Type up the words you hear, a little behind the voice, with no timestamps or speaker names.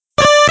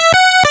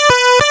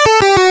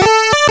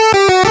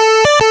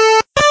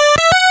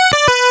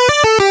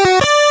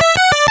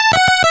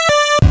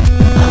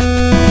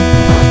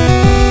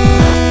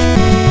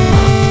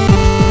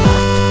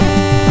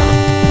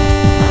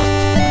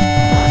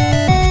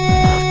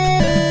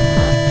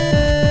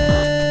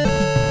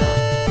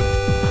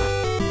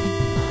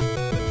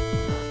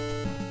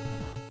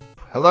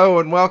Hello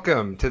and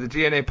welcome to the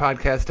G.N.A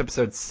podcast,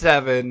 episode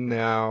 7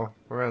 now.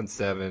 We're on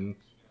 7.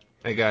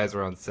 Hey guys,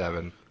 we're on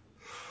 7.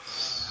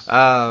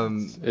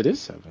 It is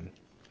 7.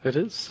 It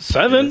is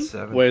 7? It is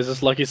 7. Wait, is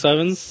this lucky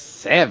 7?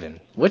 7.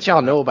 What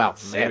y'all know about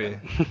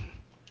 7?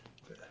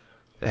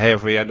 Hey,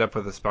 if we end up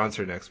with a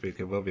sponsor next week,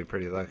 it will be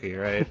pretty lucky,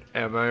 right?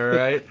 Am I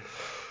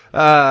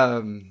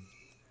right?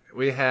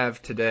 We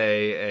have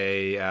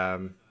today a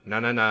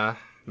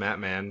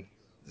Mattman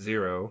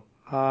 0.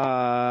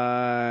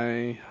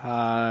 Hi.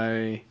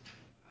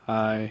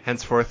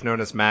 Henceforth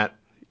known as Matt.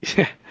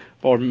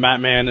 Or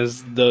Mattman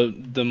is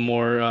the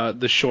more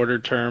the shorter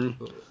term.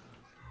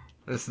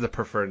 This is the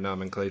preferred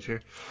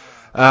nomenclature.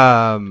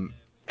 And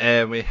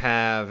we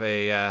have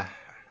a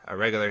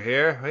regular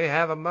here. We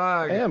have a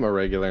mug. I am a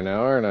regular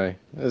now, aren't I?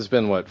 It's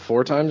been,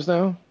 4 times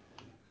now?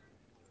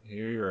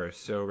 You are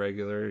so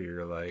regular,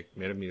 you're like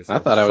Metamucil. I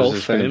thought I was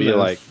just going to be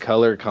like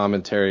color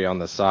commentary on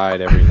the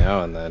side every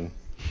now and then.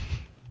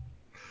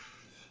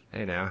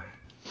 Hey now.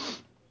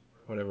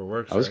 Whatever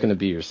works. I was going to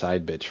be your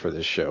side bitch for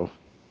this show.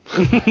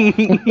 Wait,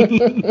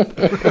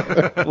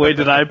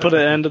 did I put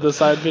an end to the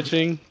side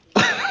bitching?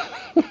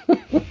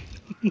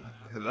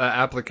 The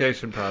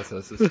application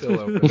process is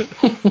still open.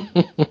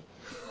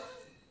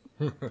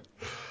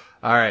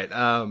 All right.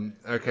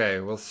 Okay,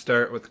 we'll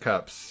start with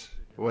cups.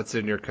 What's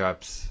in your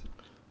cups?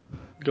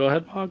 Go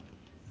ahead, Pog.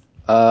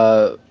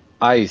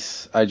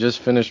 Ice. I just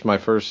finished my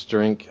first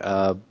drink.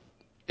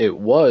 It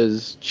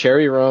was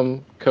cherry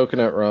rum,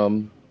 coconut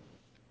rum,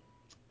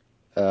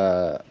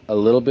 a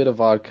little bit of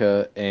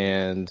vodka,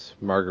 and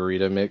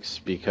margarita mix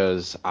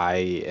because I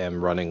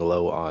am running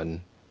low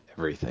on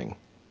everything.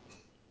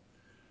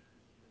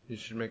 You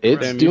should make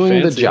It's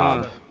doing the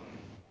job.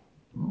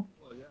 Huh?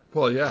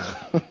 Well, yeah.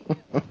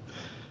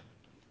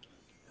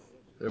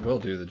 It will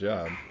do the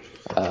job.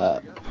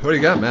 What do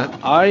you got,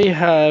 Matt? I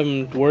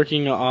am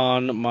working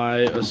on my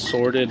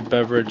assorted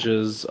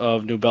beverages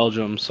of New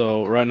Belgium.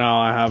 So right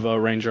now I have a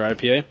Ranger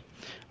IPA.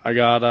 I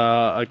got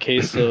a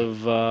case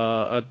of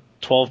a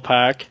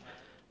 12-pack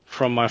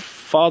from my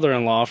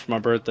father-in-law for my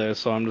birthday,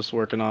 so I'm just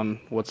working on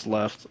what's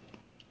left.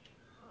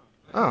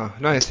 Oh,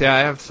 nice. Yeah, I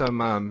have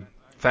some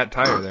Fat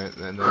Tire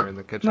there in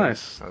the kitchen.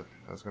 Nice.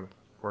 I was going to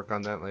work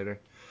on that later.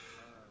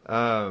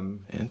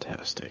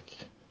 Fantastic.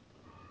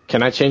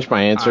 Can I change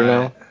my answer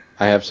now?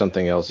 I have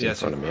something else in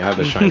front of me. I have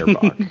a Shiner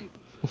Bock.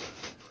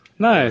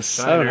 Nice.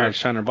 I haven't had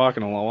Shiner Bock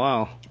in a little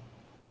while.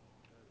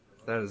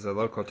 That is a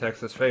local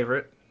Texas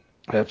favorite.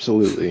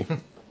 Absolutely.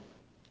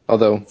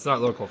 Although it's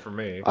not local for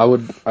me. I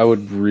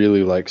would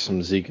really like some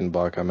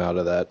Ziegenbock. I'm out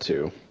of that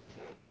too.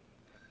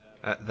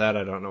 That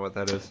I don't know what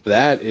that is.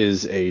 That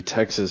is a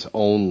Texas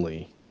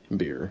only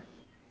beer.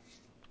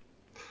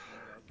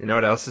 You know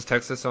what else is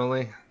Texas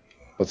only?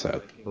 What's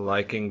that?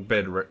 Liking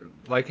Big Red.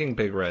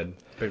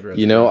 Big Red.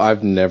 You know,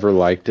 I've never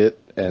liked it,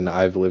 and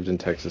I've lived in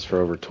Texas for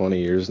over 20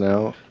 years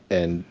now,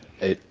 and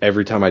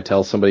every time I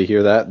tell somebody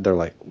here that, they're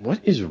like,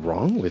 "What is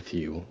wrong with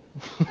you?"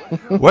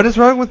 What is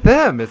wrong with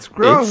them? It's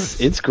gross.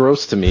 It's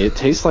gross to me. It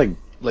tastes like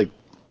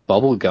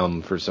bubble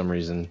gum for some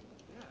reason.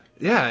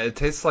 Yeah, it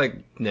tastes like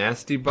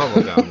nasty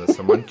bubble gum that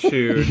someone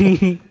chewed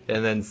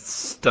and then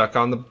stuck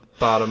on the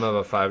bottom of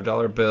a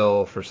 $5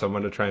 bill for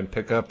someone to try and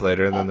pick up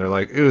later, and then they're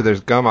like, "Ooh,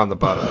 there's gum on the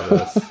bottom of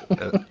this,"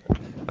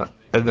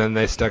 and then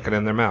they stuck it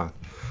in their mouth.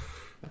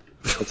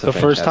 The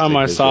first time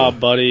I saw a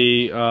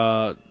buddy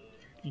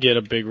get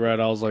a Big Red,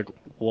 I was like,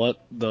 "What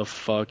the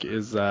fuck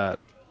is that?"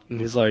 And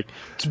he's like,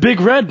 "It's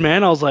Big Red,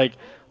 man." I was like,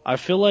 "I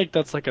feel like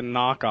that's like a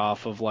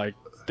knockoff of like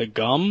the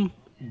gum,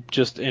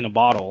 just in a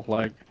bottle.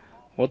 Like,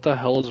 what the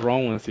hell is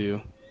wrong with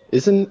you?"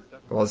 Isn't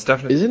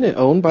it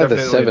owned by the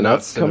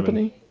 7-Up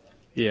company?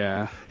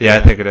 Yeah. Yeah,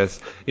 I think it is.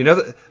 You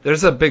know,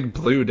 there's a Big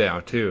Blue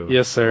now too.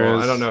 Yes, there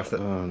is. I don't know if that.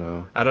 Oh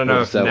no. I don't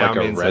know if that now like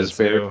means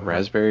a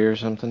raspberry or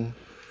something.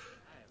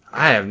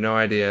 I have no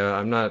idea.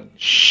 I'm not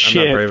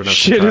Shit, brave enough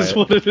shit to try is it.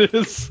 what it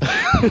is.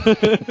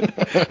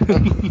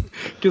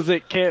 Because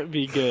it can't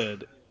be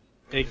good.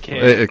 It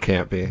can't. It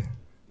can't be.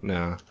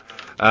 No.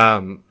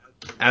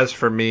 As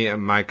for me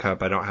and my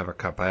cup, I don't have a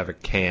cup. I have a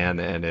can,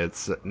 and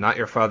it's Not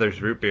Your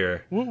Father's root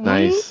beer.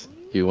 Nice.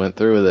 You went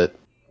through with it.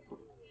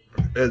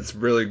 It's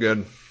really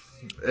good.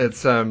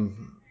 It's Why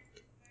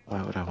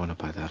would I want to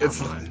buy that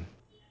online?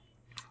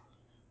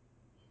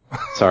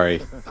 Sorry,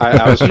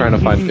 I was trying to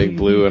find Big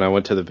Blue, and I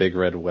went to the Big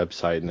Red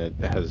website, and it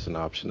has an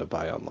option to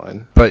buy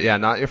online. But yeah,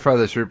 Not Your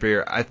Father's root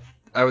beer.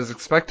 I was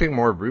expecting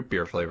more root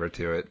beer flavor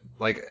to it.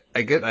 Like,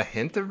 I get a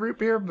hint of root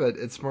beer, but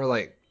it's more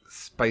like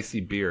spicy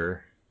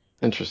beer.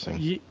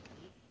 Interesting.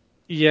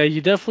 Yeah,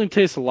 you definitely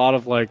taste a lot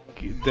of like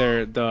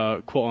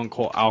the quote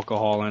unquote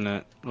alcohol in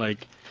it.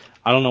 Like,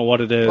 I don't know what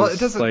it is. Well, it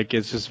doesn't. Like,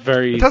 it's just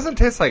very. It doesn't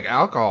taste like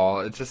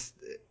alcohol.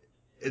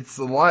 It's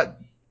a lot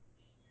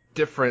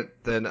different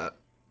than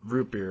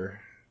root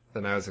beer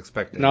than I was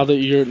expecting. Now that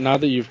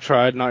you've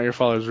tried Not Your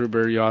Father's root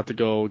beer, you have to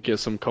go get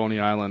some Coney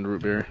Island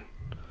root beer.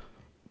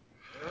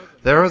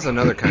 There was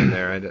another kind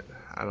there.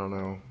 I don't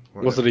know.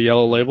 Was it a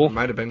yellow label? It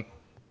might have been.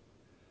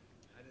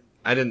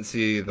 I didn't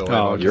see the label.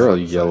 Oh, you're a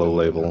yellow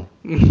label.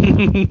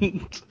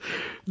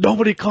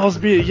 Nobody calls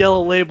me a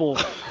yellow label.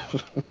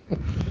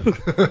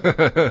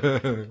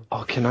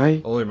 Oh, can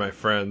I? Only my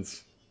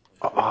friends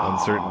on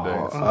certain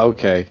days.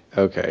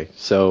 Okay.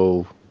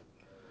 So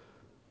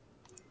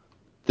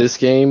this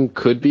game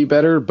could be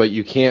better, but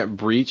you can't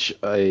breach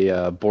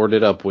a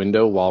boarded up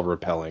window while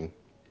rappelling.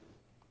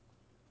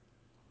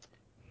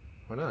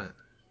 Why not?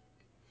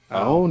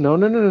 Oh, no.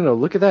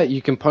 Look at that.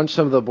 You can punch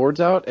some of the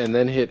boards out and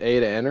then hit A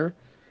to enter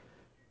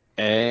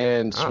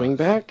and swing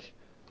back,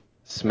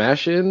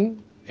 smash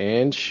in,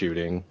 and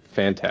shooting.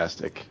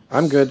 Fantastic.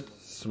 I'm good.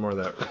 Some more of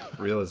that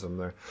realism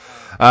there.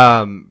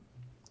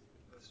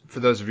 For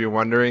those of you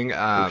wondering,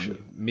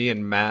 me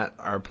and Matt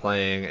are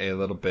playing a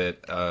little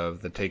bit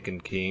of the Taken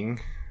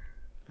King.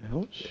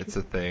 Oh, it's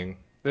a thing.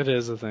 It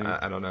is a thing.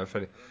 I don't know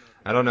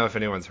if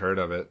anyone's heard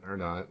of it or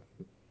not.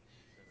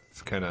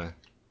 It's kind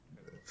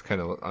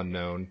of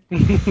unknown.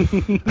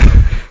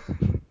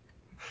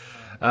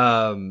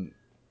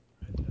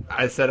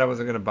 I said I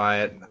wasn't gonna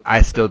buy it.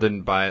 I still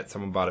didn't buy it.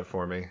 Someone bought it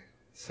for me.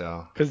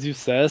 So. 'Cause you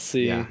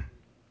sassy. Yeah.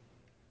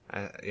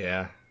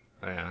 Yeah.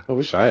 I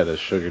wish I had a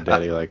sugar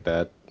daddy like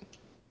that.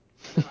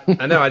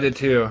 I know, I did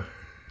too.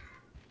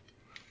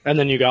 And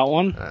then you got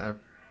one?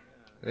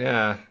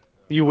 Yeah.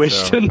 You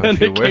wished and then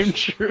it came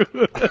true.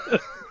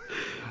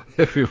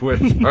 If you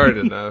wish hard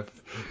enough,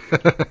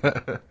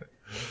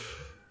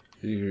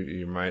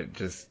 you might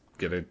just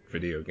get a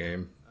video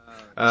game.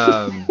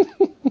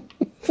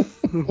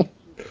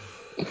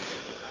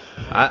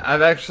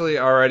 I've actually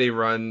already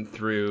run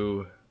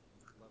through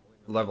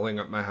leveling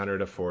up my hunter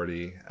to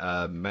 40.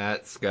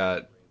 Matt's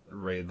got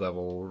raid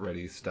level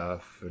ready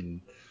stuff, and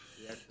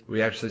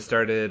we actually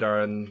started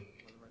on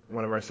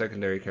one of our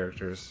secondary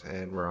characters,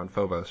 and we're on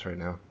Phobos right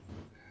now.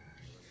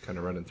 Kind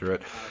of running through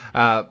it.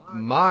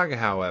 Mog,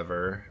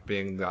 however,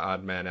 being the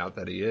odd man out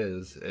that he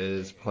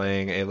is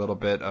playing a little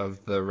bit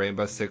of the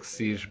Rainbow Six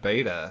Siege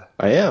beta.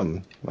 I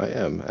am.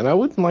 And I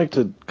wouldn't like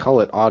to call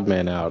it odd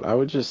man out. I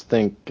would just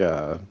think...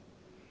 I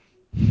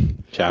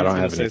don't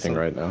have anything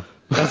right now.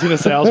 I was going to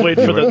say, I was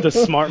waiting for the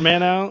smart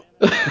man out,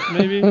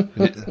 maybe?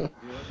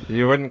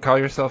 You wouldn't call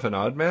yourself an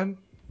odd man?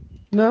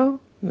 No.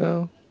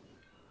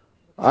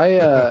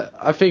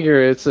 I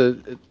figure it's a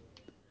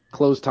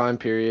closed time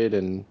period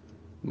and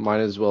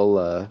might as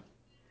well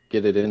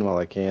get it in while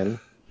I can.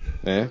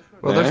 Well,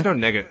 there's no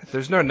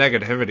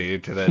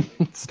negativity to that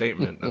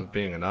statement of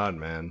being an odd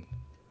man.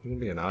 You can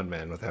be an odd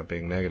man without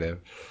being negative.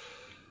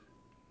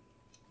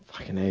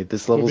 Fucking A,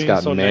 this level's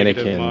got so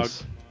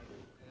mannequins.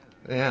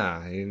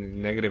 Yeah,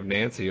 negative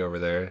Nancy over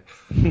there.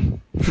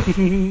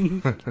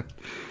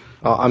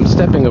 I'm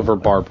stepping over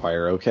barbed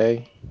wire,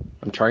 okay?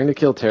 I'm trying to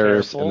kill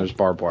terrorists and there's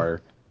barbed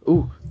wire.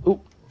 Ooh.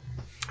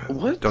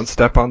 What? Don't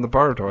step on the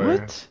barbed wire.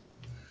 What?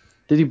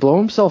 Did he blow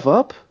himself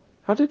up?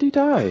 How did he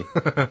die?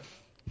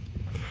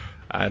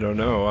 I don't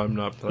know. I'm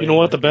not playing. You know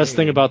what the best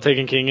thing about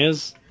Taken King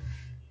is?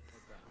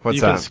 What's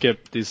that? You can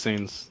skip these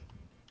scenes.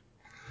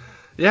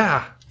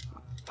 Yeah.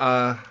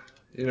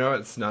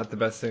 It's not the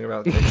best thing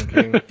about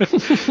Taken King.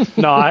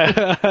 No,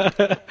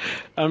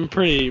 I'm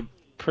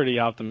pretty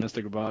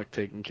optimistic about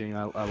Taken King.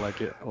 I like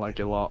it. I like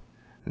it a lot.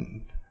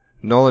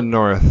 Nolan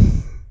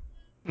North.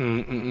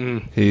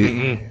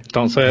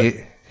 Don't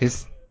say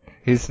it.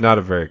 He's not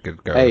a very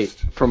good ghost. Hey,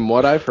 from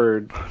what I've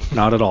heard,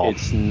 not at all.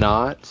 It's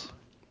not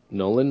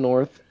Nolan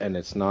North and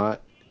it's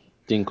not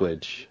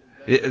Dinklage.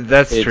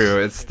 That's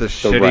true. It's the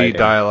shitty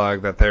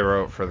dialogue that they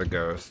wrote for the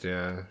ghost.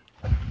 Yeah.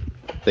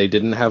 They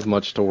didn't have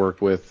much to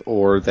work with,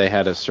 or they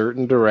had a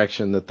certain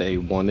direction that they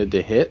wanted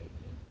to hit.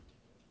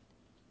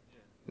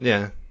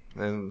 Yeah.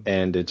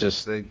 And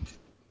it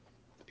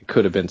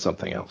could have been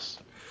something else.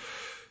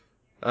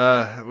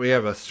 We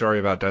have a story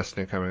about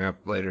Destiny coming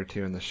up later,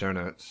 too, in the show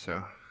notes,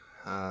 so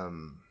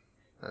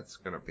that's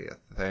going to be a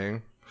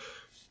thing.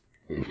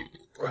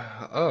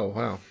 Oh,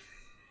 wow.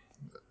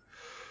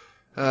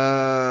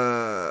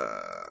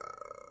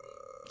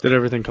 Did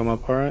everything come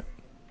up all right?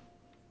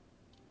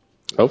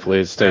 Hopefully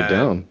it stayed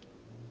down.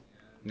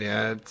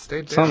 Yeah, it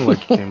stayed down. Sounded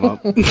like it came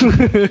up.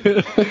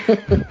 It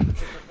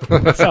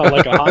sounded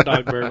like a hot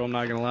dog burp, I'm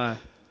not going to lie.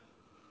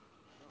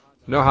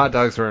 No hot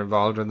dogs were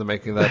involved in the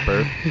making of that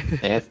burp.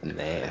 That's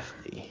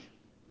nasty.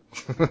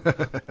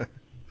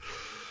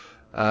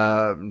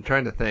 I'm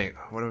trying to think.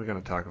 What are we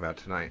going to talk about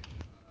tonight?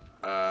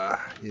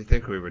 You'd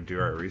think we would do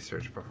our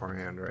research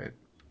beforehand, right?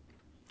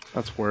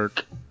 That's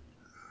work.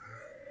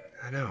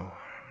 I know.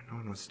 No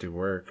one wants to do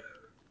work.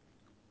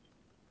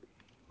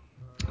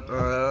 What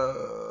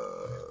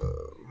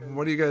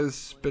have you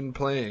guys been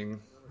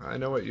playing? I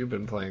know what you've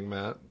been playing,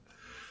 Matt.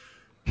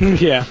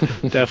 Yeah,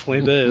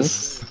 definitely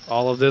this.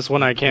 All of this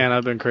when I can.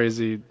 I've been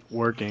crazy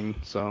working,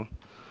 so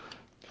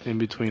in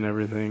between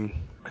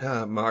everything.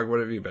 Mog, what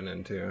have you been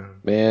into?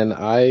 Man,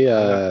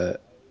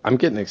 I'm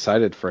getting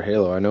excited for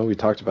Halo. I know we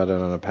talked about it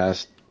on a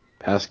past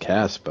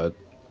cast, but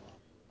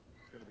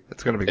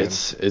it's gonna be good.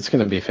 It's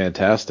gonna be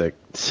fantastic.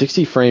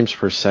 60 frames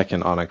per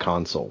second on a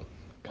console.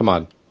 Come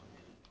on.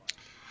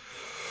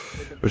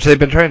 Which they've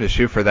been trying to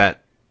shoot for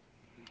that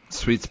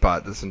sweet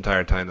spot this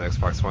entire time the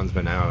Xbox One's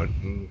been out.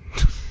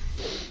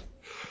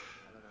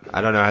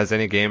 I don't know. Has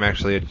any game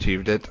actually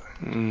achieved it?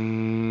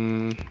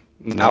 No,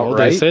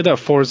 Outright? they say that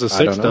Forza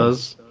 6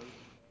 does.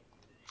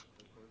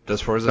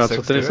 Does Forza That's 6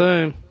 what they do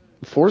say. it?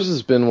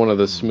 Forza's been one of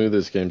the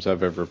smoothest games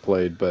I've ever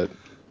played, but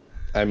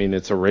I mean,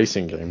 it's a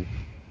racing game.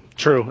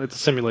 True, it's a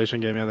simulation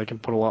game. Yeah, they can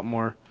put a lot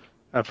more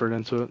effort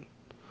into it.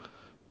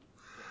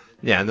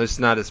 Yeah, and there's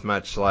not as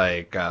much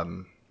like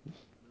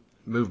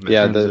movement.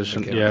 Yeah,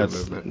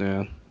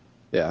 movement.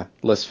 Yeah,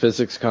 less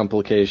physics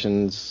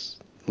complications,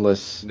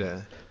 less.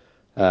 Yeah.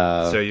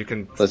 So you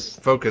can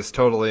focus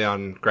totally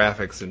on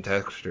graphics and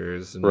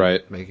textures and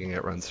making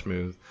it run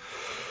smooth.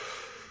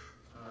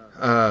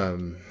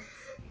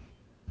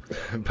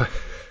 But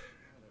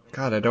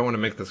God, I don't want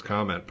to make this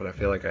comment, but I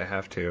feel like I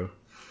have to.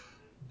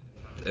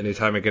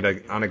 Anytime I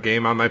get on a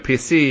game on my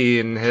PC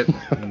and hit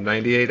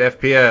 98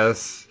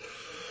 FPS.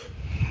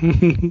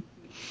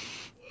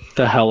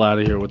 The hell out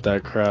of here with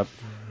that crap.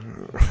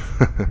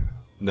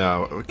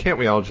 No, can't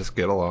we all just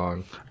get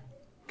along?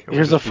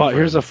 Here's a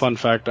fun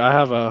fact. I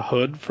have a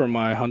hood for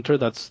my Hunter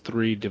that's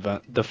 3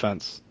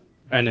 defense,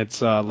 and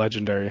it's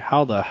legendary.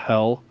 How the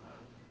hell?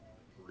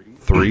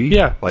 3?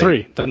 Yeah,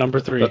 3. The number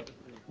 3.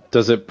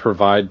 Does it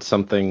provide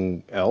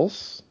something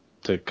else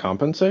to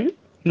compensate?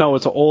 No,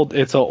 it's a old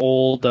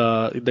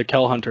the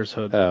Kel Hunter's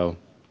hood. Oh.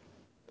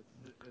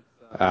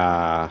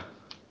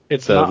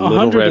 It's the not Little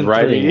 103. Red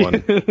Riding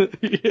one.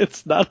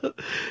 It's not.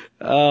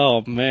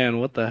 Oh man,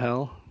 what the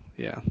hell?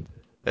 Yeah.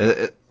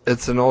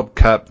 It's an old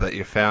cup that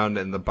you found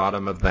in the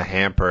bottom of the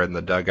hamper in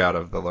the dugout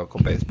of the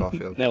local baseball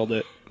field. Nailed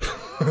it.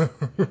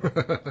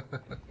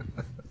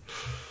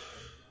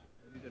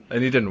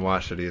 And you didn't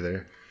wash it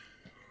either.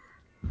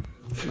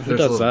 Who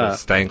does that?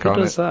 Stank Who on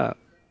does it. that?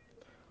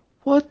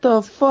 What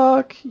the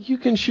fuck? You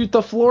can shoot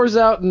the floors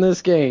out in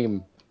this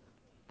game.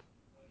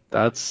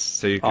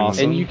 That's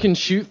awesome. And you can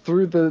shoot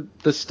through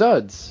the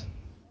studs.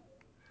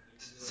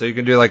 So you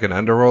can do like an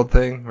Underworld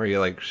thing where you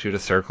like shoot a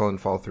circle and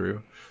fall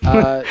through?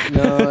 No,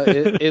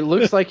 it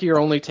looks like you're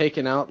only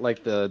taking out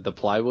like the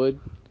plywood.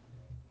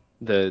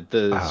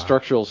 The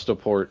structural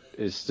support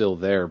is still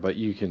there, but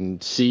you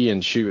can see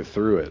and shoot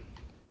through it.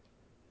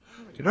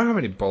 You know how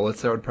many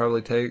bullets that would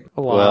probably take?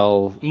 A lot.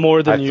 Well,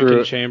 more than you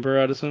can chamber,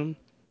 I'd assume.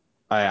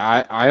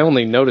 I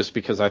only noticed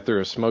because I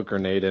threw a smoke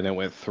grenade and it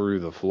went through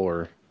the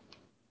floor.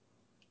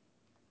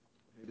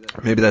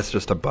 Maybe that's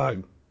just a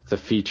bug. It's a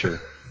feature.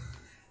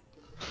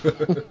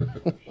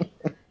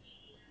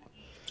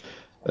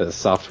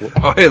 Software.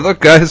 Oh, hey, look,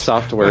 guys.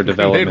 Software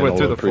development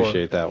will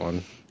appreciate that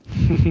one.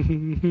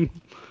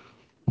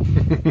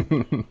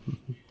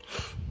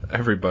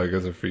 Every bug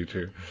is a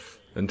feature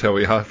until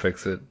we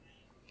hotfix it.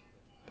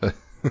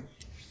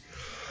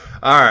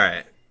 All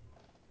right.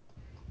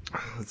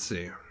 Let's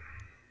see.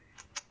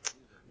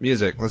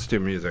 Music. Let's do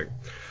music.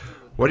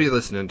 What are you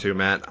listening to,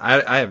 Matt?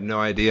 I have no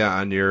idea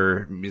on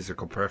your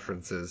musical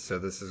preferences, so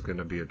this is going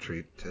to be a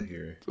treat to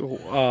hear.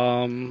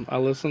 I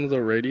listen to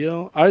the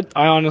radio. I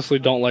honestly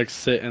don't like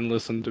sit and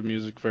listen to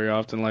music very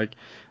often. Like,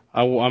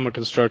 I'm a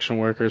construction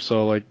worker,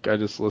 so like I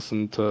just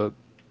listen to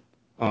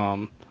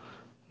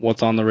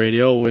what's on the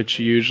radio, which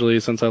usually,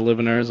 since I live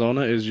in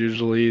Arizona, is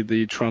usually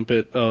the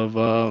trumpet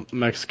of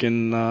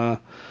Mexican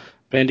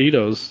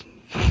banditos.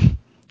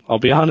 I'll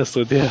be honest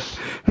with you.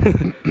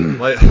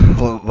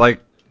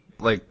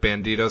 Like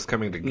banditos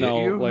coming to get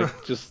you? No,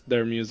 like just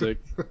their music.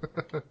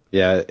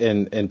 Yeah,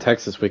 in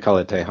Texas we call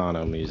it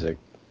Tejano music.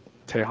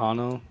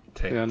 Tejano?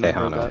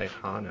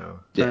 Tejano.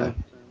 Yeah.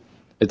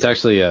 It's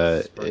actually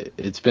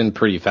it's been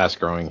pretty fast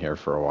growing here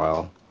for a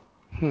while.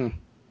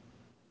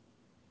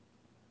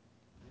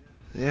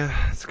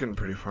 Yeah, it's getting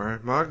pretty far.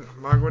 Mog,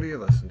 what do you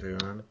listen to,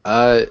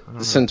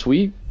 man? Since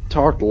we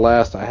talked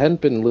last, I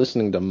hadn't been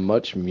listening to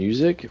much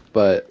music,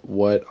 but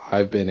what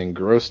I've been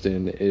engrossed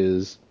in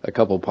is a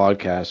couple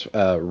podcasts,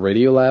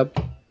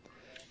 Radiolab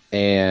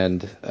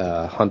and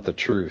Hunt the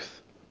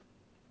Truth.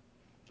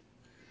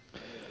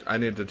 I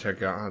need to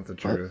check out Hunt the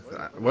Truth.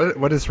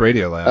 What is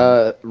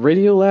Radiolab?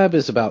 Radiolab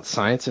is about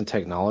science and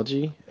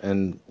technology,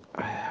 and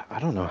I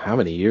don't know how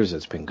many years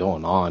it's been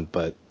going on,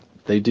 but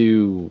they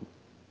do...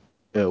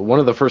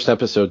 one of the first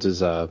episodes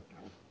is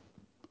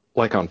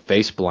like on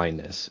face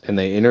blindness, and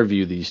they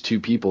interview these two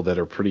people that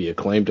are pretty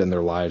acclaimed in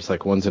their lives.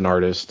 Like one's an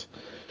artist,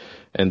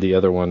 and the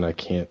other one I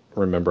can't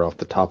remember off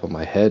the top of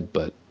my head,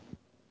 but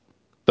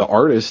the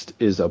artist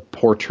is a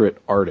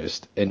portrait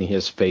artist, and he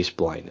has face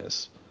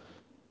blindness.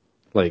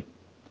 Like,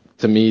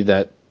 to me,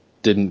 that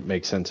didn't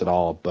make sense at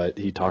all, but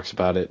he talks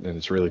about it, and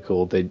it's really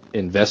cool. They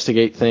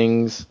investigate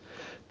things.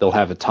 They'll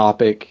have a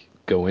topic,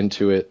 go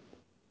into it.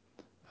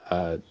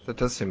 That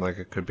does seem like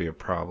it could be a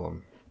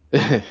problem.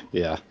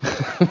 Yeah.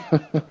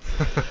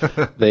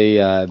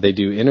 They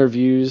do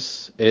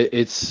interviews.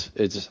 It's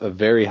a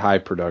very high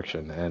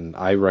production, and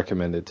I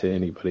recommend it to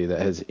anybody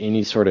that has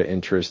any sort of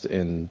interest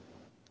in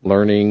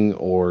learning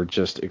or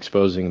just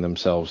exposing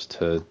themselves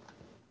to.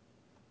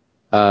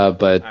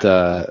 But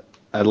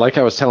like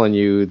I was telling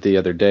you the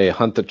other day,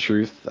 Hunt the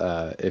Truth.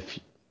 If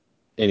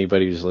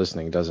anybody who's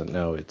listening doesn't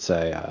know, it's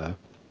a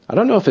I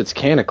don't know if it's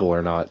canonical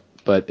or not,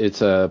 but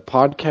it's a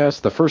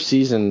podcast. The first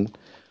season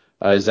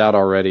is out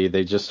already.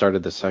 They just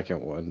started the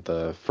second one.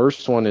 The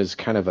first one is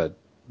kind of a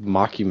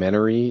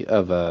mockumentary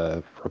of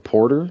a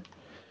reporter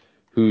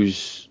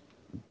who's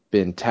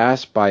been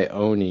tasked by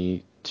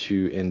Oni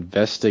to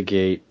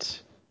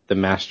investigate the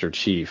Master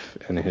Chief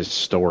and his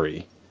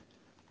story.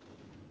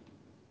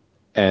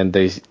 And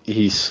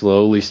he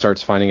slowly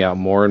starts finding out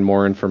more and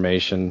more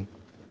information,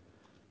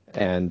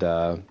 and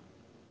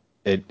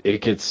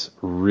it gets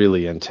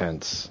really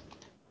intense.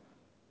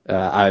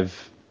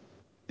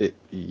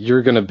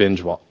 You're gonna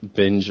binge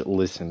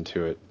listen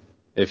to it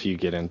if you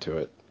get into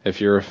it.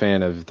 If you're a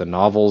fan of the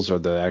novels or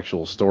the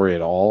actual story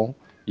at all,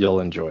 you'll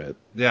enjoy it.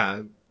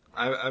 Yeah,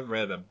 I've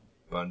read a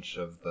bunch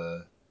of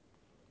the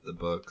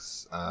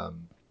books. I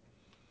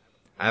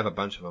have a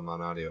bunch of them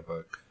on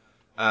audiobook.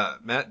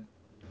 Matt,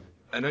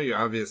 I know you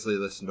obviously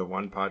listen to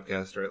one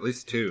podcast or at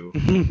least two.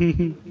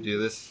 Do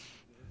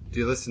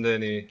you listen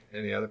to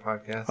any other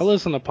podcasts? I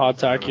listen to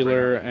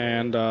Podtacular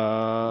and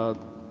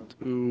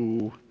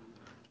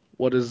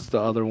what is the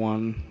other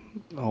one?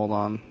 Hold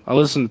on. I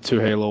listen to 2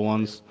 Halo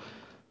ones.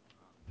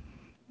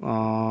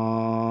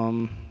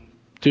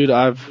 Dude,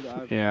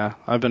 I've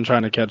been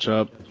trying to catch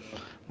up.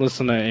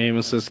 Listen to Aim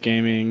Assist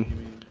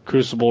Gaming,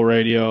 Crucible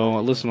Radio. I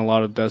listen to a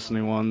lot of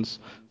Destiny ones.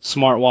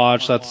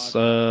 Smartwatch, that's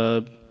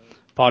a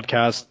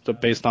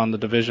podcast based on The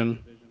Division.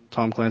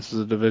 Tom Clancy's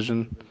The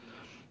Division.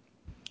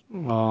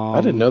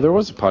 I didn't know there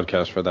was a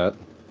podcast for that.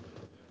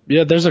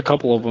 Yeah, there's a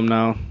couple of them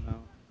now.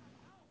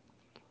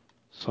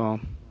 So,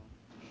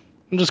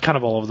 I'm just kind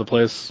of all over the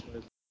place.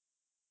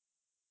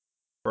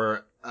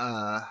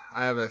 I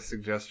have a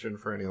suggestion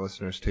for any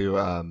listeners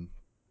to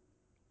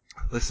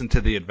listen to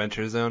the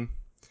Adventure Zone.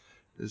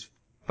 It's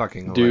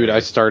fucking hilarious. Dude,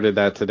 I started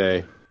that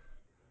today.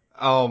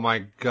 Oh my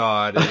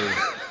god, it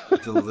is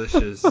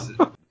delicious.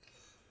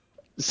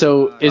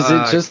 So, is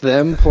it just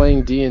them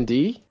playing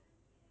D&D?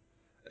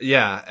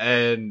 Yeah,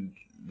 and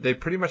they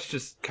pretty much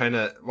just kind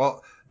of,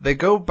 well, they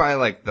go by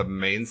like the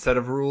main set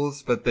of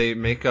rules, but they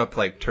make up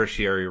like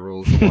tertiary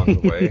rules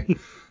along the way.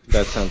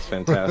 That sounds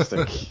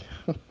fantastic.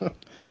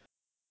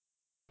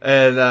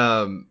 And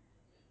I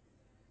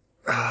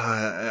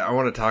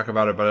want to talk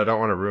about it, but I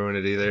don't want to ruin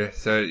it either.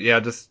 So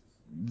yeah, just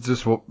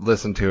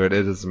listen to it.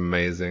 It is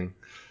amazing.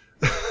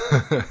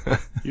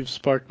 You've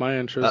sparked my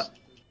interest.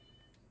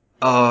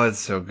 Oh, it's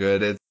so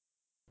good.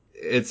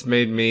 It's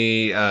made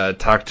me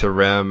talk to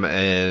Rem,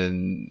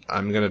 and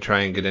I'm gonna try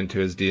and get into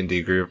his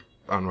D&D group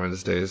on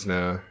Wednesdays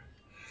now.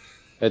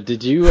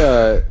 Did you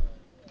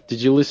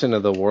listen to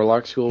the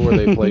Warlock School where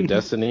they play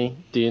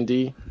Destiny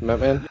D&D,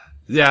 man?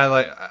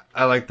 Yeah,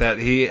 I like that.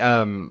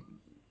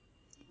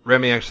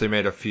 Remy actually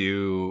made a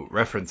few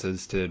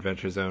references to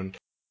Adventure Zone.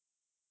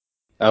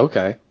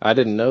 Okay, I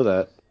didn't know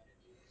that.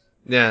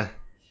 Yeah.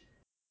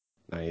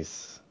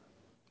 Nice.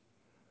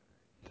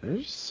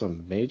 There's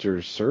some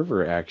major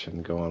server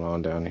action going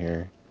on down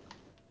here.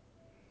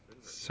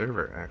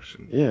 Server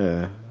action?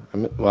 Yeah.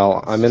 I'm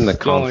in the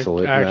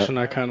consulate. The only action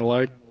I kind of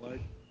like.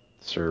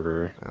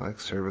 Server. I like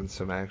serving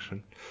some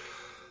action.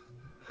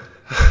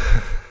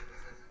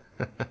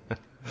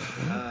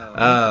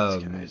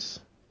 Guys.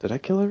 Did I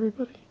kill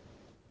everybody?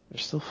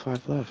 There's still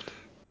 5 left.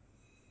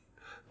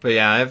 But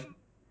yeah,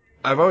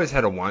 I've always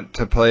had a want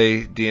to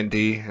play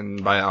D&D,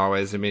 and by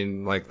always I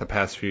mean like the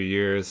past few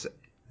years,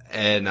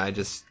 and I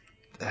just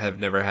have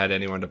never had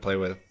anyone to play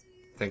with.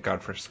 Thank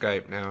God for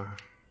Skype now.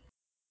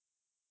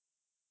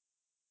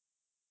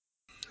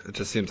 It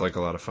just seems like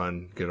a lot of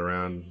fun. Get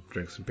around,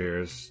 drink some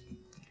beers,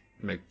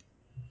 make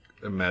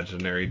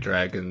imaginary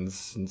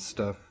dragons and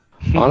stuff.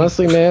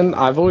 Honestly, man,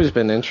 I've always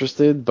been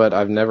interested, but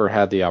I've never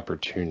had the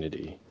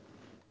opportunity.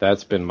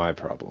 That's been my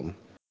problem.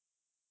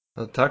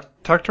 Well,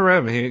 talk to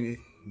Rem. He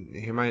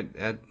might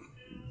add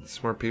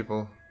some more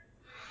people.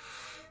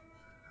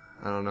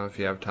 I don't know if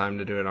you have time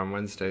to do it on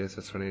Wednesdays.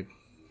 That's when he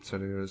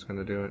said he was going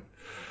to do it.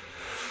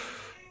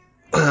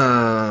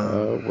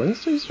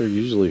 Wednesdays are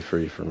usually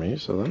free for me,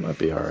 so that might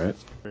be alright.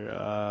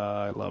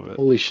 I love it.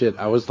 Holy shit,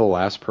 I was the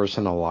last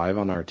person alive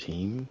on our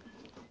team?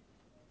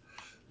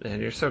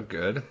 Man, you're so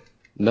good.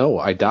 No,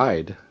 I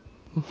died.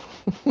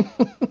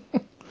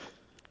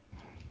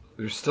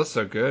 You're still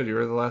so good. You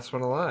were the last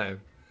one alive.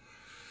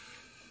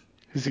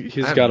 He's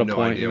I got have a no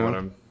point, idea you know? what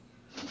I'm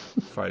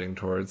fighting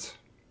towards.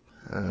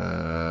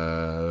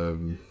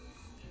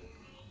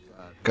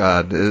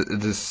 God,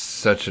 it is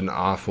such an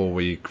awful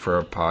week for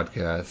a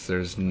podcast.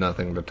 There's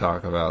nothing to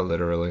talk about,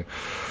 literally.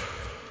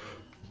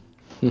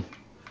 You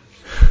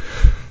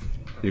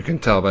can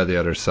tell by the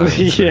other side.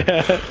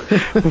 Yeah.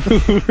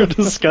 We were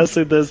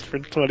discussing this for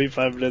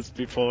 25 minutes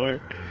before.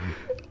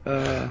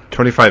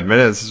 25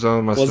 minutes is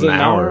almost was an it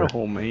hour.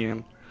 Oh,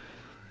 man.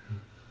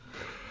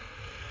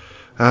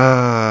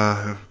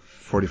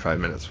 45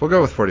 minutes. We'll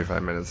go with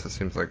 45 minutes. That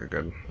seems like a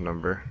good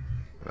number.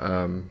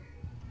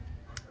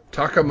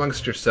 Talk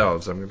amongst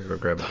yourselves. I'm going to go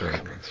grab a drink.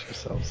 Talk amongst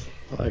yourselves.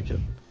 I like it.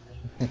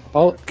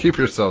 Keep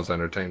yourselves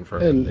entertained for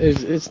a And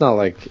minute. it's not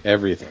like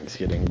everything's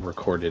getting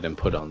recorded and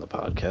put on the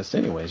podcast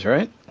anyways,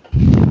 right?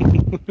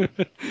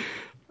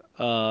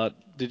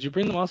 Did you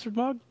bring the mustard,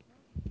 Mog?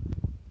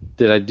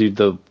 Did I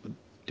do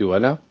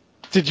what now?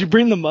 Did you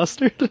bring the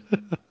mustard?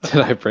 Did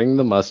I bring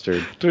the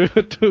mustard? do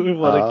we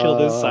want to kill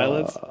this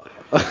silence?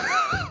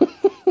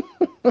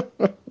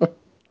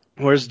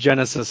 Where's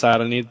Genesis at?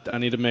 I need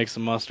to make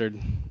some mustard.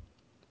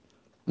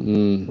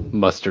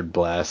 Mustard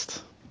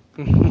blast.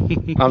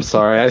 I'm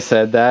sorry I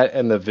said that,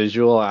 and the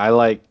visual,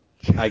 I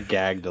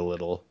gagged a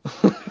little.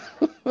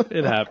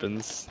 It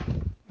happens.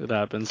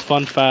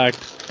 Fun fact,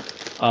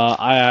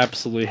 I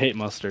absolutely hate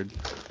mustard.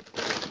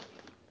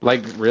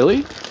 Like,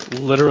 really?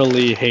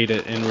 Literally hate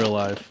it in real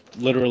life.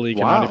 Literally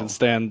cannot Wow. even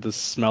stand the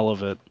smell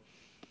of it.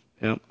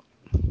 Yep.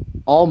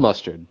 All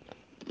mustard.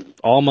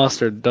 All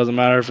mustard. Doesn't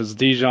matter if it's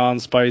Dijon,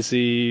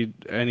 spicy,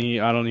 I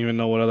don't even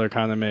know what other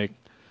kind they make.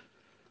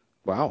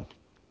 Wow.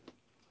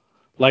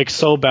 Like,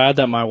 so bad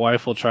that my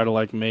wife will try to,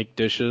 like, make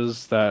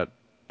dishes that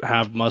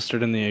have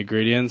mustard in the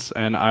ingredients,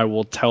 and I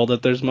will tell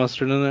that there's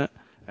mustard in it,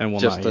 and will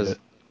not eat it.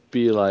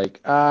 Be like,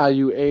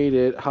 you ate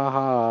it,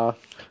 haha.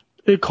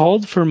 It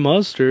called for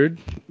mustard.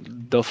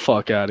 The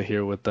fuck out of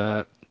here with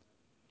that.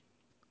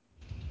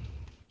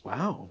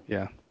 Wow.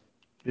 Yeah.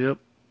 Yep.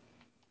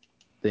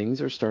 Things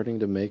are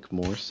starting to make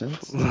more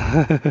sense.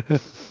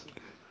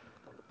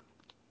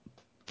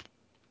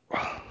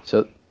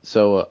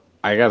 So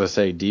I gotta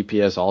say,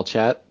 DPS all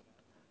chat,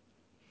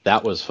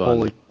 that was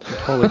fun.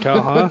 Holy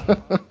cow,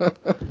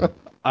 huh?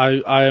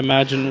 I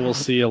imagine we'll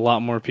see a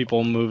lot more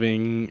people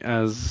moving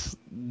as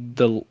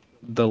the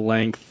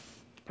length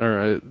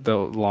or the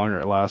longer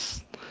it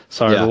lasts.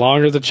 Sorry, Yeah. The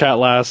longer the chat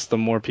lasts, the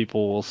more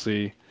people we'll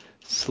see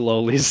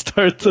slowly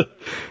start to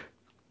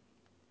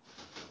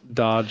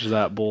dodge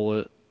that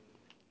bullet.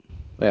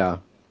 Yeah.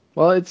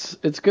 Well, it's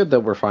good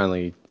that we're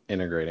finally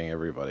integrating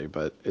everybody,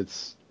 but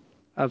it's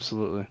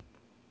Absolutely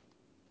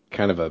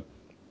kind of a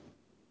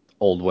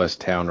old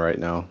west town right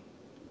now.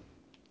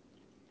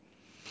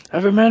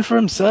 every man for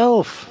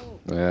himself.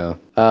 Yeah.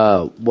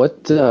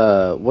 What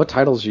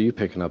titles are you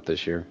picking up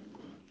this year?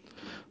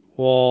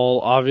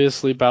 Well,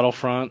 obviously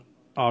Battlefront,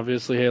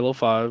 obviously Halo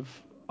 5,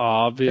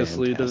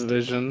 obviously Fantastic.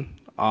 Division,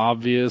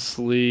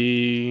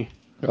 obviously.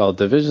 Well,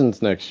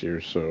 Division's next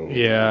year, so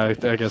Yeah,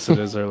 I guess it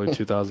is early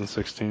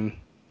 2016.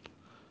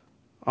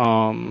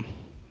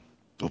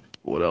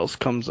 What else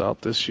comes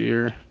out this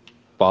year?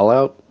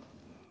 Fallout.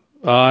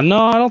 No,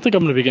 I don't think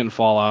I'm gonna be getting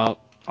Fallout.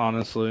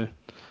 Honestly,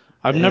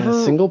 I've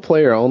never single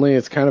player only.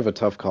 It's kind of a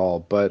tough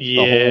call, but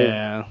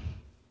Yeah,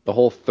 the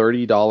whole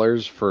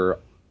 $30 for,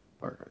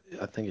 or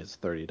I think it's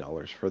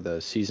 $30 for the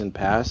season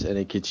pass, and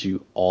it gets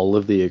you all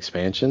of the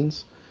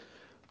expansions.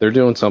 They're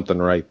doing something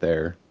right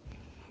there.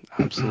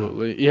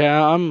 absolutely.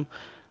 Yeah,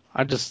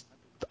 I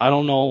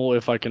don't know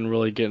if I can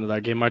really get into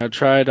that game. I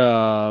tried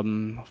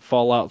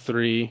Fallout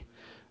 3,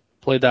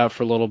 played that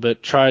for a little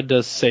bit. Tried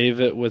to save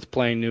it with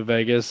playing New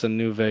Vegas, and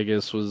New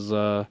Vegas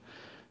was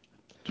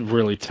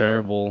really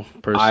terrible.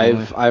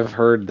 Personally, I've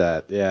heard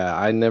that. Yeah,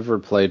 I never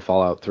played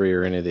Fallout 3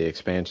 or any of the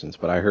expansions,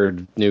 but I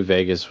heard New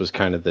Vegas was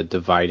kind of the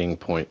dividing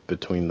point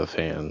between the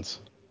fans.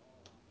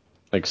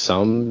 Like,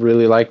 some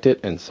really liked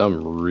it and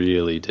some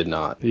really did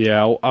not.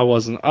 yeah, I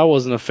wasn't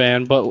a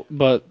fan,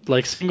 but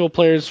like single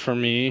players for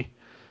me,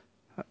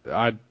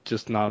 I'm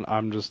just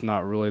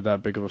not really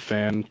that big of a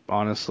fan,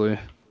 honestly.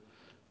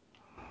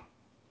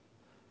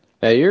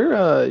 Yeah,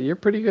 you're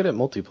pretty good at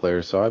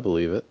multiplayer, so I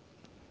believe it.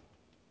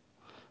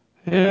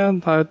 Yeah,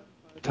 I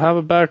have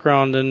a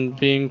background in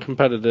being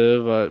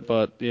competitive,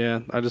 but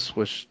yeah, I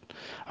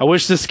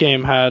wish this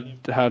game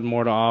had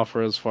more to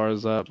offer as far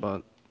as that,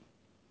 but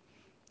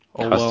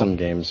Custom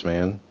games,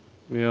 man.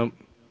 Yep.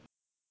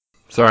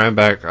 Sorry, I'm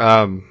back.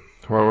 What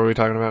were we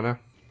talking about now?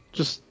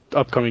 Just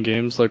upcoming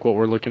games, like what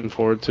we're looking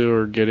forward to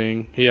or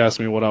getting. He asked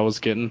me what I was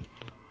getting.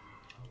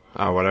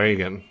 Oh, what are you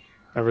getting?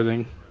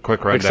 Everything.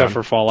 Quick rundown. Except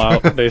for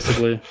Fallout,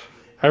 basically.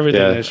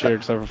 Everything this year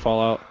except for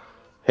Fallout.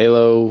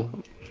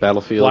 Halo,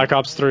 Battlefield. Black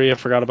Ops 3, I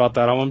forgot about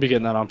that. I'm going to be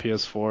getting that on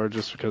PS4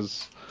 just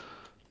because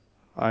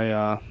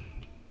I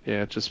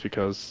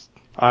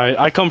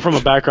come from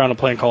a background of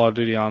playing Call of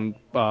Duty on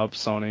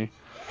Sony.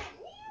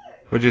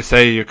 Would you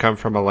say you come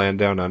from a land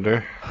down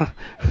under?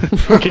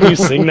 Can you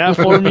sing that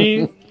for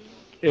me?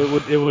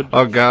 It would.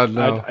 Oh God,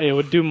 no! It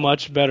would do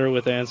much better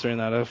with answering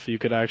that if you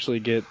could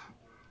actually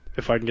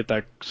if I can get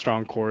that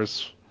strong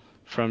chorus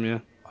from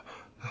you.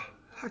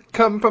 I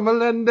come from a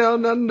land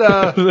down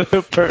under.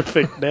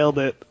 Perfect, nailed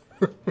it.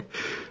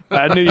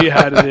 I knew you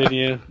had it in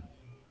you.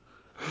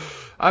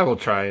 I will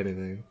try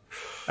anything.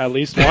 At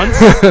least once.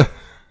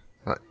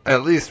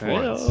 At least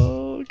once.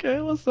 Okay,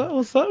 what's up?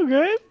 What's up,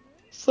 Grape?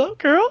 What's up,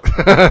 girl?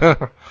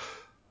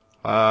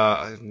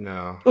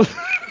 No.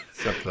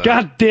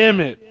 God damn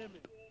it!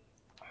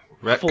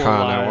 Retcon,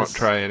 I won't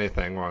try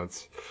anything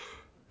once.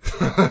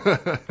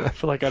 I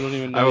feel like I don't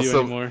even know you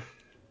anymore.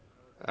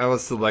 I will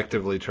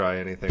selectively try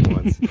anything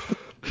once.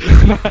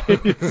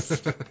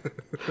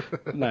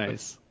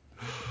 Nice.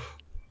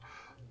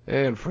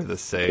 And for the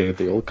save. Give it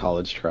the old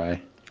college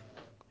try.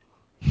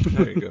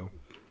 There you go.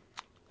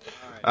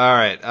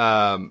 Alright,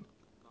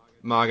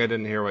 Mog, I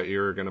didn't hear what you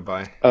were going to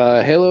buy.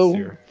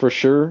 Halo, for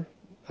sure.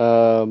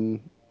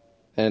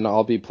 and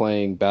I'll be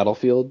playing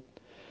Battlefield.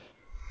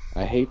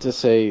 I hate to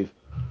say,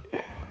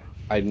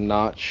 I'm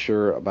not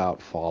sure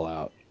about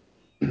Fallout.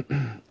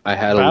 I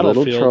had a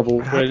little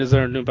trouble. Wait, is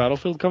there a new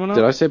Battlefield coming out?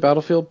 Did I say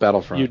Battlefield?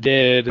 Battlefront. You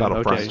did.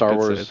 Battlefront. Okay, Star good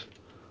Wars. save.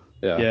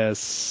 Yeah.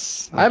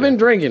 Yes. Okay. I've been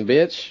drinking,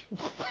 bitch.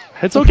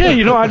 It's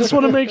okay. I just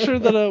want to make sure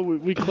that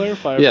we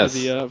clarify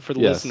for the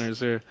listeners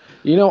here.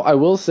 I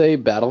will say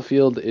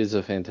Battlefield is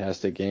a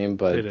fantastic game,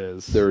 but it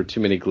is. There are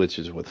too many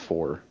glitches with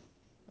 4.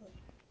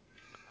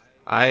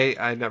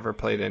 I never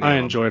played any. I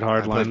enjoyed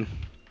Hardline.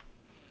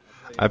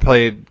 I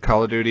played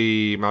Call of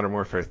Duty Modern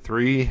Warfare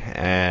 3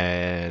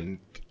 and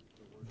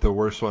the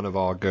worst one of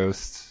all,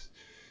 Ghosts.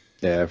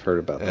 Yeah, I've heard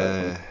about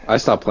that one. I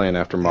stopped playing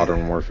after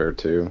Modern Warfare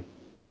 2.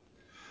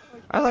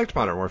 I liked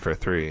Modern Warfare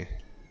 3,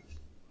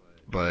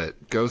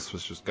 but Ghosts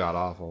was just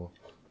god-awful.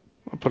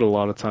 I put a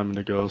lot of time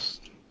into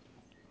Ghosts.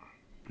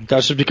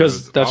 That's just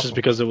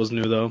because it was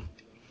new, though.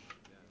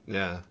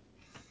 Yeah.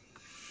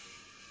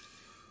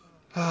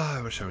 Oh,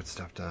 I wish I would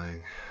stop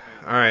dying.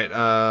 Alright,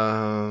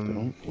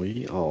 Don't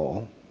we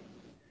all?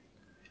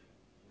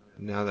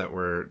 Now that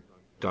we're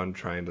done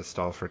trying to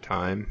stall for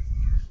time.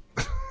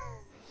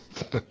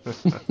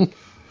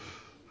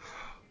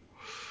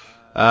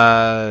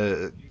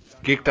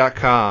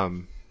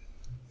 Geek.com.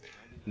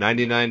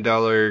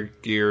 $99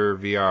 Gear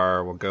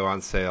VR will go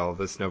on sale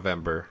this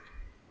November.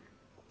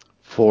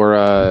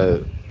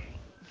 For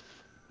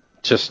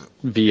just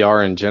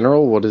VR in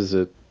general? What is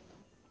it?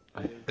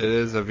 It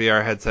is a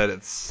VR headset.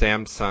 It's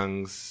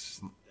Samsung's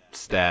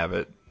stab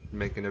at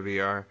making a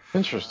VR.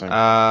 Interesting.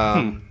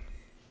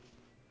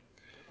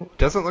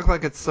 Doesn't look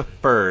like it's the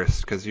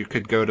first, because you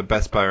could go to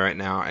Best Buy right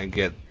now and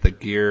get the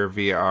Gear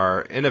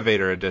VR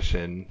Innovator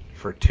Edition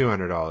for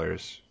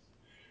 $200.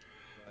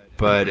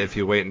 But if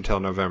you wait until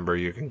November,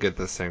 you can get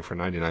this thing for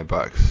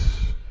 $99.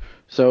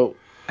 So,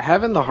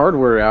 having the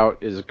hardware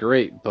out is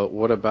great, but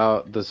what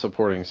about the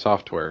supporting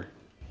software?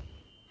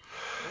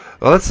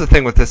 Well, that's the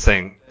thing with this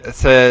thing. It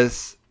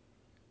says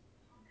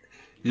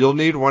you'll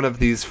need one of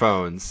these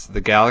phones,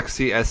 the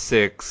Galaxy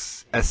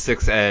S6,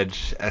 S6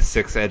 Edge,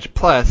 S6 Edge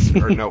Plus,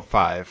 or Note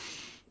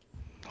 5.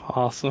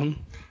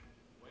 Awesome.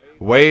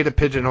 Way to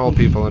pigeonhole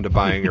people into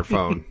buying your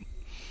phone.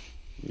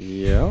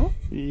 Yep.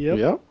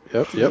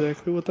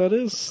 Exactly what that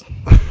is.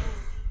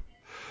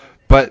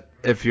 But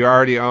if you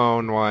already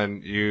own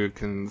one, you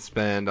can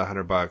spend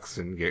 $100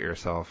 and get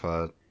yourself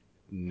a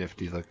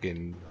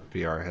nifty-looking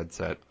VR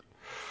headset.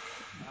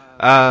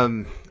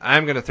 I'm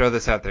going to throw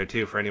this out there,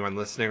 too, for anyone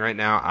listening right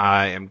now.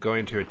 I am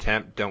going to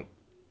attempt, don't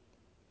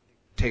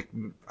take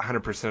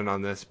 100%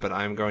 on this, but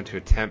I'm going to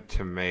attempt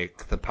to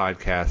make the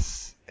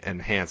podcasts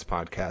enhanced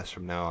podcasts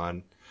from now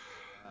on.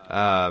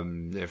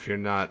 If you're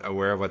not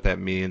aware of what that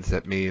means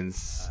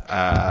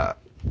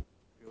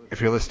if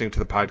you're listening to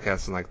the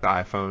podcast on like the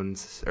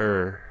iPhone's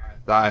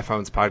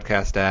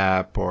podcast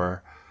app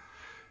or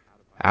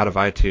out of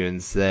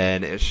iTunes,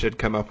 then it should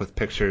come up with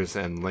pictures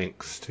and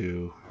links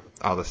to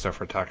all the stuff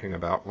we're talking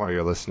about while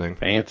you're listening.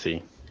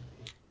 Fancy.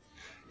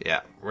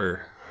 Yeah, we're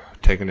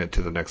taking it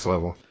to the next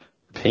level.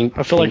 I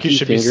feel like you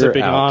should be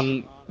sipping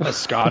on a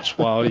scotch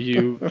while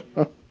you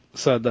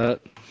said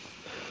that.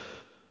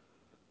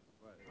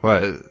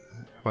 What?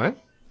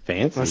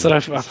 Fancy. I said I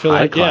feel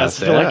like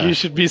you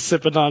should be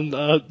sipping on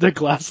the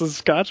glass of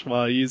scotch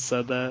while you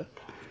said that.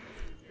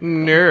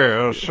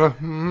 Yes.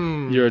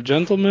 You're a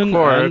gentleman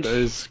and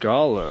a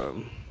scholar.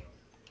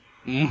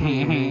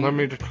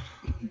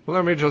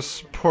 Let me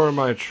just pour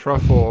my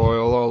truffle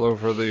oil all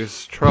over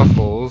these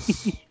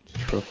truffles.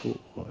 Truffle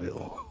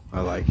oil.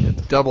 I like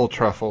it. Double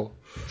truffle.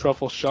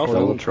 Truffle shuffle.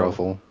 Double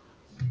truffle.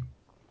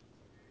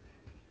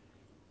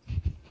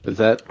 Is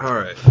that all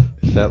right?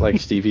 Is that like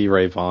Stevie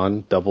Ray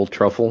Vaughan? Double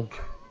truffle.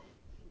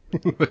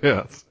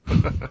 Yes.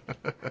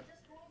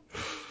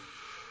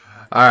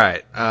 All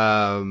right.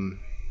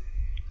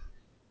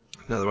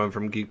 Another one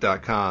from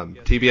Geek.com.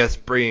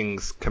 TBS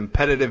brings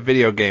competitive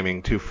video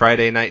gaming to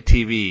Friday Night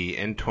TV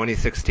in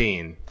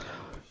 2016.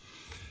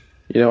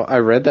 I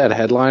read that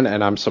headline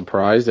and I'm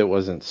surprised it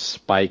wasn't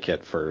Spike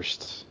at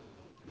first.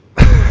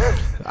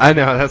 I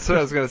know, that's what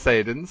I was going to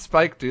say. Didn't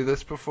Spike do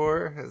this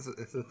before? Is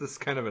this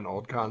kind of an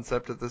old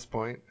concept at this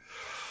point?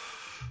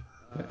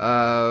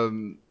 All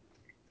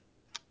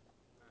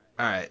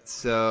right,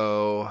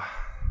 so...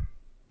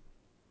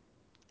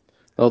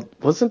 Well,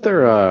 wasn't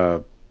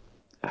there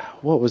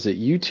what was it?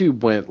 YouTube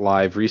went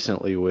live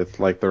recently with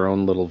like their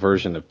own little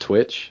version of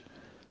Twitch.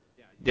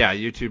 Yeah,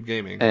 YouTube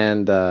Gaming.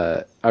 And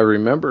I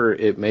remember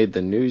it made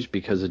the news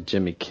because of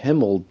Jimmy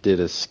Kimmel did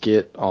a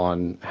skit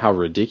on how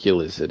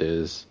ridiculous it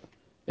is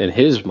in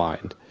his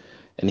mind.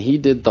 And he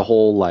did the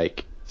whole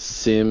like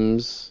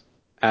Sims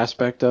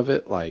aspect of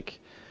it, like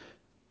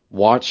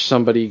watch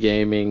somebody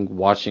gaming,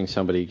 watching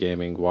somebody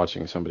gaming,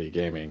 watching somebody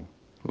gaming.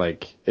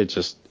 Like it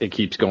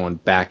keeps going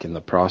back in the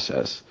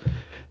process.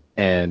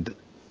 And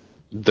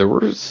there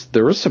was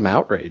some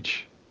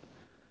outrage.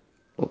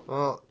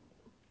 Well,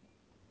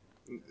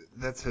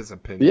 that's his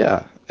opinion.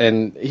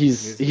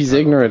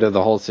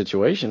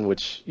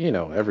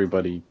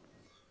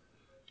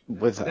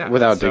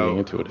 Without digging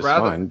into it is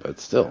fine, but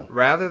still.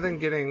 Rather than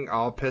getting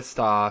all pissed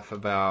off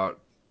about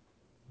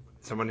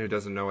someone who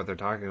doesn't know what they're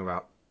talking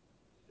about,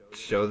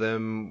 show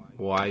them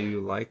why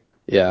you like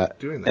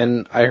doing that.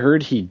 And I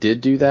heard he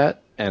did do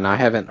that, and I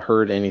haven't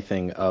heard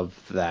anything of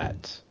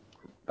that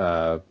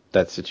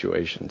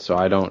situation. So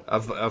I don't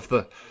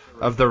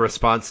of the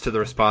response to the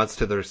response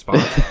to the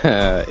response.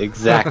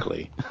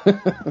 Exactly.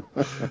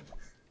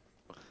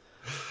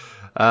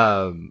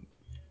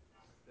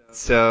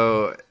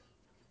 So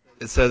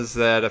it says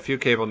that a few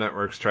cable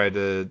networks tried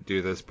to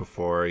do this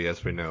before.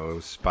 Yes, we know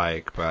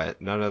Spike, but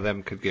none of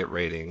them could get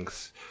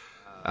ratings.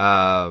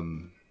 I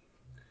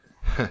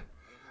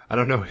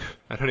don't know.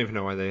 I don't even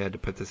know why they had to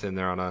put this in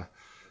there on a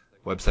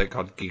website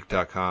called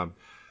Geek.com.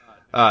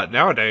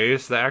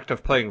 Nowadays, the act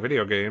of playing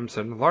video games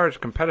in large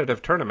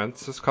competitive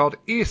tournaments is called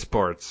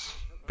esports.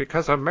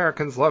 Because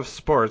Americans love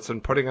sports,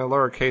 and putting a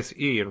lowercase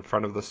e in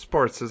front of the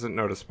sports isn't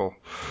noticeable.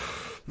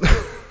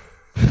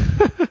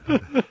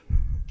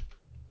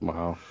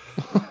 Wow.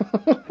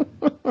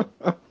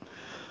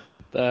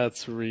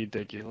 That's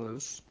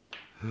ridiculous.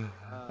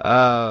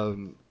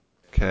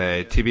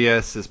 Okay,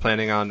 TBS is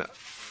planning on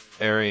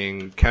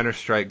airing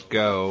Counter-Strike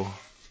Go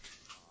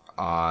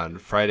on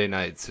Friday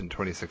nights in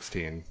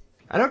 2016.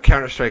 I know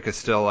Counter-Strike is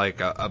still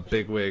like a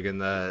bigwig in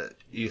the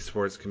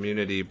esports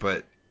community,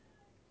 but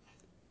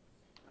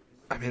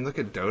I mean, look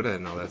at Dota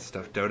and all that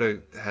stuff.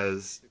 Dota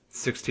has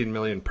 16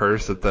 million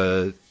purse at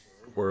the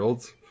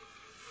Worlds.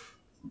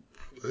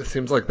 It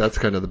seems like that's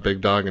kind of the big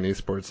dog in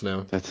esports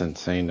now. That's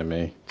insane to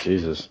me.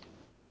 Jesus.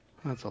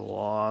 That's a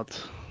lot.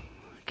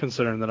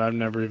 Considering that I've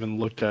never even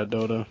looked at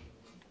Dota.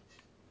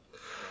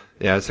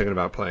 Yeah, I was thinking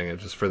about playing it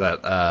just for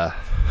that,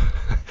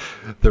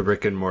 the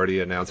Rick and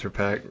Morty announcer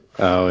pack.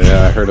 Oh,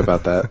 yeah, I heard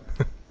about that.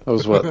 That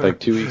was, like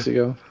 2 weeks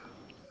ago?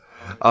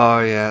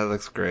 Oh, yeah, it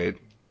looks great.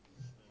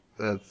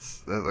 That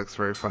looks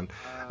very fun.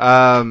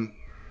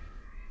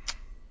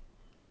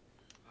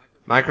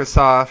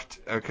 Microsoft,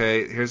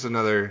 okay, here's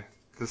another,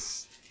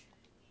 this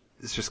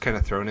is just kind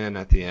of thrown in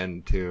at the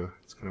end, too.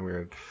 It's kind of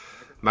weird.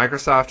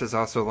 Microsoft is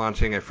also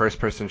launching a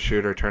first-person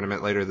shooter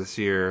tournament later this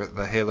year,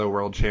 the Halo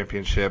World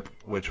Championship,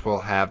 which will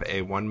have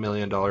a $1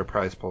 million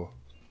prize pool.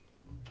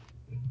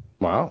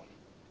 Wow.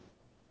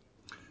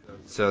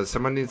 So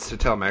someone needs to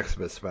tell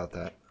Maximus about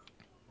that.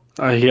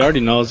 He already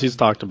knows. He's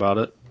talked about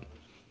it.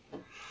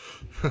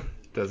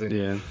 Does he?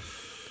 Yeah.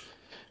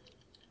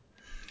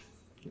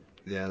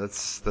 Yeah,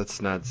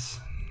 that's nuts.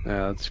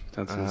 Yeah,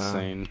 that's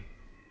insane.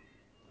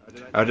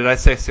 Oh, did I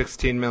say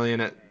 16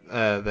 million at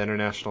the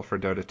international for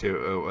Dota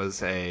 2? It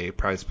was a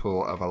prize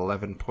pool of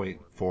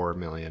 11.4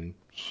 million.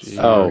 Jeez.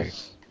 Oh,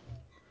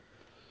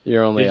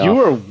 you're only off. You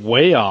were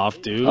way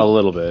off, dude. A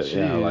little bit, Jeez.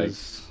 yeah. Like,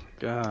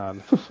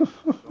 God.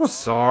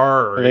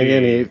 Sorry. I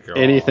think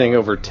anything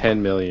over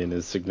 10 million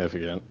is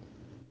significant.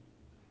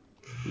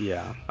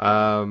 Yeah.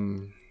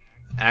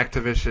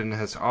 Activision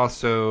has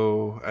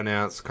also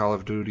announced Call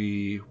of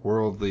Duty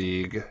World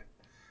League,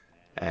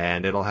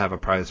 and it'll have a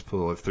prize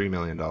pool of $3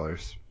 million.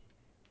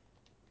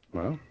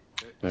 Wow.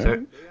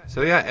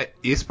 So yeah,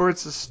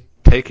 esports is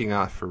taking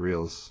off for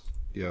reals,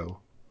 yo.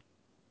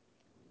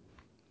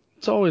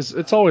 It's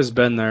always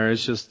been there.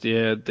 It's just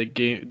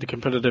the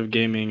competitive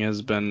gaming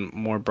has been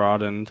more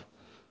broadened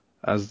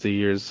as the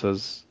years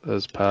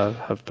have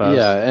passed.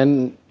 Yeah,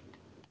 and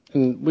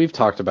we've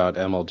talked about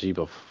MLG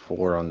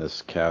before on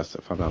this cast,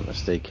 if I'm not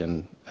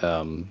mistaken.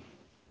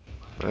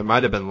 It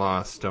might have been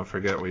lost. Don't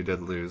forget we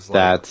did lose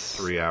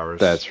 3 hours.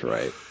 That's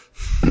right.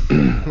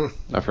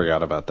 I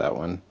forgot about that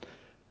one.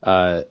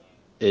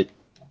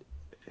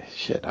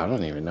 Shit, I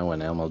don't even know when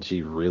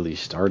MLG really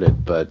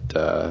started,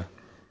 but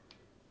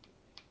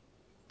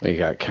we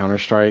got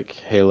Counter-Strike,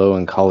 Halo,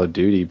 and Call of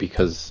Duty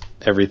because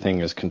everything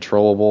is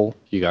controllable.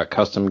 You got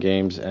custom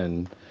games,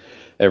 and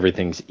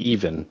everything's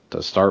even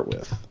to start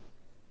with.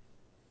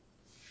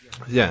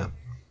 Yeah.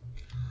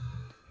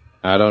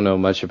 I don't know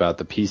much about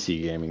the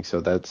PC gaming,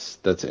 so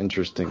that's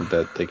interesting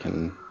that they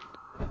can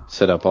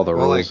set up all the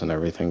rules and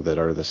everything that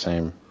are the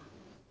same.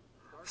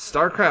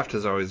 StarCraft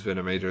has always been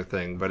a major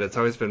thing, but it's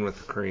always been with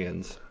the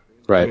Koreans.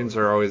 Right. Koreans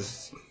are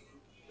always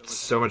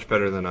so much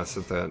better than us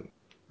at that.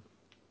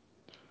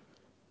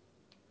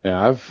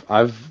 Yeah,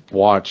 I've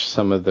watched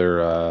some of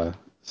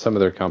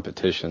their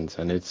competitions,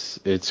 and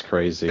it's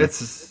crazy.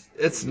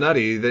 It's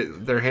nutty.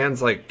 Their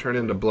hands like turn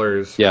into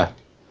blurs. Yeah.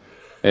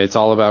 It's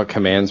all about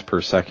commands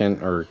per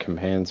second or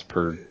commands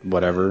per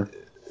whatever.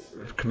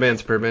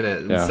 Commands per minute.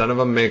 And yeah. Some of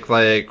them make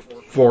like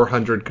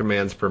 400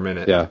 commands per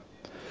minute. Yeah.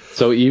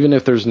 So even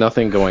if there's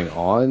nothing going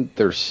on,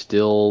 they're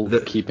still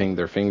keeping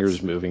their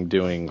fingers moving,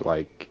 doing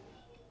like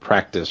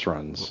practice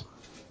runs,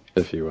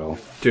 if you will.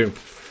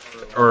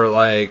 Or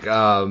like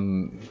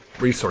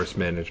resource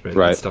management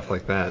and stuff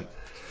like that.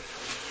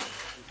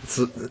 It's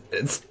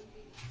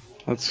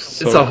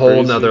a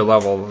whole nother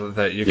level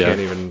that you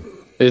can't even.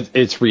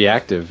 It's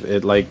reactive.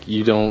 It like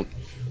you don't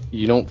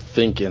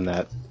think in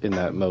that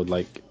mode.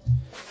 Like,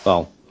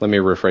 let me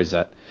rephrase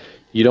that.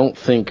 You don't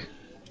think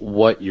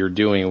what you're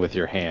doing with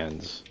your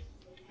hands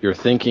You're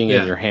thinking Yeah.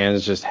 and your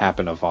hands just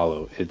happen to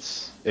follow.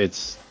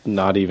 It's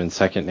not even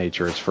second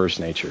nature, it's first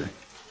nature.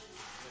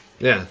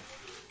 Yeah.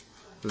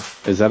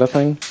 Is that a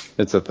thing?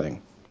 It's a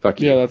thing.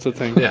 Fuck you. Yeah, that's a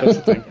thing. Yeah. That's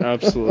a thing.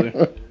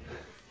 Absolutely.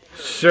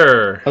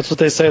 Sure. That's what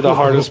they say. The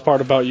hardest part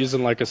about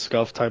using like a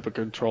scuff type of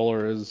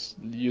controller is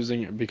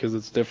using it because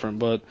it's different.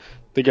 But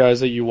the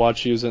guys that you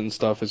watch use it and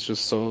stuff, it's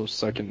just so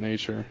second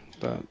nature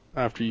that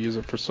after you use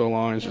it for so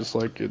long, it's just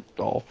like it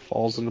all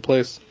falls into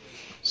place.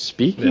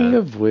 Speaking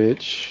of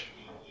which,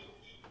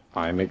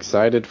 I'm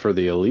excited for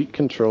the Elite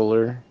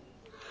controller.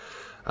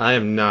 I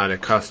am not.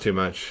 It costs too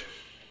much.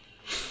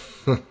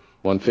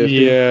 150.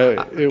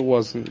 Yeah, it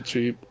wasn't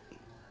cheap.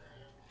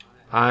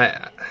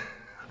 I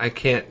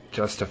can't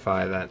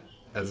justify that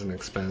as an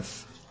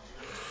expense.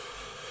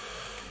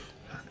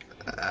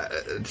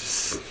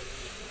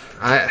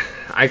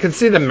 I can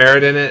see the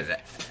merit in it,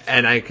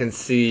 and I can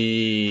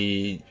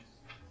see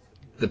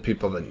the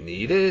people that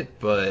need it,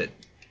 but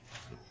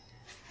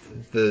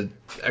the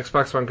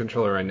Xbox One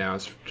controller right now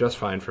is just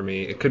fine for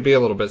me. It could be a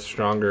little bit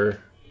stronger,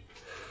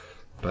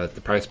 but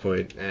the price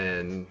point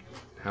and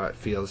how it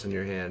feels in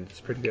your hand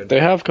is pretty good. They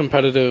have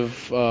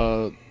competitive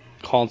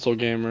console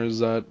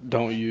gamers that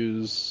don't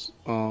use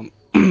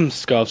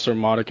scuffs or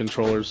modded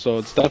controllers, so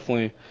it's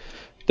definitely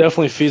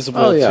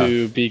feasible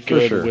to be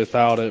good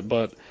without it.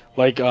 But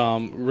like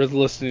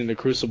listening to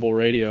Crucible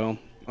Radio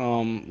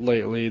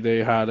lately,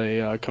 they had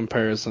a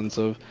comparisons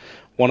of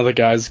one of the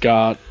guys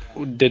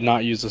did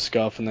not use a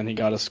scuff, and then he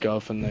got a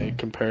scuff, and they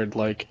compared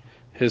like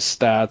his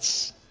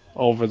stats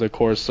over the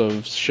course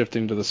of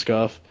shifting to the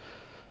scuff.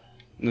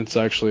 And it's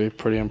actually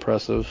pretty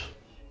impressive.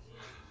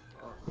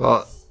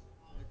 Well,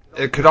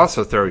 it could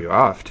also throw you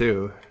off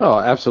too. Oh,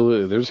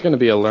 absolutely. There's going to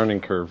be a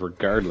learning curve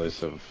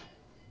regardless of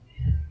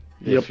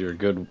if you're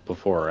good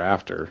before or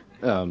after.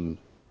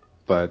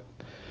 But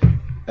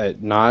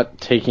not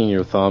taking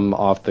your thumb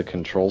off the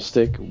control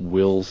stick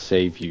will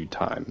save you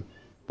time,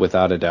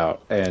 without a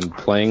doubt. And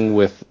playing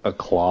with a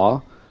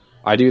claw,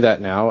 I do that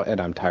now, and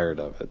I'm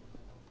tired of it.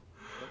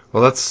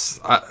 Well, that's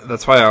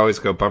why I always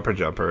go bumper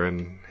jumper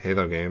in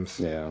Halo games.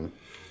 Yeah.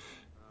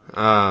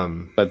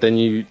 But then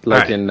you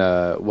in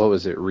what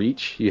was it,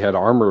 Reach? You had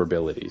armor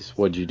abilities.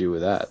 What'd you do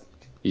with that?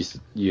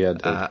 You had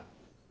to,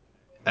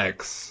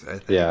 X, I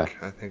think. Yeah.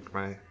 I think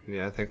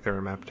they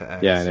were mapped to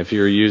X. Yeah, and if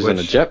you were using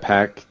a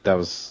jetpack, that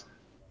was,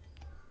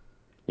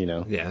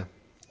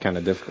 kind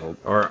of difficult.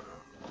 Or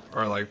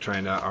like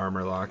trying to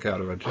armor lock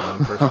out of a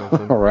jump or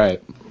something. All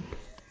right.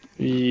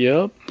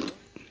 Yep.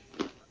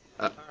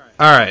 All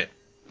right.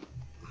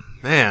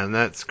 Man,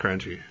 that's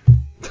crunchy.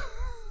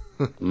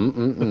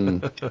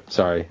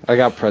 Sorry, I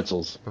got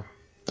pretzels.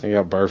 I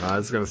got bar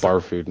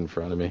food in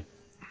front of me.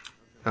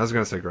 I was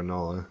gonna say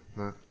granola.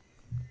 All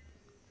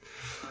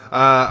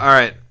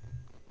right.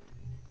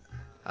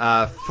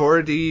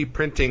 4D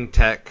printing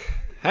tech.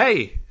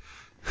 Hey.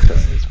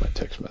 That's my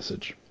text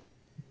message.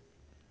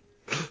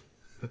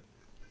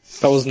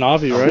 That was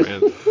Navi,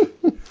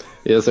 right?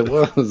 Yes, it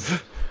was.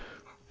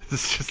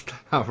 It's just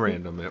how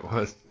random it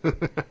was.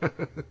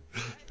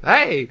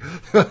 Hey.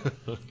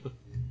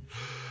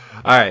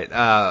 All right.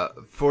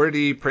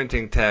 4D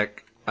printing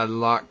tech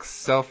unlocks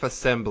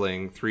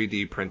self-assembling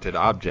 3D printed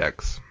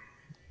objects.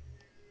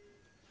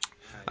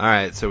 All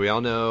right, so we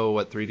all know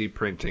what 3D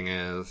printing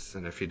is,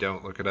 and if you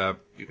don't, look it up.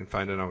 You can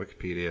find it on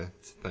Wikipedia.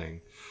 It's a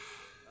thing.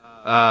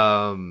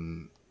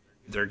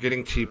 They're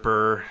getting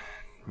cheaper,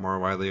 more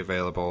widely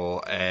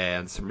available,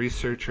 and some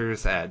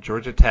researchers at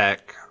Georgia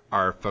Tech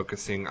are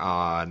focusing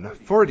on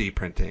 4D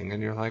printing.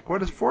 And you're like,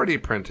 what is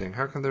 4D printing?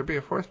 How can there be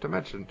a fourth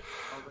dimension?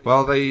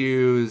 Well, they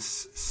use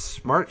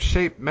smart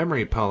shape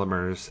memory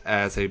polymers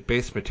as a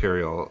base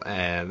material,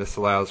 and this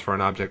allows for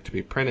an object to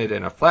be printed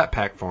in a flat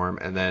pack form,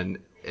 and then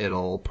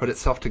it'll put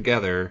itself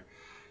together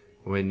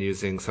when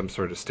using some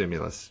sort of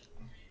stimulus.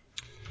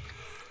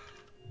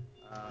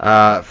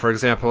 For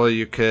example,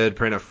 you could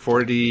print a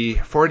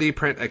 4D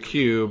print a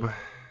cube,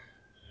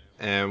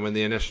 and when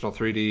the initial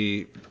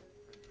 3D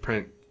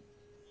print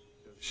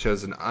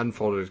shows an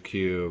unfolded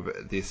cube,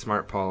 these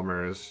smart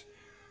polymers,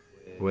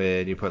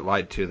 when you put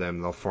light to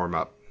them, they'll form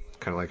up,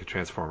 kind of like a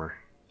transformer.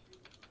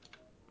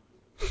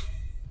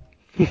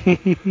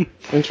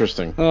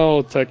 Interesting.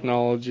 Oh,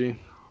 technology.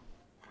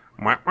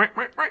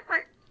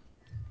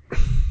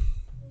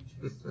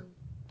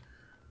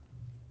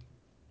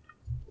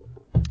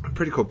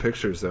 Pretty cool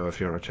pictures, though, if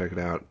you want to check it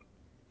out.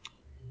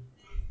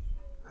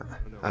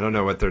 I don't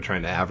know what they're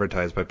trying to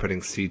advertise by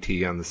putting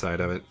CT on the side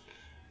of it.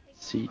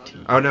 CT.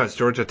 Oh, no, it's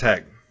Georgia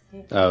Tech.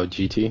 Oh,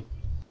 GT.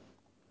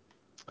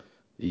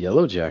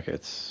 Yellow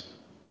Jackets.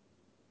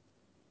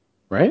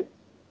 Right?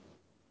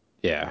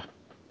 Yeah,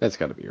 that's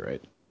got to be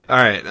right. All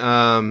right.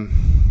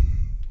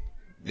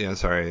 Yeah,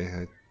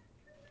 sorry.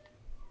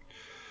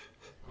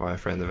 I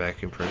ran the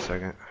vacuum for a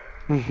second.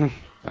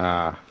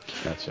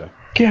 Gotcha.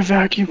 Can't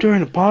vacuum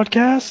during a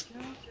podcast?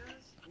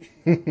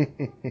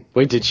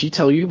 Wait, did she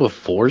tell you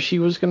before she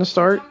was going to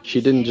start?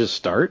 She didn't just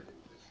start?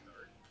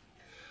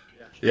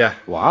 Yeah.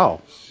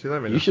 Wow. She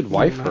let me know. You should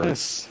wife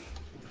Nice.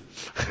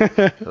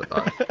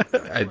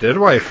 I did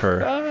wife her.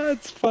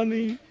 That's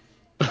funny.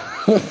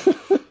 You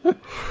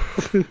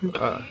better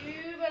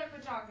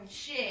quit talking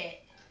shit.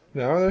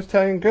 No, they're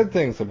saying good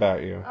things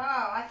about you. Oh,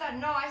 I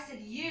said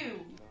you.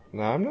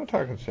 No, I'm not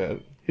talking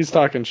shit. He's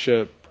talking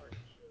shit.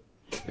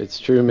 It's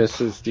true,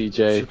 Mrs.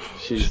 DJ.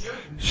 She's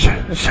Shut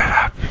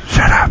up.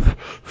 Shut up.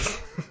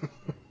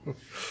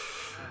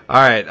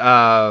 All right.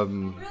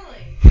 Really?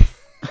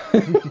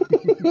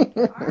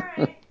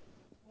 Alright.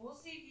 We'll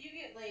see if you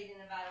get laid in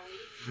about a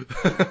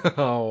week.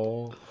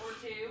 Oh. Or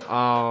two.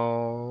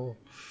 Oh.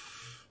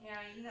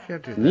 Yeah, you know.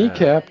 Can't do that.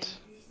 kneecapped.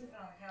 You're sleeping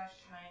on the couch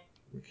tonight.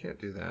 We can't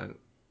do that.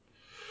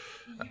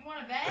 You want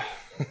a bed?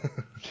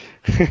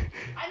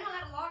 I know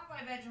how to lock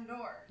my bedroom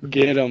door.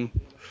 Get him.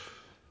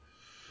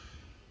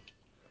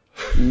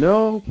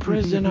 No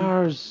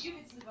prisoners. You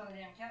can sleep on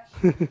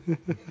the damn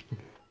couch.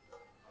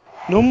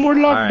 No more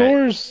locked All right.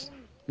 doors.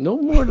 No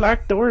more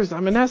locked doors.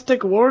 I'm an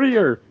Aztec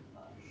warrior.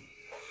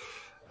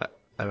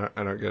 I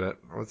don't get it.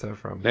 What's that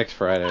from? Next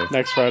Friday.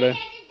 Next Friday.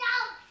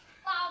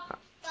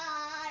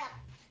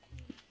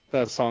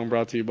 That song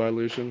brought to you by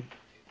Lucian.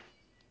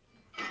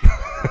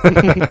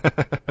 Yeah,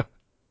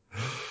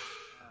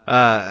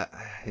 I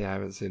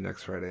haven't seen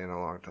Next Friday in a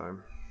long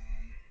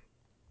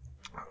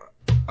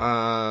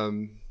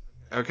time.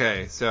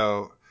 Okay,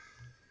 so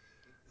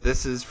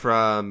this is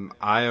from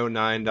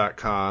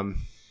io9.com.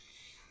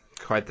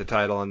 Quite the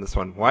title on this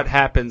one. What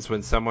happens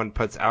when someone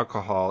puts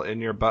alcohol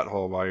in your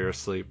butthole while you're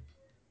asleep?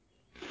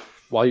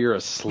 While you're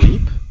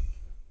asleep?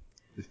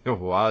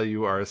 While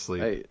you are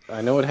asleep.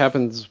 I know what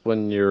happens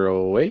when you're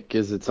awake.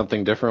 Is it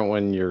something different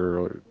when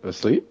you're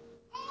asleep?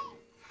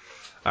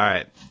 All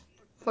right.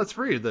 Let's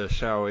read this,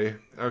 shall we?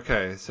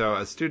 Okay, so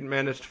a student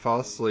managed to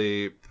fall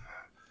asleep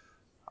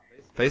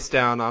face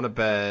down on a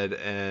bed,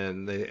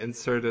 and they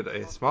inserted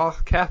a small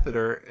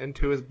catheter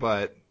into his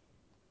butt.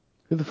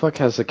 Who the fuck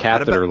has a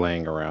catheter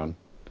laying around?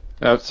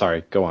 Oh,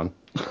 sorry. Go on.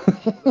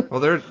 Well,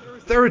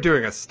 they were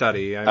doing a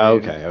study. I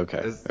mean,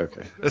 Okay.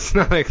 It's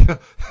not like,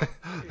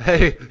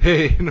 hey,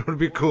 you know, it'd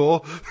be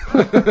cool.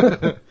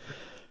 Yeah,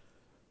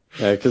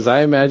 because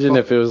I imagine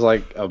if it was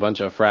like a bunch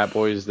of frat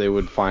boys, they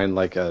would find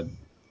like a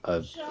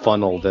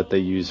funnel that they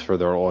use for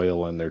their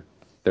oil and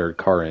their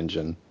car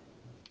engine.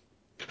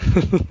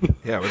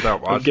 Yeah,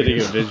 without watching. I'm getting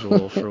a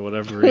visual for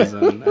whatever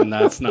reason, and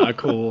that's not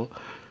cool.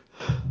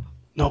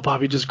 No,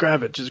 Bobby, just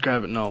grab it. Just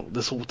grab it. No,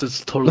 this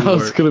totally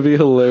works. That's gonna be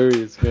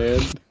hilarious,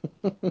 man.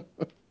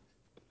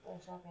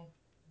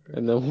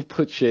 And then we'll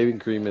put shaving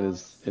cream in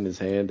his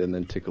hand and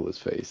then tickle his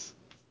face.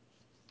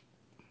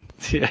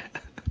 Yeah.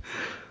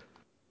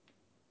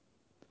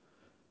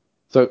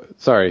 So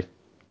sorry,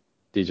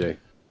 DJ.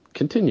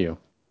 Continue.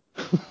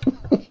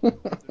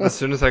 As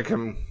soon as I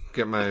can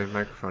get my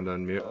microphone to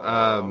unmute.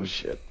 Oh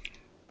shit!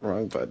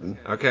 Wrong button.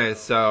 Okay,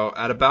 so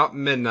at about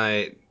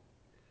midnight,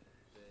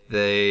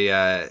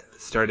 they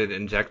started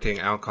injecting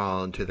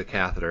alcohol into the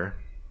catheter,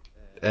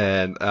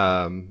 and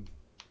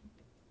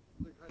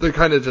they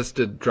kind of just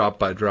did drop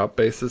by drop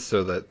basis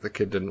so that the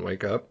kid didn't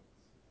wake up.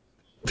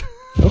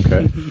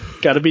 Okay.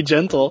 Gotta be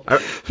gentle. You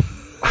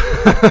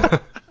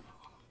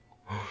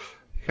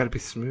gotta be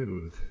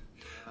smooth.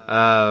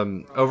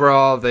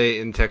 Overall, they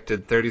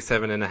injected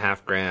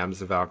 37.5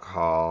 grams of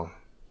alcohol.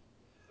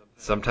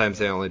 Sometimes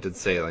they only did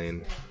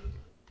saline.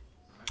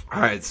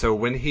 Alright, so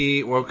when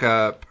he woke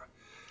up,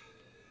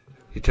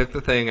 he took the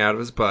thing out of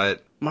his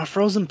butt. My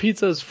frozen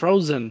pizza is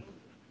frozen.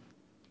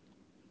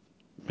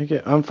 Make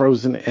it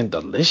unfrozen and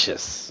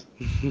delicious.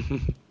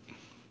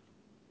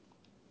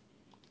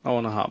 I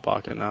want a Hot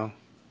Pocket now.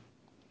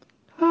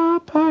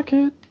 Hot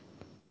Pocket.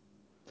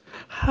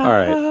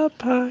 Hot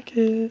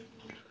Pocket.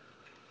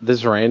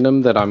 This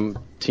random that I'm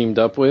teamed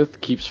up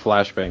with keeps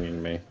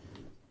flashbanging me.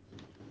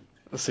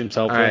 That seems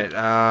helpful.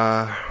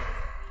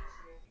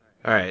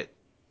 Alright.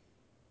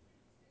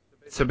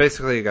 So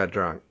basically he got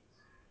drunk.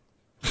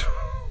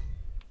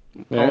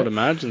 I would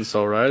imagine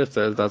so, right? If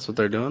that's what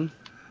they're doing.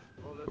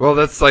 Well,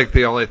 that's like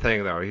the only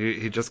thing, though.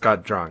 He just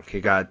got drunk.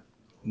 He got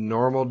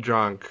normal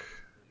drunk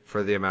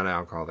for the amount of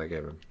alcohol they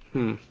gave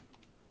him.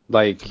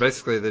 Like, so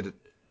basically,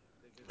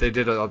 they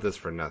did all this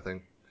for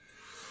nothing.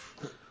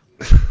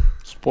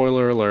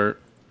 Spoiler alert.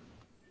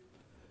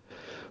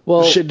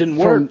 well, shit didn't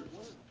work.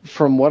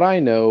 From what I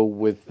know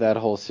with that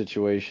whole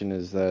situation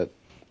is that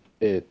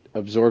it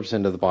absorbs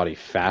into the body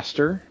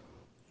faster.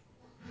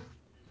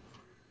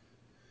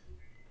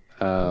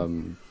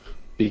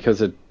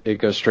 Because it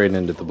goes straight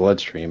into the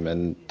bloodstream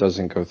and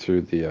doesn't go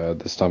through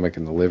the stomach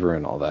and the liver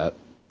and all that.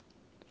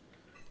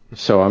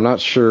 So I'm not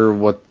sure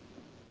what.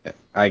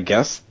 I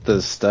guess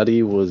the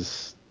study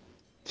was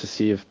to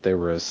see if they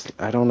were asleep.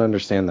 I don't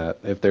understand that.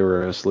 If they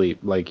were asleep,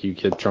 like you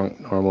get drunk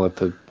normal at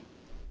the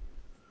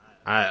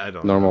I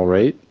don't normal know.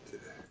 rate,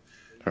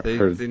 They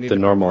or need the to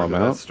normal put more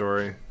amount. To that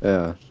story.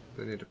 Yeah.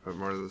 They need to put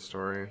more to the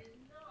story.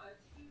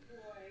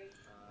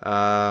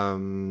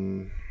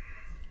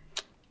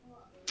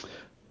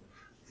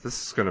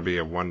 This is going to be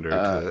a wonder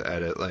to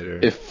edit later.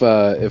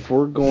 If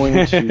we're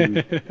going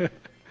to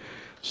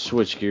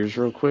switch gears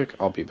real quick,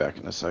 I'll be back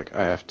in a sec.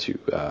 I have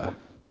to.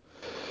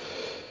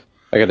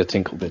 I gotta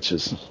tinkle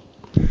bitches.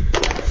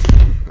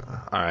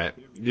 All right.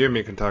 You and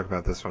me can talk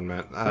about this one,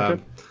 Matt.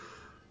 Okay.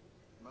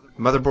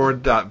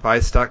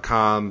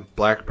 Motherboard.vice.com.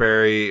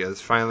 BlackBerry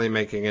is finally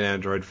making an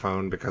Android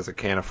phone because it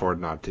can't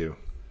afford not to.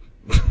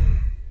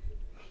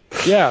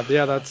 Yeah,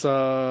 that's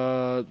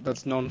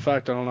known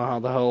fact. I don't know how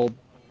the hell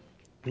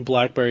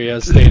BlackBerry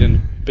has stayed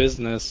in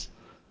business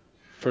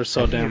for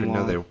so damn long. I didn't even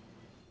know they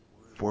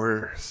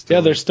were still.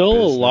 Yeah, they're still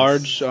business. a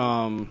large,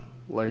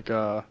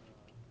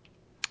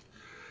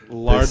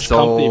 large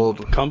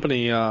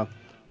company,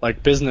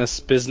 like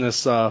business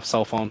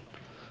cell phone.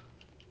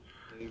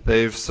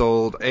 They've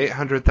sold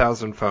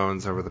 800,000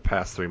 phones over the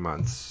past 3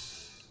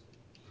 months.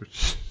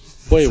 Which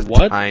Wait, is a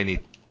what?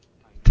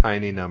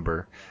 tiny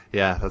number.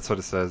 Yeah, that's what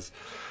it says.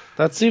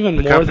 That's even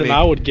more than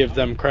I would give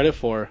them credit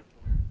for,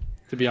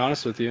 to be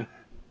honest with you.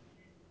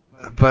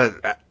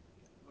 But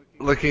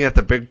looking at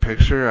the big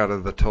picture out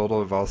of the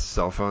total of all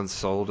cell phones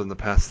sold in the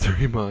past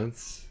 3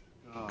 months,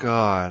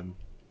 God.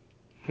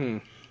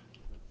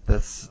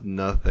 That's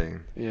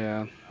nothing.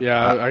 Yeah.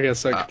 I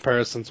guess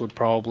comparisons would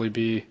probably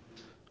be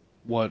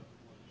what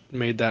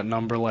made that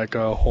number like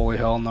a holy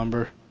hell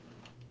number.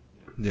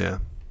 Yeah.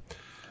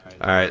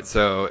 All right,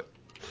 so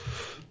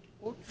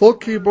full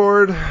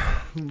keyboard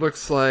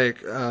looks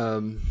like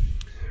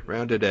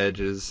rounded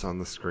edges on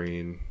the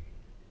screen.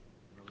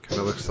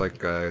 Kind of looks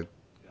like a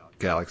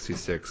Galaxy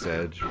 6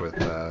 Edge with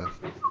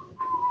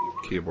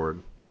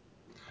keyboard.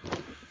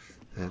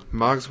 And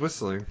Mog's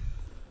whistling.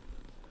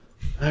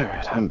 All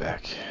right, I'm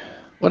back.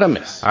 What'd I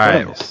miss? All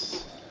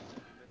right.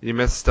 You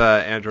missed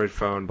Android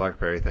phone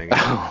BlackBerry thing.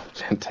 Oh,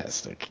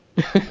 fantastic.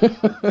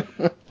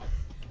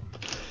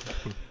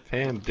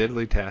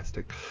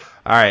 Fan-diddly-tastic.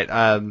 All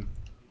right,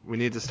 we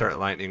need to start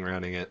lightning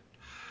rounding it.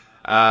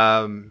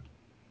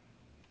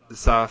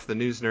 It's off the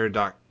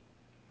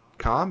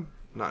newsnerd.com,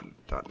 not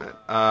 .net.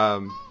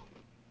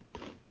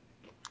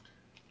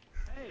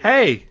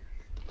 Hey,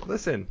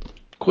 listen.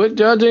 Quit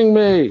judging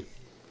me.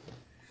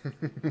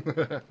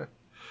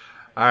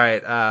 All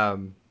right,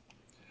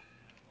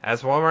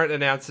 as Walmart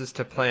announces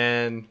to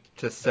plan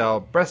to sell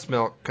breast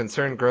milk,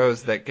 concern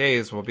grows that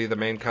gays will be the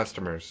main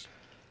customers.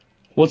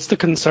 What's the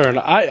concern?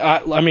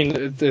 I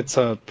mean, it's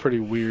a pretty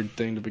weird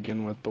thing to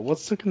begin with, but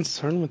what's the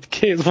concern with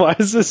gays? Why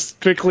is this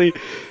strictly,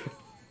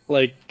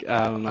 like,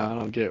 I don't know, I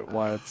don't get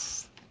why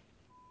it's...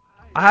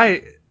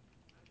 I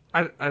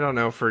don't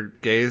know, for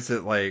gays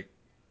that, like,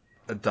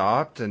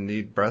 adopt and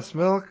need breast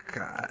milk,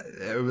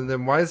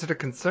 then why is it a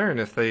concern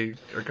if they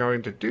are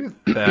going to do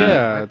that?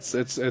 Yeah, it's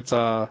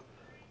a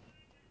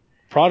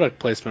product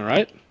placement,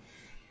 right?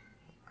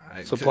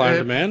 Supply and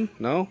demand?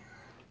 No?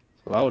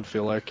 That's what I would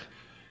feel like.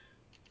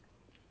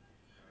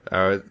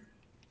 It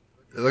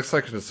looks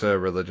like it's a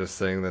religious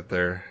thing that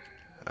they're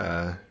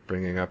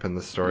bringing up in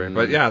the story.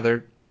 But yeah,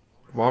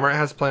 Walmart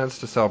has plans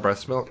to sell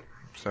breast milk,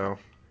 so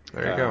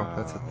there you go.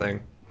 That's a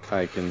thing.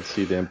 I can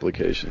see the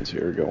implications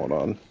here going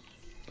on.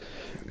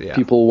 Yeah.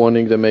 People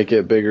wanting to make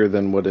it bigger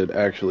than what it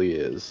actually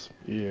is.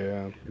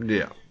 Yeah.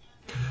 Yeah.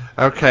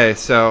 Okay,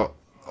 so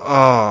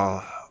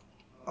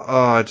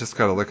I just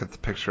gotta look at the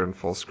picture in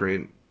full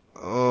screen.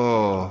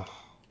 Oh.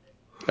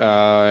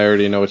 I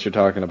already know what you're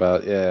talking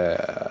about.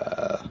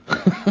 Yeah.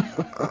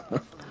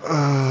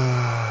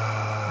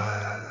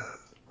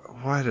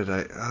 Why did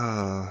I?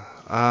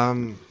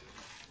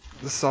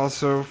 This is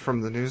also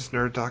from the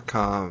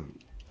newsnerd.com.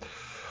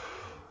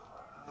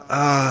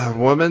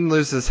 Woman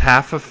loses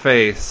half a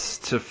face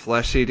to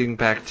flesh-eating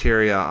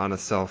bacteria on a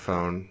cell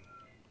phone.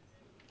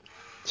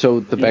 So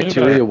the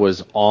bacteria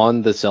was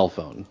on the cell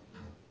phone.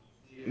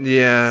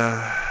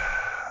 Yeah.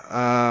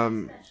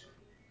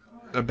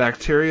 A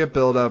bacteria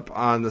buildup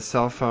on the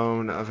cell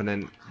phone of an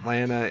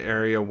Atlanta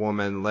area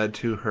woman led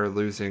to her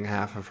losing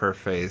half of her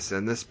face,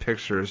 and this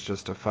picture is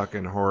just a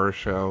fucking horror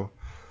show.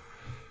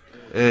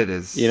 It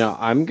is. You know,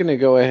 I'm gonna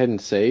go ahead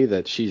and say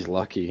that she's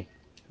lucky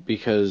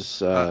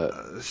because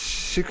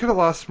she could have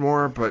lost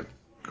more, but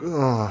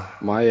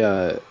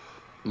my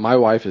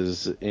wife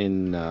is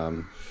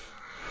in.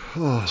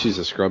 She's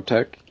a scrub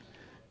tech,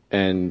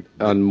 and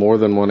on more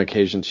than one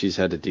occasion she's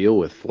had to deal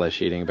with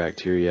flesh-eating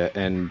bacteria,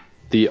 and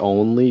the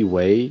only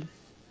way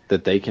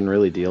that they can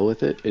really deal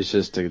with it is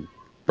just to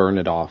burn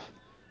it off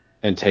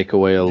and take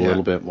away a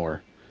little bit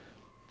more.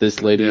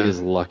 This lady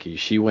is lucky.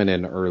 She went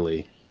in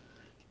early.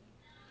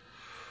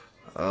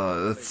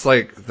 It's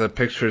like the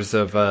pictures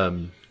of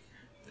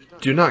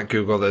do not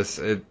Google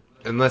this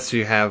unless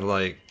you have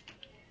like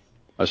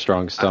a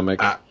strong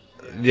stomach.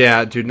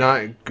 Do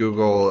not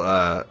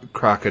Google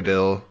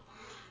crocodile.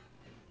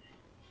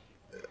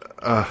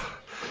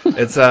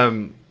 It's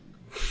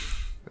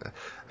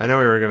I know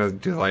we were gonna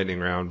do lightning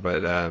round,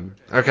 but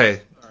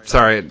okay.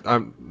 Sorry,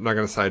 I'm not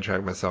gonna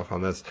sidetrack myself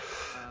on this.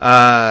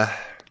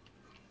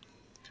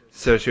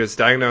 So she was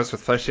diagnosed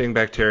with flesh-eating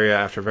bacteria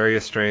after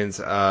various strains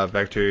of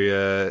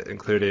bacteria,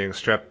 including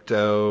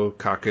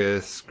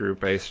Streptococcus,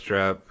 Group A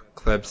strep,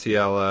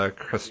 Klebsiella,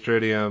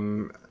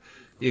 Clostridium,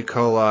 E.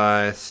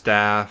 coli,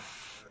 Staph,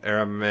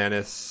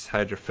 Aromatis,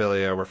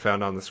 Hydrophilia, were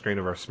found on the screen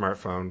of her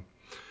smartphone.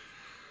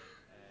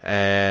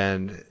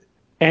 And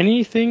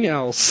anything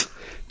else?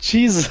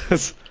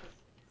 Jesus.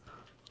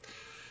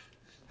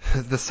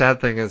 The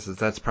sad thing is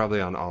that's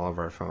probably on all of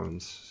our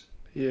phones.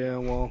 Yeah,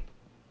 well.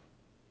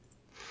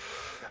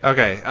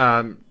 Okay,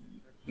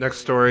 next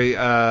story.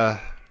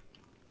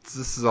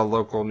 This is a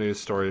local news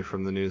story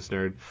from the News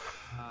Nerd.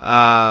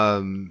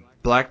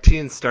 Black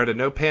teens start a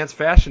no pants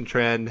fashion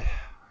trend.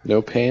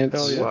 No pants?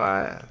 Hell yeah.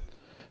 What?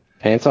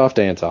 Pants off,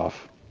 dance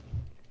off.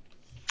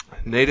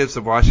 Natives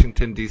of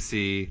Washington,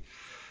 D.C.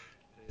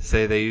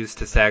 say they used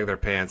to sag their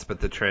pants, but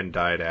the trend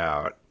died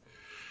out.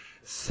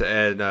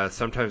 And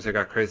sometimes they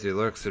got crazy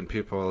looks and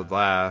people would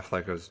laugh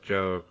like it was a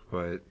joke,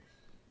 but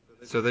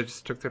so they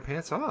just took their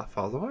pants off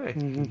all the way.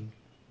 Mm-hmm.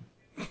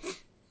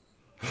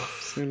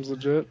 Seems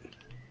legit.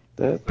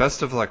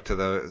 Best of luck to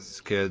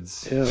those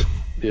kids.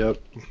 Yep.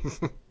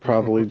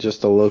 Probably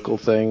just a local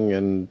thing,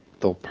 and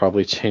they'll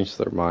probably change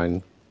their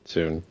mind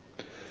soon.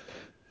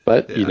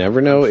 But you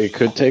never know; it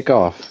could take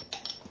off.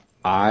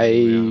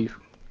 I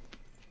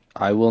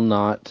will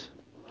not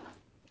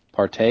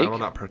partake. I will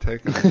not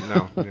partake in it.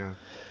 No, yeah.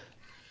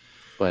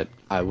 But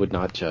I would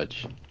not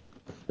judge.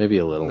 Maybe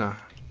a little. No.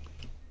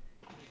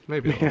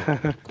 Maybe a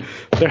little.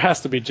 There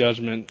has to be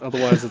judgment,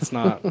 otherwise it's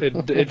not.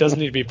 It doesn't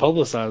need to be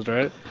publicized,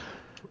 right?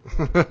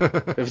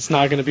 If it's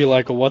not going to be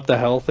like a what the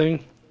hell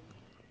thing.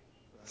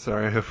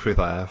 Sorry if we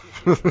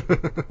laugh.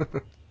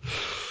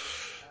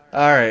 All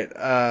right.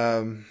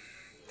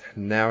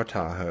 Now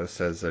Tahoe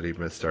says that he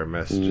missed our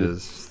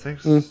messages.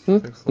 Thanks a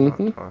lot,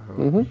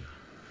 Tahoe.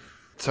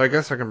 So I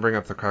guess I can bring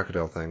up the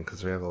crocodile thing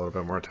because we have a little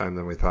bit more time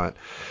than we thought.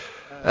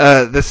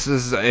 This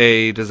is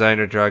a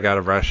designer drug out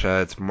of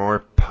Russia. It's more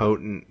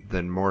potent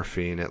than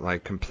morphine. It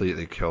like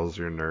completely kills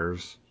your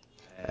nerves.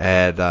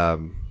 And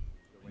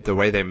the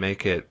way they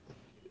make it,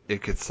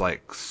 it gets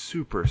like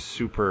super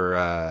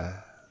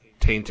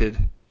tainted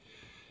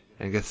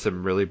and gets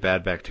some really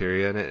bad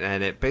bacteria in it,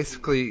 and it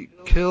basically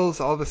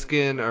kills all the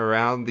skin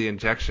around the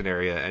injection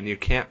area, and you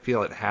can't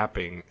feel it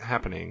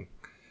happening.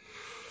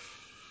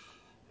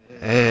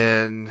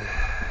 And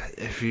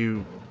if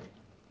you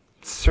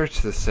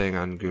search this thing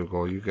on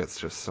Google, you get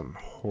just some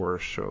horror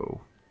show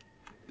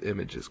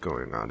images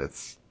going on.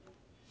 It's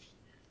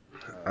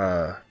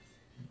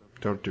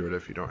don't do it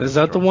if you don't. Is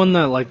that the one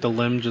that like the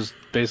limb just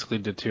basically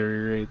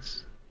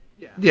deteriorates?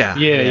 Yeah.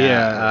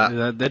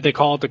 They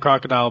call it the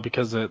crocodile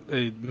because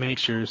it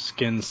makes your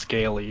skin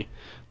scaly,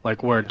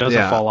 like where it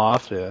doesn't fall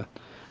off. Yeah,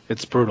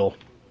 it's brutal.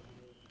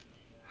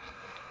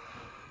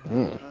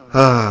 This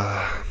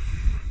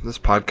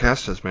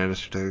podcast has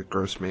managed to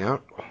gross me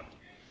out.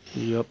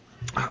 Yep.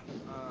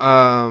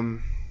 I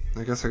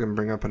guess I can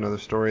bring up another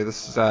story.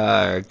 This is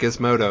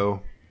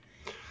Gizmodo.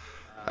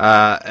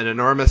 An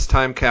enormous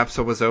time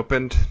capsule was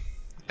opened,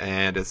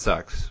 and it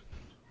sucks.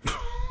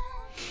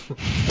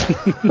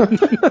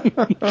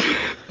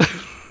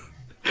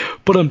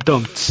 But I'm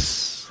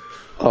dumped.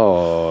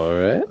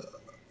 Alright,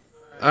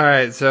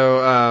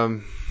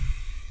 so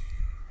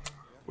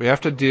we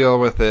have to deal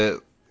with it.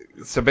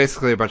 So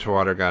basically a bunch of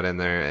water got in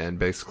there and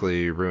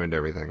basically ruined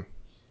everything.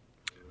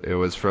 It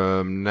was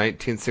from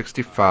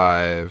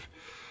 1965.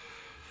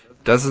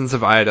 Dozens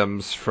of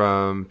items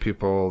from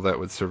people that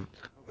would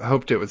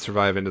hoped it would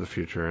survive into the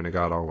future, and it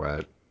got all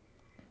wet.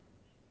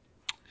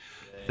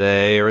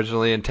 They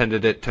originally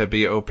intended it to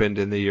be opened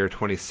in the year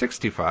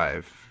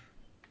 2065.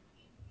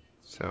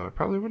 So it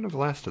probably wouldn't have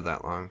lasted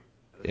that long.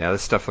 Yeah,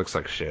 this stuff looks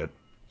like shit.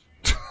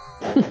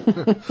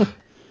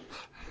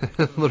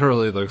 It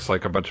literally looks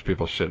like a bunch of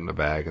people shit in a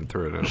bag and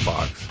threw it in a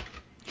box.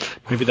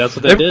 Maybe that's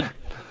what they did.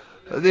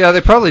 Yeah,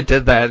 they probably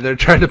did that, and they're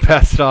trying to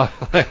pass it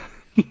off like,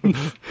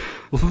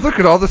 look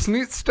at all this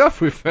neat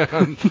stuff we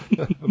found.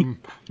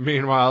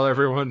 Meanwhile,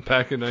 everyone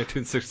back in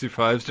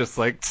 1965 is just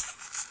like...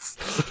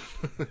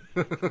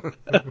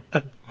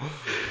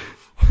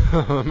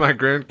 My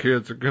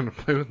grandkids are going to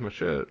play with my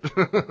shit.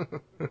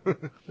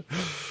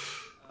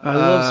 I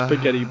love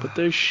spaghetti, but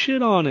there's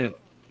shit on it.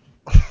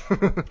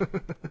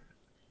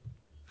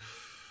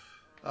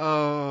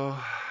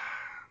 Oh,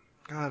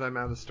 God, I'm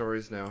out of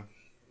stories now.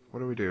 What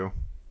do we do?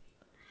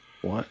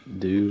 What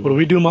do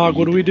we do, Mog?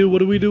 What do we do? What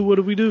do we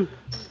talk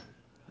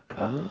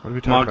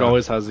Mog about?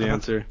 always has the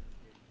answer.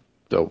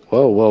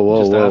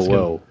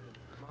 Whoa.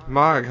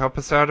 Mog, help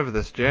us out of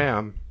this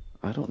jam.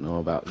 I don't know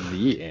about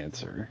the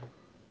answer.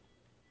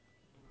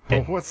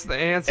 Well, what's the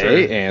answer?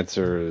 A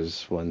answer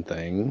is one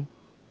thing.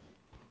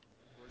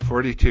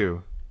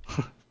 42.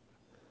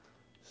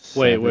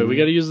 Wait, we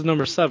gotta use the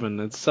number 7.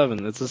 It's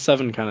 7. It's a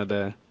 7 kind of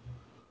day.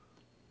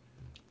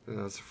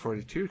 No, it's a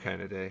 42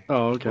 kind of day.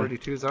 Oh, okay.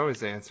 42 is always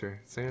the answer.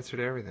 It's the answer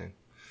to everything.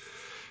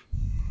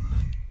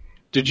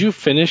 Did you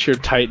finish your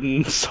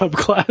Titan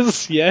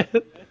subclass yet?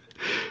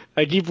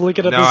 I keep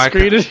looking at the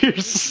screen and you're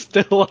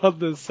still on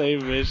the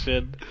same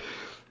mission.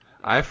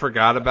 I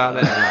forgot about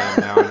it and I am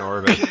now in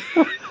orbit.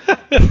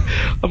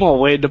 I'm all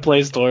waiting to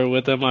play story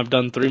with him. I've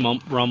done 3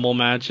 Rumble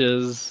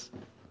matches.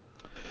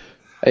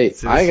 Hey,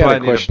 I got a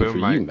question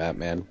for you, Matt,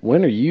 man.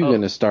 When are you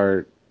going to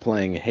start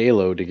playing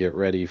Halo to get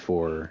ready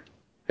for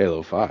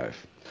Halo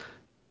 5?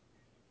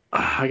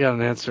 I got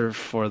an answer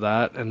for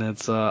that, and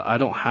it's I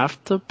don't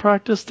have to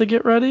practice to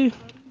get ready.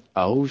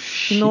 Oh,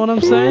 shit. You know what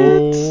I'm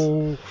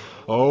saying?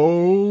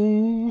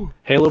 Oh.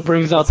 Halo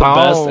brings out the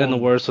best and the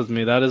worst with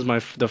me. That is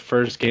the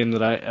first game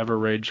that I ever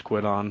rage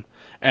quit on.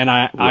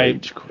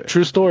 And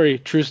true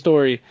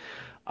story.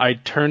 I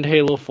turned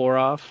Halo 4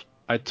 off.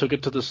 I took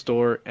it to the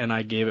store and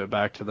I gave it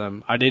back to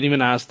them. I didn't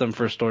even ask them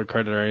for store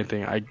credit or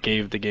anything. I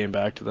gave the game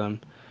back to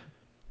them.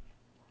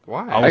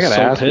 Why? I was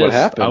gotta ask pissed. what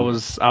happened.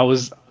 I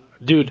was,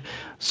 dude.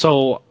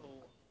 So,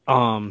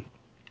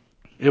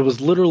 it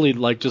was literally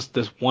like just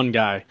this one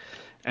guy.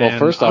 Well,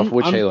 first off,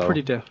 which I'm Halo?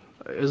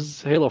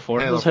 Is Halo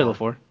 4? It was Halo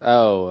 4.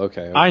 Oh,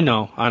 okay. I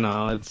know.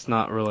 It's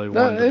not really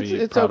one to be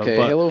it's proud okay. of.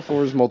 But, Halo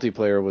 4's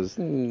multiplayer was.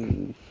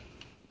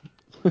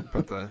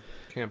 But the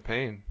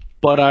campaign.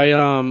 But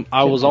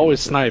I was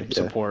always snipe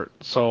support,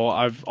 so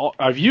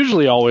I've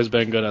usually always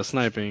been good at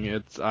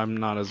sniping. I'm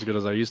not as good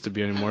as I used to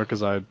be anymore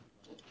because I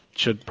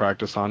should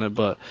practice on it.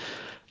 But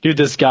dude,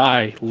 this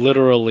guy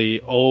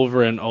literally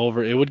over and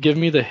over, it would give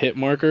me the hit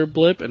marker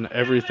blip and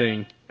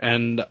everything,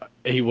 and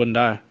he wouldn't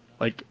die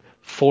like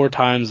 4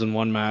 times in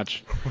one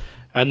match.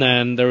 And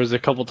then there was a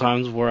couple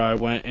times where I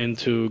went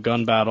into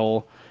gun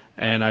battle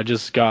and I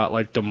just got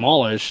like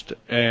demolished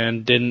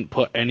and didn't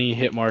put any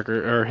hit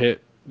marker or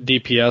hit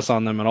DPS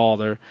on them at all.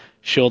 Their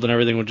shield and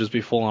everything would just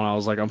be full, and I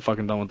was like, I'm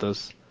fucking done with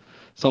this.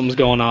 Something's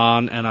going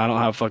on, and I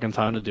don't have fucking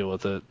time to deal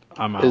with it.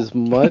 I'm out. As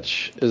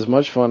much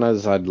fun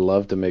as I'd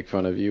love to make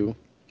fun of you,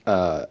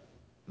 the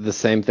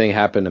same thing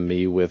happened to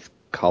me with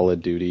Call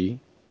of Duty,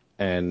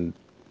 and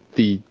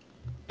the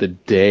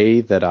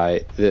day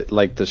that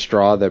the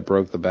straw that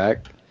broke the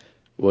back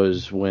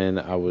was when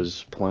I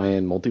was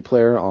playing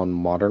multiplayer on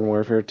Modern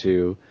Warfare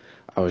 2.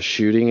 I was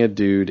shooting a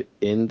dude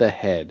in the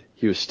head.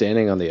 He was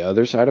standing on the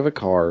other side of a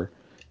car,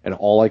 and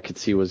all I could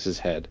see was his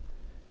head.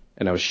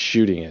 And I was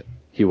shooting it.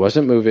 He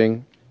wasn't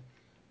moving.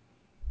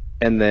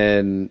 And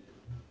then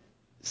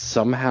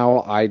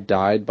somehow I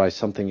died by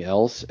something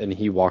else, and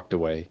he walked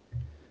away.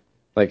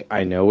 Like,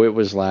 I know it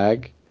was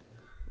lag,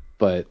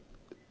 but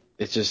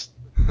it just...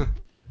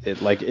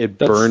 It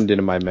burned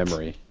into my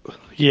memory.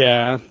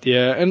 Yeah,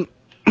 and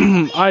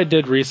I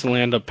did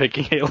recently end up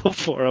picking Halo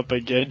 4 up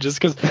again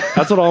just because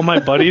that's what all my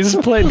buddies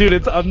play.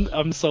 Dude,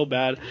 I'm so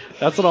bad.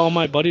 That's what all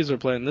my buddies are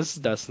playing. This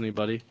is Destiny,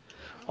 buddy.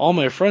 All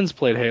my friends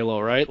played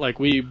Halo, right? Like,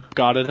 we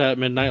got it at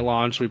midnight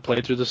launch. We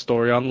played through the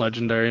story on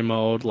Legendary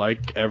mode,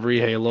 like every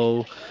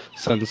Halo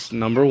since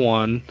number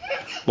 1.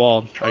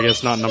 Well, I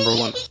guess not number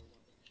 1.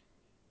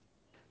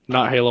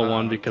 Not Halo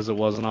 1 because it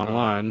wasn't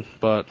online,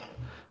 but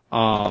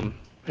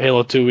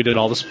Halo 2, we did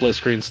all the split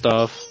screen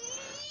stuff.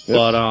 Yep.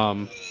 But,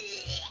 I'm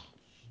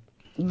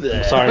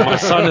sorry, my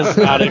son is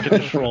out of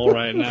control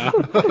right now.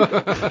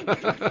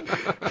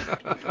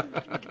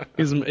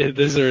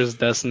 These are his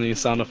Destiny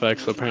sound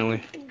effects,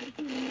 apparently.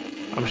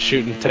 I'm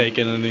shooting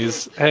Taken, and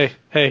he's, hey.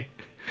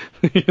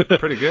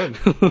 Pretty good.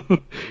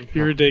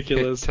 You're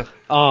ridiculous.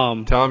 Tell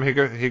him he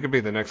could be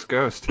the next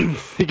Ghost.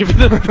 He could be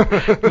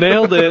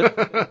nailed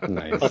it.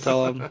 Nice. I'll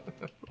tell him.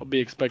 I'll be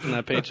expecting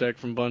that paycheck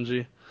from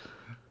Bungie.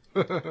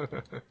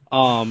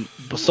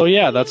 So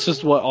yeah, that's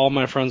just what all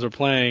my friends were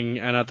playing,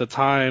 and at the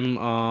time,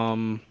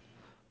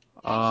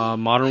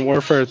 Modern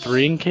Warfare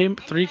 3 came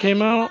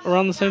out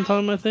around the same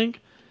time, I think.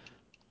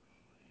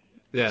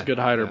 Yeah, it's a good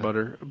hider,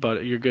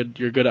 but you're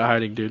good at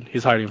hiding, dude.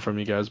 He's hiding from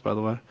you guys, by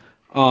the way.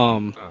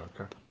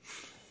 Okay.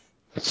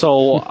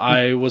 So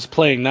I was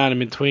playing that in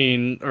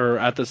between, or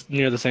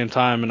near the same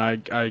time, and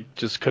I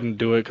just couldn't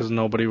do it because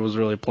nobody was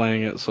really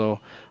playing it. So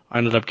I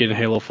ended up getting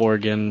Halo 4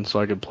 again so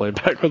I could play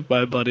back with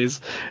my buddies.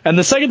 And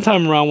the second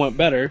time around went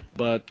better,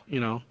 but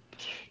you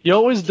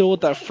always deal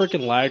with that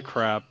freaking lag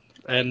crap.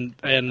 And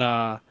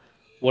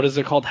what is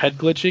it called? Head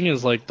glitching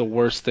is like the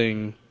worst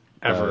thing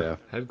ever. Oh, yeah.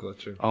 Head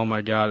glitching. Oh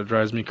my god, it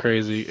drives me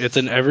crazy. It's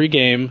in every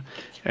game,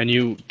 and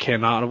you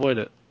cannot avoid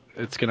it.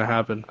 It's gonna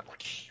happen.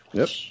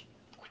 Yep.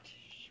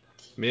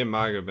 Me and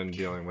Mag have been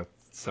dealing with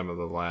some of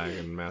the lag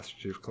in Master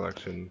Chief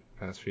Collection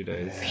past few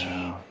days.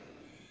 Yeah.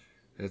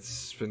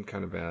 It's been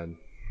kind of bad.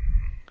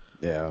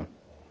 Yeah.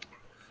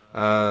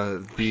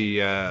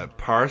 The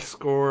par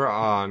score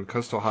on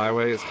Coastal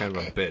Highway is kind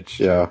of a bitch.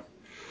 Yeah.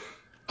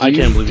 I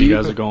can't believe you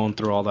guys are going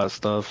through all that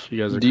stuff. You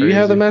guys are crazy. Do you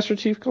have the Master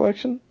Chief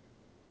Collection?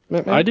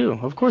 Matt? I do.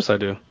 Of course I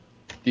do.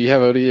 Do you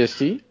have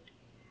ODST?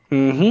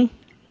 Mm-hmm.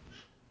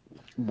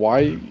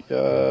 Why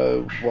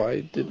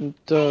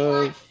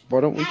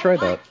don't we try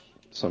that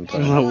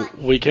sometime? No,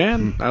 we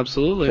can,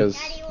 absolutely.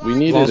 Because we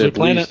needed at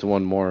least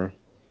one more.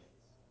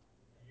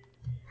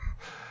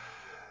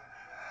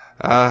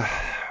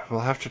 We'll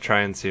have to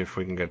try and see if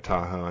we can get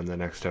Tahoe in the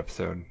next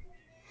episode.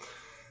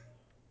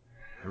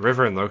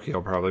 River and Loki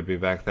will probably be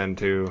back then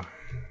too.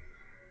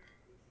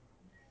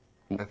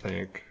 I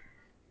think.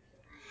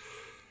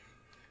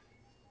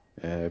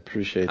 I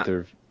appreciate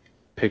their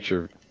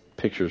pictures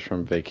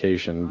from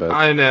vacation, but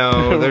I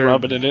know they're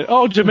rubbing it in.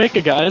 Oh,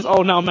 Jamaica guys.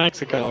 Oh, now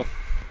Mexico.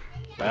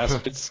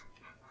 Bastards.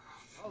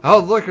 Oh,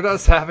 look at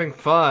us having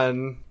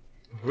fun.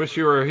 Wish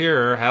you were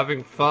here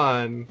having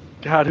fun.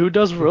 God, who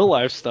does real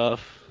life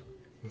stuff?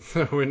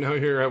 We know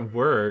you're at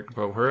work,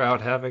 but we're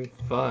out having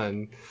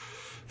fun.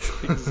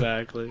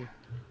 Exactly.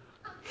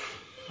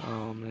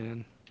 Oh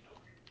man.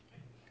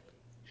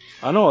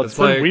 I know, it's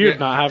been weird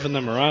not having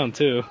them around,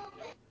 too.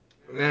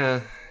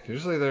 Yeah,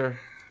 usually they're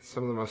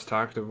some of the most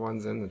talkative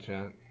ones in the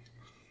chat.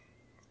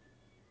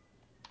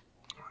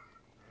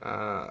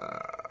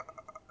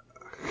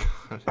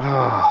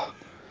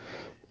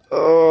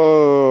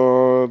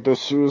 The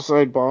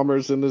suicide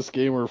bombers in this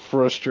game are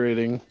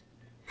frustrating.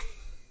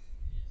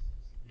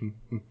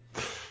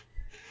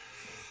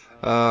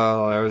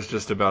 Oh, I was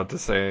just about to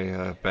say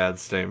a bad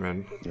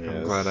statement. Yes.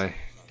 I'm glad I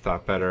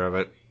thought better of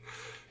it.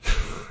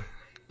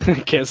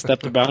 Can't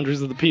step the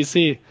boundaries of the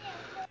PC.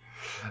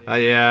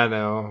 Yeah,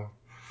 no.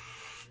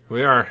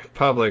 We are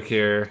public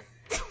here.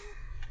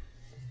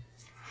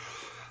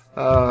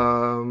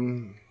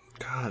 God,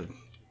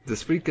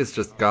 this week is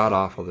just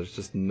god-awful. There's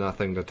just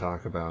nothing to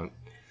talk about.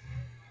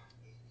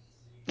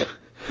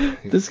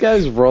 This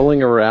guy's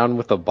rolling around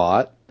with a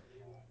bot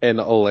and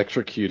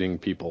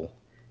electrocuting people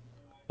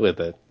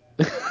with it.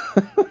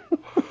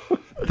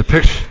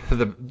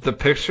 The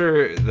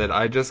picture that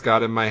I just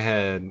got in my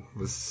head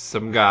was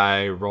some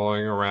guy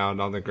rolling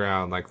around on the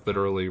ground, like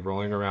literally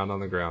rolling around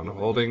on the ground,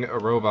 holding a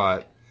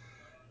robot,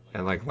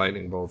 and like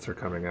lightning bolts are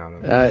coming out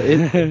of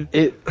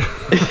it.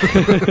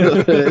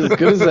 As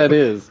good as that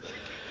is,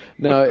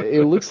 no,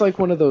 it looks like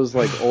one of those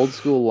like old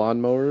school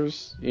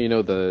lawnmowers. You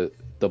know, the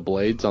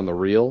blades on the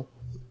reel,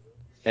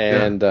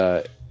 and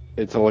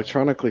it's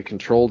electronically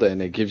controlled,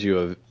 and it gives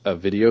you a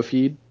video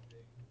feed.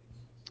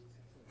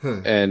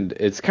 And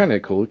it's kind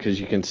of cool because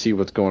you can see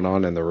what's going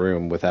on in the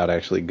room without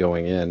actually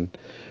going in.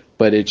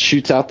 But it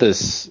shoots out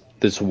this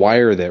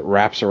wire that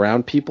wraps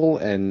around people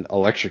and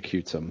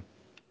electrocutes them.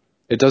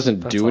 It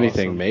doesn't do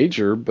anything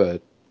major,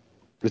 but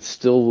it's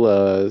still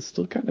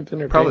kind of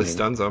entertaining. Probably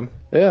stuns them.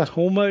 Yeah.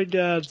 Oh my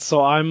god.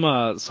 So I'm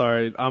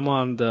I'm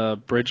on the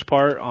bridge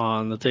part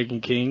on the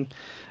Taken King,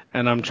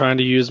 and I'm trying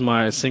to use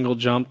my single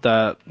jump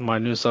that my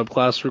new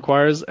subclass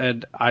requires,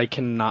 and I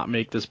cannot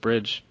make this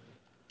bridge.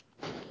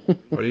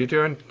 What are you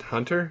doing?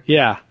 Hunter?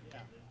 Yeah.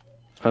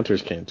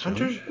 Hunters can't jump.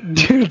 Dude,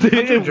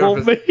 it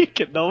won't make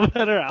it. No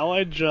matter how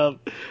I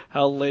jump,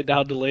 how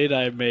delayed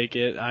I make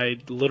it, I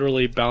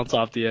literally bounce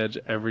off the edge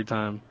every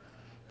time.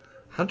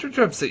 Hunter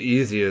jump's the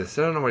easiest.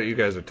 I don't know what you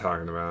guys are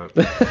talking about.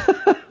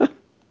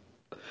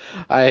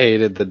 I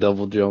hated the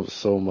double jump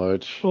so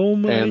much. Oh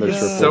my god.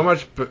 So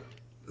much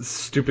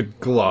stupid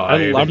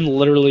glide. I'm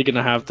literally going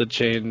to have to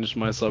change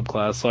my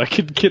subclass so I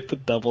can get the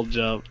double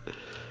jump.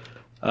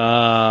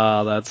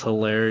 That's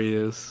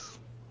hilarious.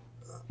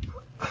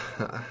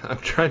 I'm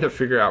trying to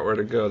figure out where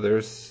to go.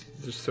 There's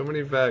so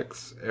many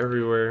Vex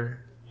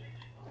everywhere.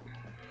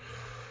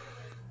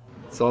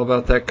 It's all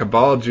about that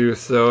Cabal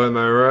juice, though, am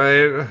I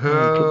right?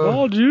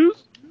 Cabal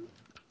juice?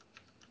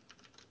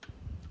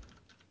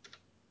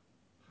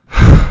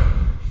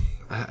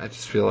 I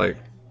just feel like...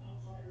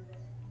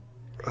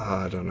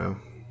 I don't know.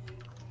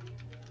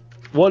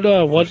 What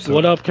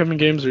upcoming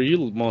games are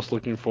you most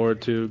looking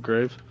forward to,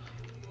 Grave?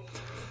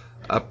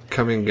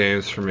 Upcoming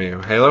games for me.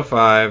 Halo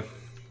 5.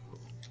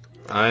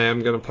 I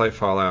am going to play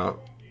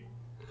Fallout.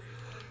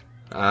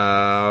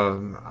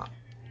 I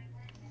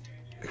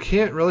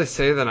can't really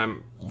say that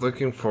I'm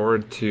looking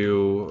forward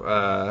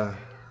to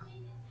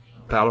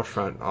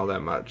Battlefront all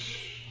that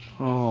much.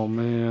 Oh,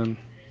 man.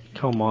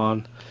 Come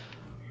on.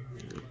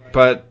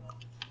 But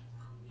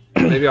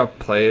maybe I'll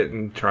play it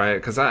and try it,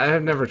 because I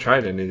have never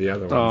tried any of the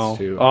other ones,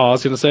 too. Oh, I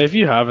was going to say, if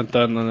you haven't,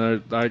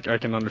 then I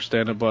can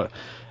understand it, but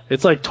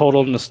it's like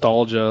total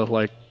nostalgia,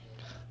 like,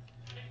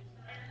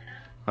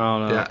 I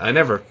don't know. Yeah, I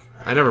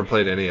never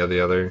played any of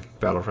the other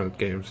Battlefront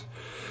games.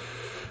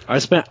 I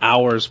spent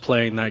hours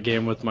playing that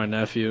game with my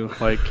nephew.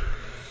 Like,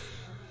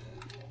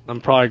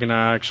 I'm probably going to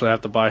actually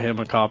have to buy him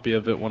a copy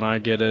of it when I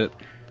get it.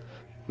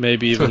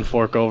 Maybe even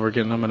fork over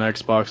getting him an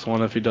Xbox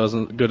One if he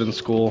doesn't good in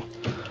school.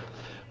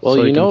 Well,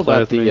 so you know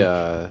about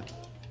the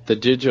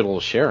digital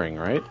sharing,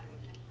 right?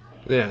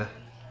 Yeah.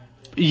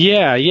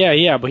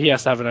 Yeah, but he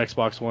has to have an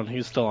Xbox One.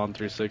 He's still on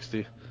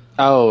 360.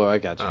 Oh, I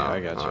got you.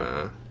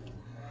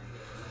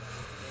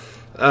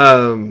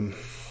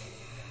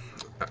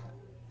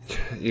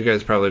 You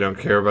guys probably don't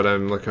care, but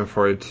I'm looking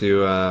forward to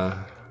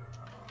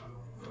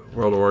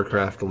World of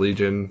Warcraft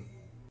Legion.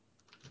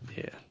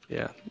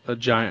 Yeah. A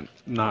giant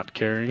not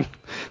caring.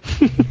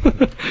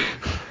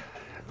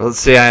 Well, let's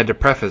see, I had to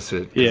preface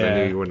it because I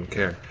knew you wouldn't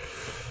care.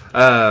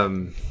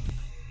 And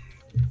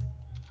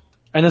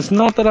it's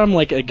not that I'm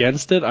like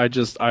against it. I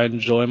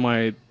enjoy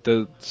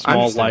the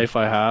small life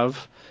I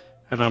have,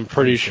 and I'm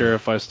pretty sure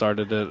if I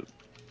started it,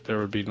 there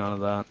would be none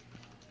of that.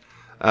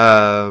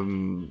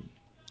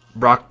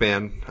 Rock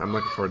Band. I'm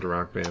looking forward to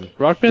Rock Band.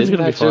 Rock Band's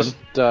gonna be fun.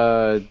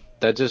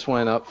 That just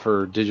went up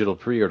for digital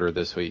pre-order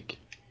this week.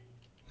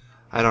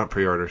 I don't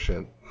pre-order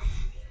shit.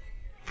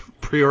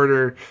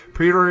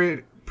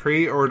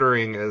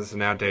 Pre-ordering is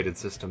an outdated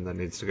system that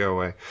needs to go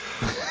away.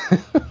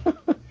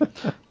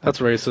 That's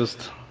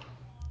racist.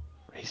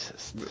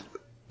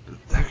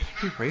 That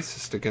could be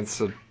racist against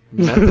the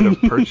method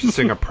of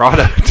purchasing a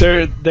product.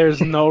 There's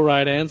no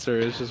right answer.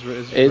 It's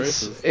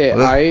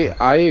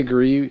racist. I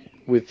agree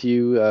with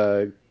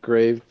you,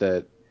 Grave,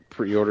 that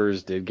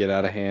pre-orders did get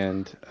out of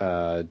hand.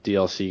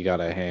 DLC got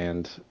out of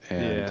hand,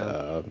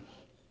 and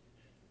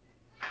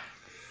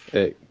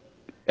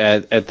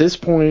at this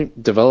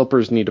point,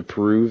 developers need to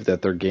prove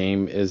that their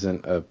game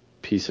isn't a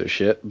piece of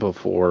shit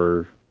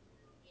before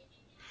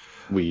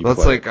we. Well,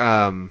 it's like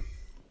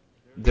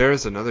there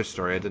is another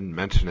story. I didn't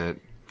mention it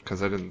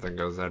because I didn't think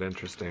it was that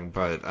interesting,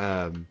 but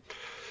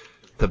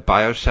the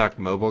BioShock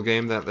mobile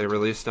game that they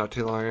released not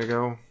too long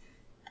ago,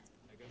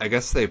 I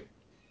guess they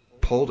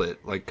pulled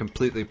it, like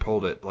completely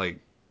pulled it. Like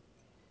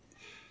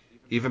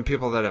even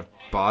people that have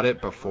bought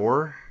it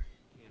before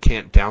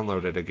can't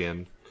download it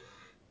again.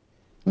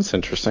 That's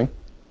interesting.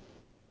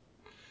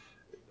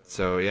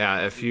 So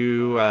yeah, if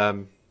you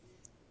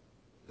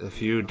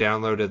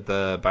downloaded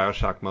the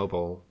BioShock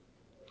mobile,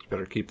 you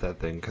better keep that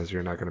thing because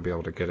you're not going to be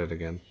able to get it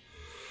again.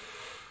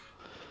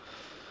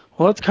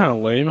 Well, that's kind of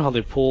lame how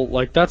they pull.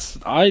 Like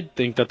I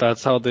think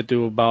that's how they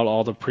do about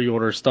all the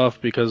pre-order stuff,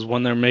 because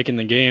when they're making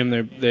the game,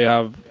 they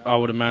have, I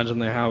would imagine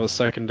they have a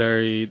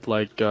secondary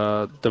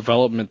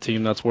development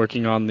team that's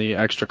working on the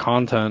extra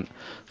content.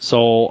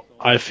 So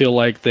I feel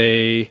like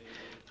they're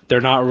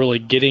not really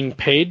getting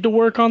paid to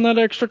work on that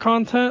extra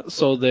content,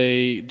 so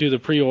they do the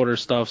pre-order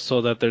stuff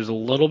so that there's a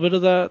little bit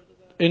of that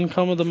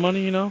income of the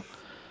money, you know?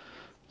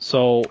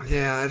 So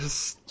yeah,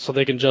 so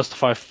they can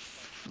justify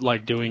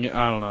doing it.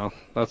 I don't know.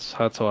 That's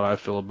what I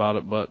feel about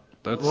it, but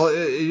that's... Well,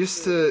 it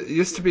used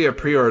to be a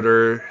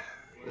pre-order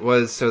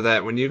was so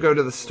that when you go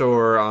to the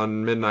store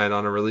on midnight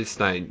on a release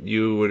night,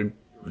 you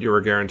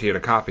were guaranteed a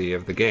copy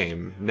of the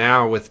game.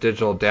 Now with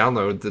digital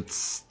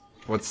downloads,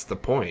 what's the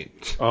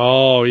point?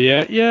 Oh,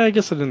 yeah, I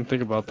guess I didn't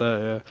think about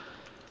that, yeah.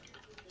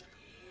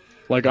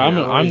 Like,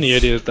 I'm the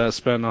idiot that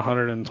spent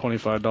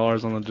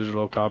 $125 on the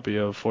digital copy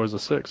of Forza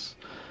 6.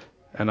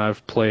 And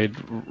I've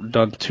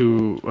done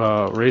 2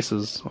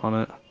 races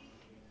on it.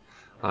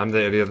 I'm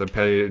the idiot that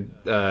paid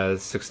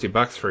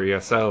 $60 for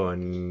ESO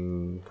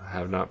and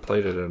have not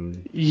played it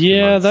in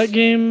 2 months. That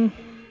game...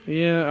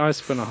 Yeah, I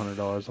spent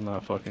 $100 on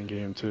that fucking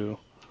game, too.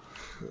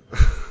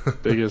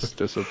 Biggest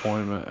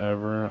disappointment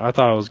ever. I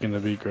thought it was going to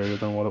be greater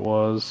than what it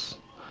was.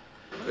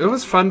 It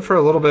was fun for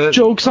a little bit.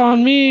 Joke's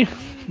on me!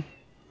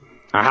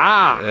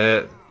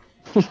 Aha!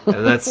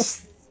 And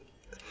that's...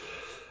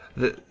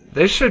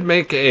 They should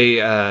make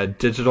a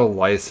digital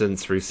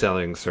license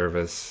reselling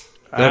service.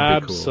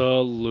 That'd be cool.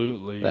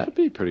 Absolutely. That'd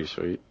be pretty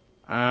sweet.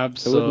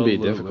 Absolutely. It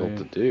wouldn't be difficult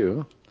to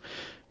do.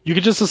 You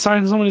could just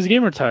assign somebody's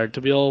gamer tag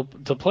to be able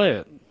to play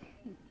it.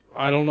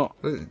 I don't know.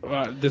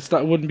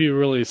 That wouldn't be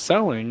really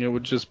selling. It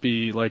would just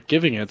be like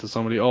giving it to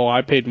somebody. Oh,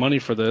 I paid money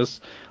for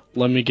this.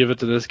 Let me give it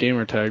to this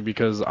gamer tag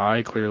because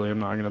I clearly am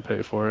not going to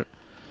pay for it.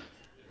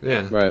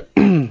 Yeah.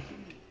 Right.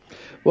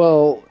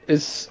 Well,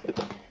 it's...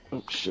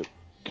 Oh, shit.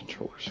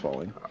 Controller's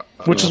falling.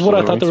 Which is what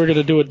I thought they were going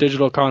to do with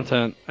digital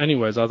content.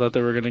 Anyways, I thought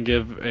they were going to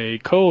give a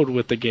code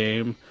with the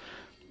game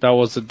that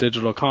was a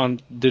digital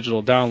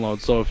download.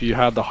 So if you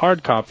had the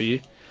hard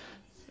copy,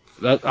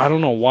 I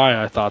don't know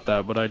why I thought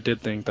that, but I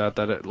did think that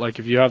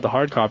if you have the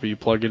hard copy, you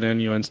plug it in,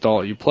 you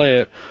install it, you play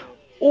it.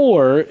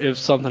 Or if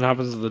something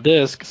happens to the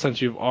disc,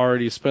 since you've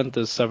already spent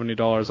this $70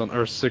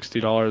 or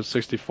 $60,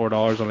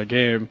 $64 on a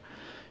game,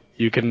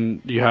 you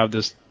have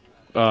this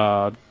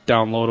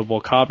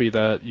downloadable copy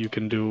that you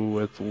can do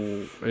with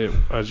it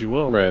as you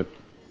will. Right.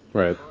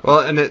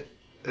 Well, and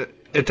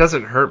it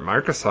doesn't hurt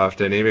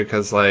Microsoft any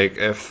because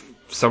if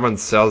someone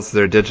sells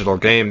their digital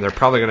game, they're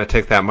probably going to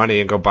take that money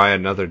and go buy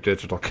another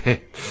digital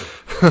game.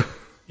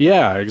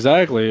 Yeah,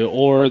 exactly.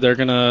 Or they're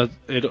gonna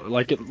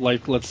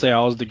let's say I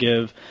was to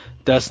give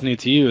Destiny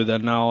to you,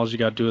 then now all you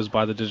gotta do is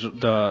buy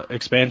the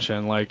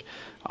expansion. Like,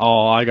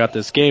 oh, I got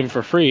this game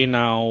for free.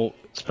 Now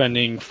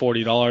spending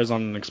 $40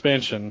 on an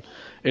expansion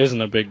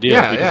isn't a big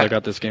deal because I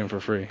got this game for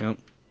free. Yep.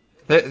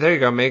 There you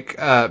go. Make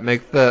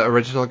the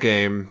original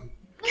game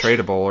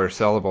tradable or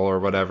sellable or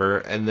whatever,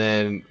 and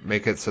then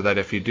make it so that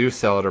if you do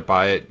sell it or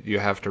buy it, you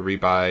have to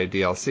rebuy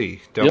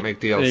DLC. Don't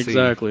make DLC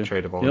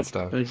tradable and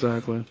stuff.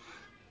 Exactly.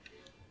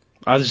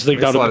 I just think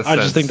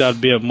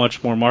that'd be a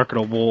much more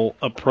marketable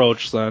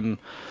approach than,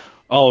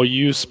 oh,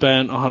 you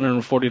spent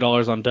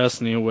 $140 on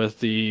Destiny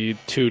with the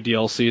 2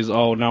 DLCs.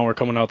 Oh, now we're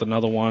coming out with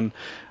another one.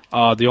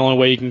 The only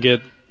way you can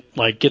get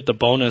the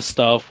bonus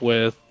stuff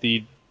with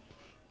the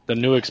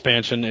new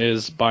expansion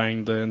is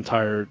buying the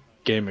entire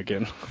game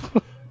again.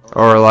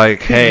 Or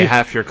hey,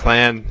 half your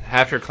clan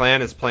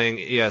is playing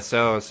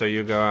ESO, so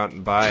you go out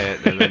and buy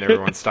it, and then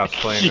everyone stops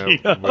playing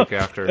a week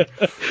after.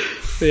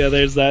 Yeah,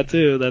 there's that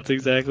too. That's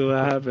exactly what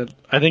happened.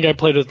 I think I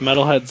played with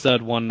Metalhead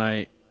Zed one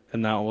night,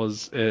 and that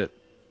was it.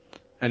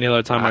 Any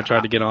other time I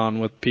tried to get on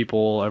with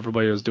people,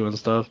 everybody was doing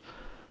stuff.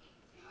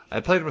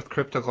 I played with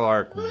Cryptical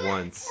Arc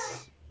once.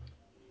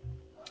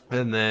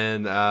 And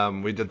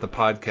then we did the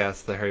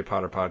podcast, the Harry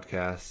Potter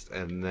podcast,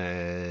 and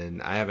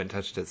then I haven't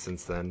touched it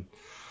since then.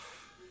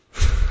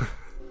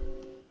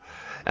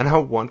 And I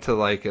want to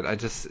like it.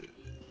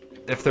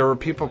 If there were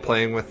people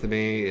playing with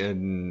me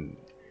and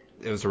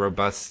it was a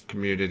robust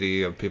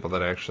community of people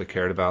that I actually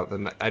cared about,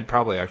 then I'd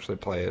probably actually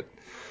play it.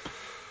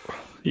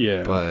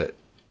 Yeah. But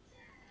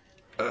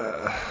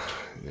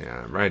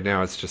Yeah, right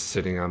now it's just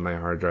sitting on my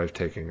hard drive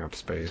taking up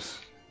space.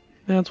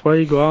 Yeah, that's why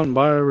you go out and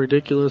buy a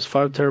ridiculous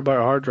 5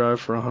 terabyte hard drive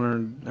for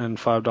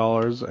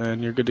 $105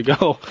 and you're good to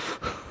go.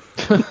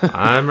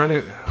 I'm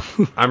running 2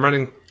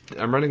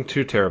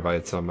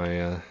 terabytes on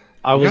my.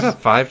 You got a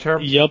 5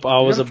 terabyte? Yep,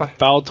 I was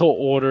about to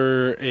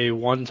order a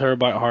 1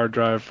 terabyte hard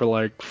drive for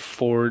like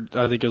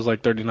I think it was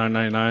like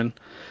 $39.99,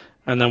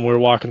 and then we're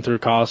walking through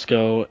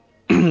Costco,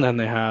 and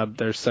they had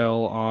their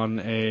sale on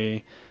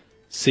a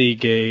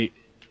Seagate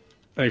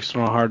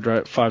external hard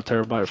drive 5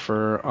 terabyte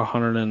for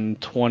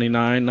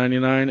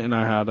 $129.99, and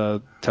I had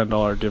a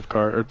 $10 gift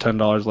card or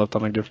 $10 left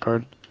on a gift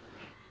card.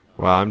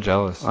 Wow, I'm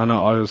jealous. I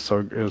know, it was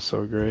so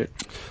great.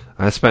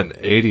 I spent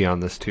 $80 on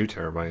this 2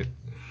 terabyte.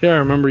 Yeah, I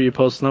remember you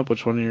posting up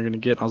which one you're gonna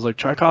get. I was like,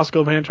 try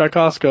Costco, man, try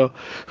Costco.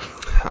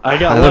 I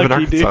live in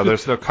Arkansas. Dude.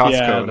 There's no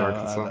Costco in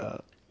Arkansas.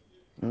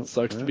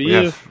 Sucks to be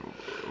you.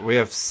 We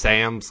have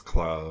Sam's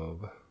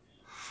Club.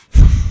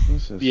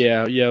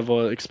 Yeah, you have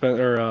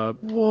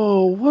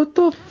Whoa, what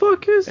the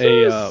fuck is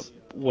this?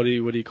 What do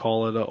you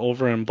call it? An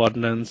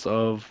overabundance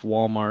of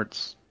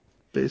Walmarts,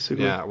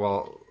 basically. Yeah,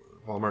 well,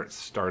 Walmart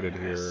started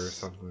here or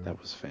something.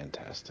 That was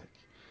fantastic.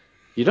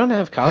 You don't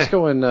have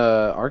Costco in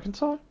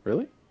Arkansas,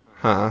 really?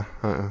 No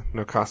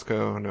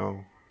Costco,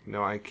 no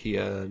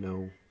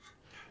IKEA,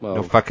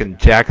 no fucking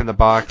Jack in the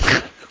Box.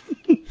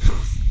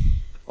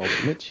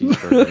 Ultimate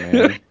cheeseburger,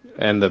 man.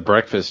 And the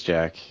breakfast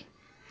Jack.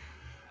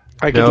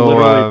 I could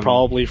literally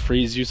probably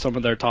freeze you some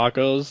of their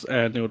tacos,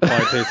 and it would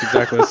probably taste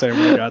exactly the same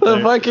when I got there.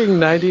 The fucking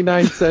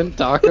 99-cent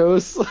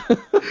tacos.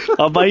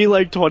 I'll buy you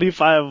like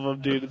 25 of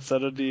them, dude, and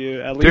send them to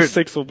you. At least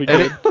 6 will be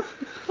good.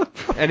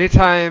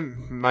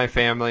 Anytime my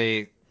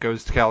family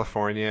goes to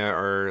California,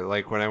 or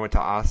like when I went to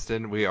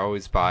Austin, we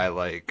always buy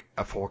like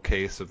a full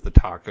case of the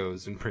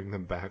tacos and bring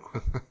them back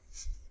with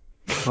us.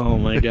 Oh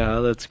my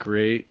god, that's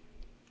great.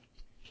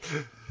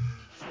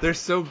 They're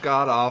so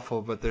god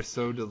awful, but they're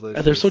so delicious.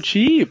 And they're so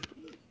cheap.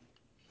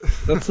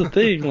 That's the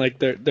thing. Like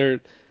they're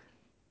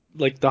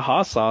like the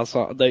hot sauce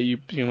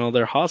that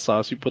their hot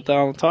sauce. You put that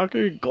on the taco,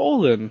 you're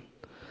golden.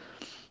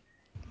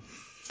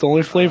 It's the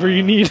only flavor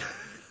you need.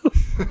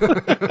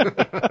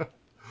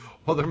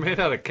 Well, they're made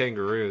out of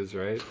kangaroos,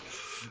 right?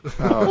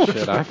 Oh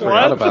shit, I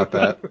forgot about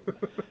that.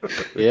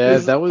 Yeah,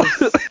 that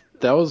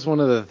was one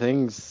of the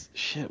things.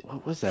 Shit,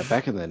 what was that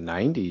back in the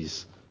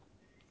 90s?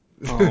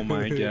 Oh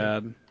my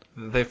god.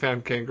 They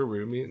found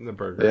kangaroo meat in the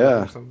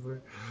burger or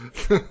something.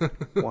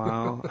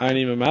 Wow, I ain't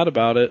even mad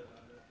about it.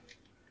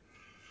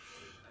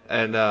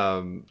 And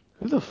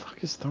who the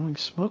fuck is throwing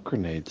smoke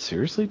grenades?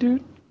 Seriously,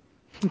 dude?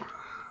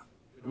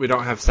 We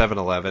don't have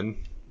 7-Eleven.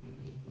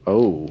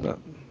 Oh.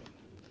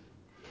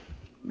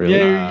 Really?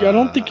 Yeah, I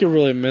don't think you're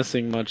really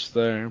missing much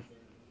there.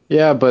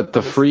 Yeah, but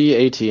the free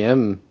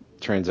ATM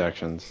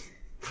transactions.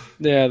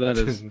 Yeah, that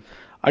is.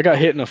 I got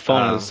hit in a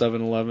phone at a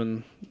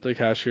 7-Eleven. The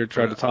cashier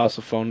tried to toss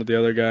a phone to the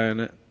other guy,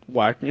 and it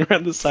whacked me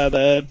around the side of the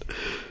head.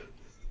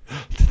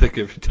 Did they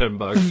give you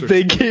 $10?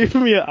 They gave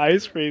me an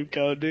ice cream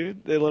cone,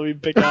 dude. They let me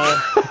pick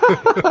out.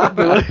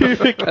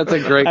 That's a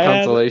great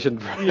consolation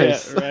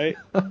price. Yeah, right.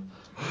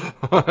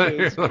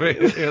 Let me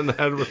hit you in the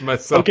head with my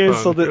cell phone.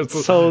 Okay,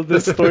 so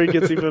this story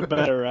gets even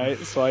better, right?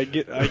 So I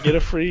get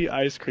a free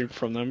ice cream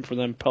from them for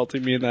them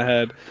pelting me in the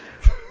head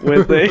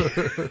with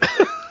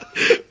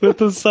with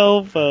the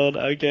cell phone.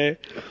 Okay,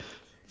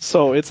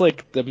 so it's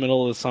like the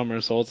middle of the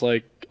summer, so it's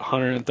like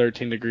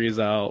 113 degrees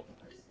out,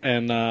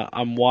 and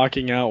I'm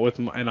walking out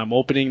and I'm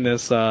opening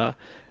this.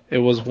 It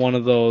was one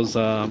of those.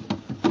 Damn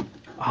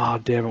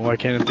it! Why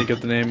can't I think of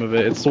the name of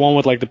it? It's the one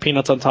with like the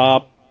peanuts on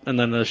top, and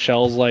then the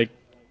shells like.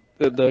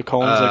 The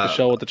cone's like a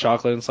shell with the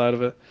chocolate inside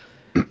of it.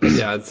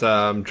 Yeah, it's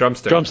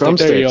drumstick. Drumstick.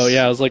 There you go.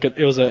 Yeah,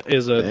 it was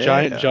a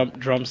giant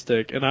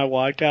drumstick, and I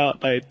walk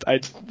out. I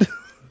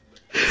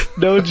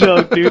no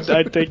joke, dude.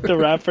 I take the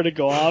wrapper to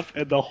go off,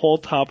 and the whole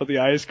top of the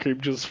ice cream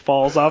just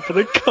falls off of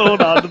the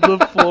cone onto the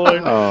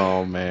floor.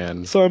 Oh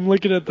man! So I'm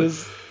looking at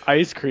this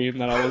ice cream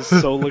that I was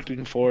so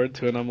looking forward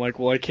to, and I'm like,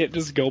 well, I can't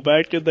just go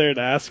back in there and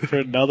ask for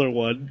another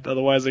one.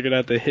 Otherwise, they're gonna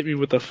have to hit me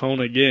with the phone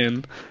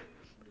again.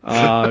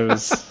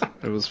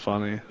 It was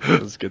funny.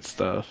 It was good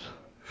stuff.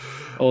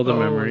 All the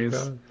memories.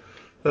 God.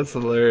 That's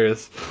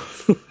hilarious.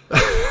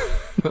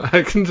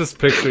 I can just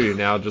picture you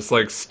now, just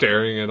like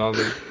staring it on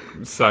the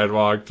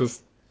sidewalk,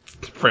 just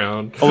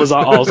frown. I was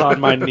on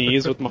my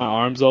knees with my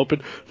arms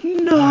open.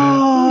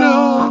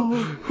 No,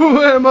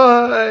 who am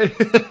I?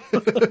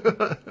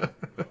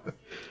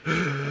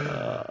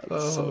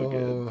 It's so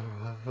good.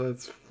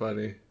 That's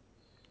funny.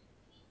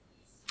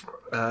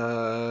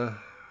 I'm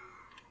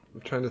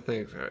trying to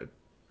think.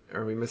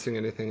 Are we missing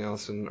anything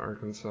else in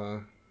Arkansas? I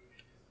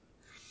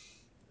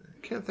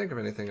can't think of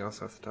anything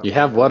else off the top. You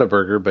have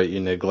Whataburger, but you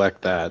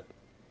neglect that.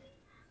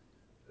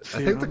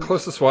 I think the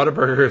closest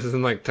Whataburger is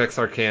in like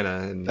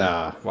Texarkana, and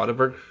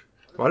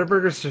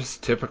Whataburger's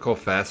just typical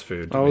fast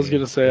food. I was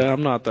gonna say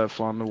I'm not that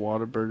fond of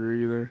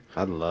Whataburger either.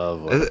 I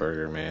love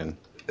Whataburger, man.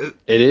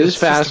 It is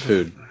fast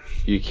food.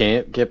 You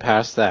can't get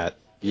past that.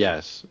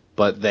 Yes,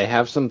 but they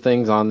have some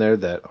things on there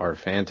that are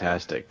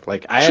fantastic.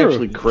 Like, I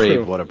actually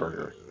crave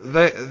Whataburger.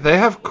 They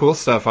have cool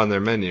stuff on their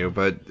menu,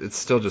 but it's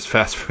still just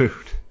fast food.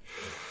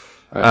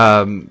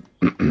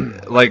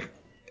 Like,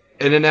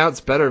 In-N-Out's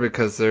better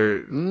because they're...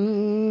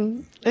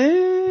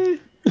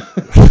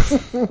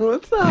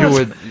 What's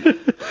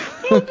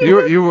that?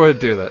 You would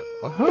do that.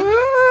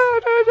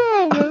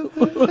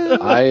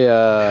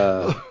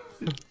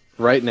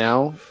 Right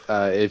now,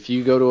 if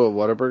you go to a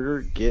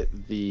Whataburger,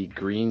 get the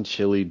green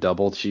chili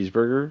double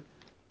cheeseburger.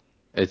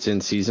 It's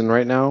in season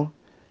right now.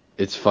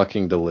 It's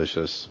fucking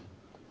delicious.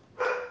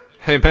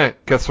 Hey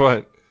Matt, guess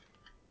what?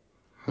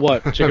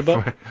 What? Chicken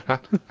butt? I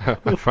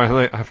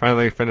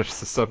finally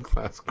finished the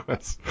subclass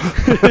quest.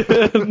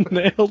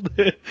 Nailed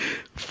it.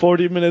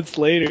 40 minutes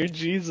later,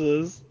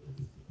 Jesus.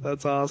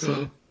 That's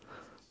awesome.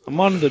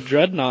 I'm on the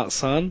Dreadnought,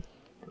 son.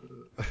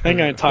 Ain't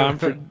got time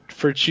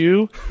for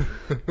chew.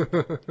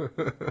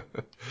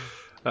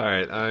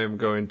 Alright, I'm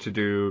going to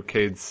do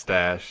Cade's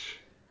stash.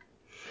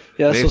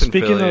 Yeah, Nathan so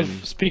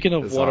Fillion speaking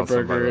of is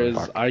awesome, by the way.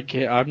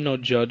 Whataburger, I'm no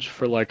judge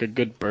for like a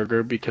good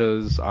burger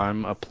because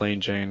I'm a plain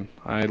Jane.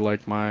 I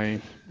like my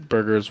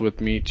burgers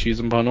with meat, cheese,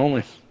 and bun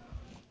only.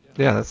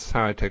 Yeah, that's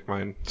how I take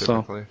mine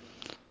typically.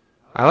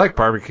 I like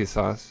barbecue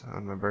sauce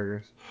on my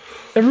burgers.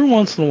 Every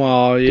once in a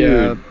while,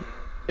 yeah. Dude,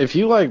 if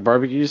you like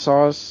barbecue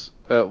sauce,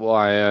 well,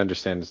 I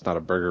understand it's not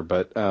a burger,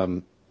 but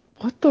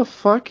what the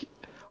fuck?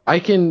 I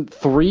can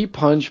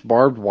 3-punch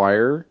barbed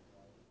wire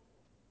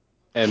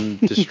and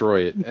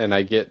destroy it, and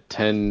I get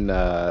 10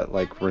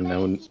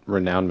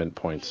 renownment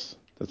points.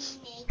 That's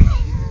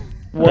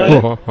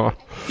what?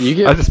 You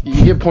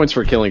get points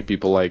for killing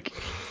people, like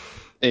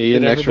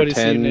an extra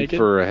 10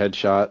 for a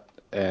headshot,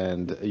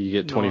 and you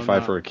get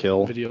 25 for a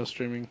kill. Video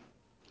streaming.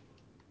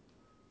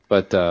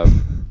 But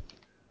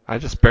I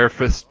just bare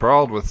fist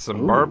brawled with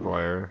some barbed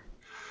wire.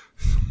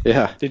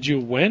 Yeah. Did you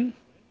win?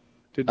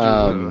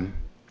 Win?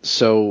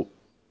 So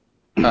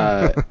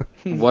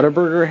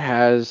Whataburger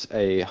has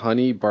a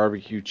honey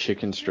barbecue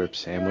chicken strip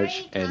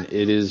sandwich, and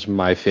it is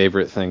my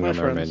favorite thing on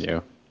their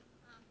menu.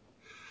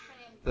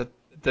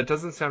 That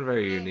doesn't sound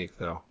very unique,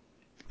 though.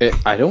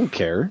 I don't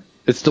care.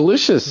 It's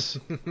delicious.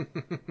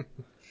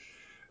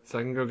 So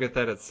I can go get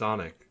that at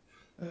Sonic.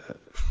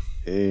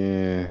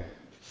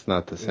 It's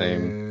not the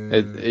same.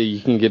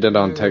 You can get it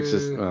on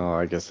Texas. Well,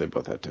 I guess they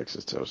both have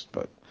Texas toast,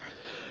 but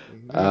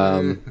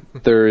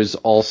there is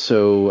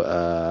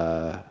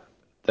also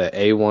the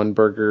A1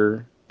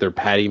 burger. Their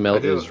patty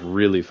melt is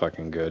really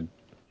fucking good.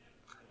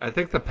 I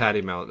think the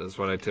patty melt is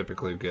what I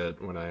typically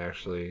get when I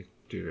actually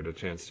do get a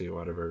chance to eat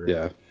Whataburger.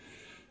 Yeah.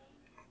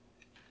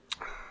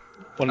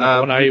 When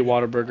I eat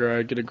Whataburger,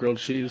 I get a grilled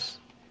cheese.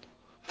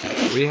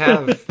 We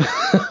have...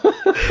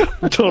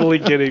 Totally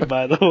kidding,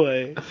 by the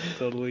way.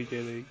 Totally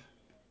kidding.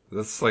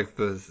 That's like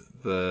the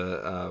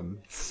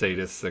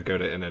sadists that go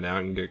to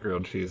In-N-Out and get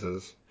grilled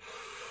cheeses.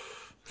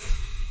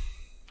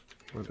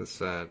 What is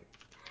that?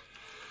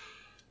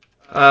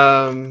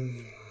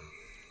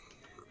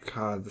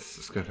 God, this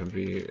is going to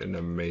be an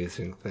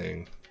amazing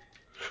thing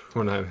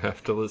when I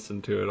have to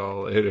listen to it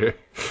all later.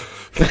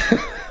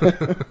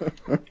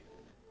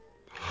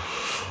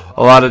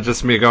 A lot of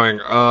just me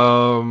going,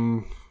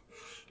 and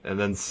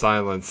then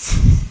silence.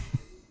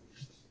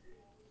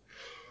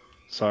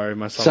 Sorry,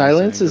 my son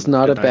silence is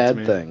not a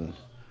bad thing.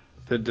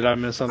 Did I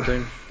miss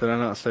something? Did I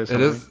not say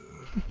something? It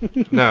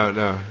is.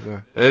 No.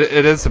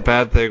 It is a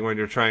bad thing when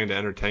you're trying to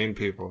entertain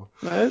people.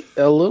 A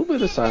little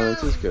bit of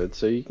silence is good,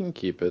 so you can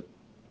keep it.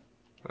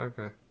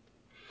 Okay.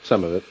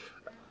 Some of it.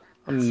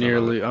 I'm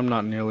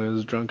not nearly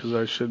as drunk as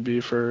I should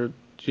be for a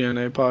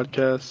G.N.A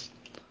podcast.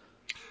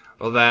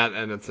 Well, that,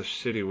 and it's a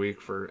shitty week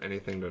for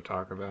anything to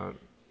talk about.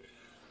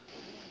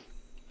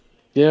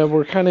 Yeah,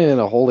 we're kind of in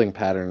a holding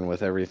pattern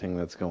with everything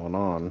that's going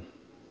on.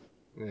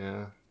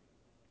 Yeah.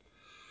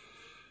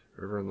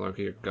 River and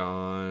Loki are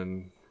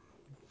gone.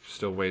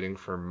 Still waiting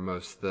for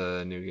most of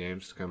the new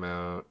games to come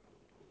out.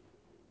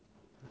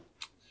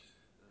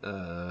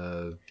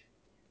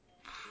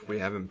 We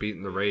haven't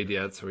beaten the raid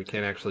yet, so we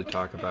can't actually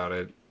talk about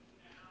it.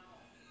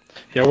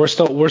 Yeah, we're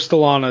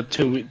still on a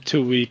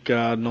two week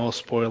no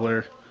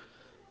spoiler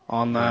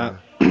on that.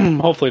 Yeah.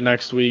 Hopefully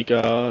next week,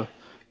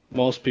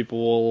 most people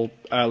will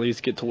at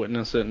least get to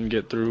witness it and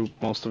get through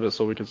most of it,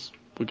 so we could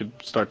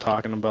start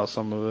talking about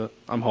some of it.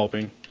 I'm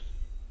hoping.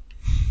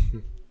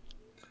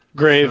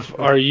 Grave,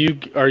 are you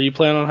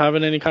planning on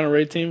having any kind of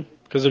raid team?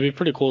 Because it'd be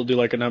pretty cool to do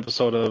like an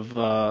episode of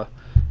a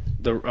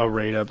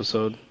raid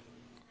episode.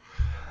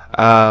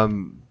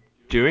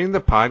 Doing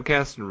the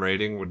podcast and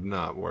raiding would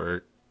not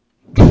work.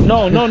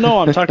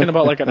 No. I'm talking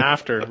about like an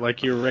after,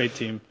 like your raid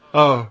team.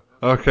 Oh,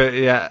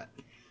 okay, yeah.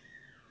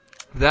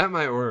 That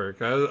might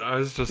work. I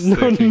was just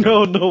thinking.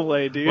 No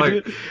way, dude.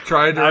 Like,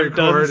 trying to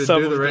record and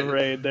do the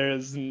raid. There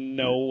is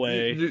no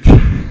way.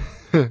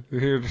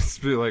 You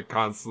just be like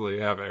constantly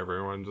have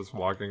everyone just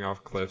walking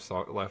off cliffs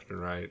left and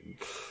right.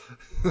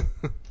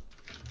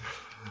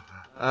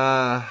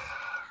 God.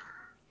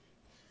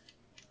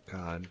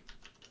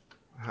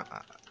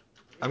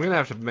 I'm going to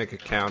have to make a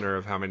counter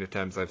of how many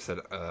times I've said,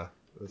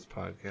 this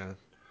podcast.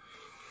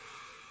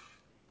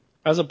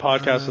 As a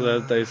podcaster,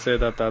 that they say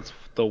that that's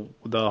the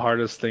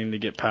hardest thing to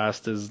get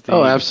past is the.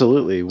 Oh,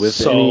 absolutely.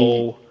 With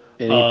any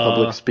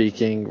public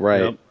speaking,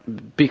 right?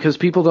 Yep. Because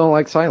people don't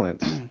like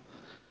silence.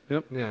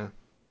 Yep. Yeah.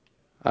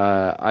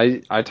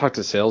 I talk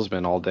to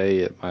salesmen all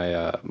day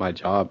at my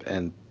job,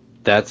 and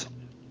that's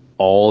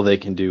all they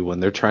can do when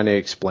they're trying to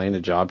explain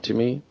a job to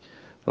me.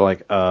 They're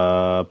like,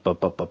 let's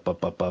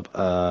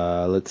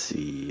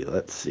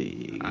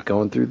see,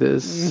 going through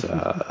this.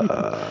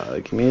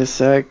 Give me a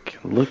sec,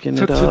 looking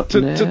it up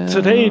now.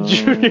 Today,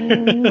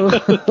 and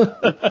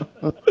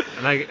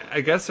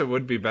I guess it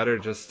would be better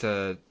just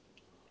to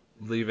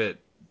leave it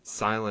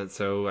silent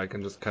so I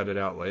can just cut it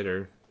out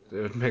later.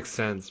 It would make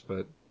sense,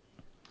 but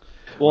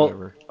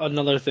whatever.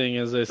 Another thing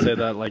is they say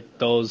that like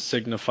those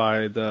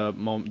signify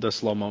the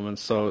slow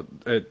moments, so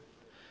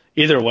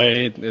either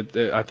way,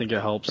 I think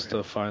it helps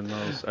to find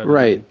those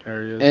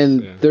areas.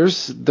 And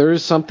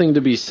there's something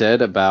to be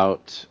said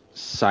about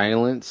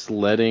silence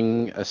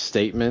letting a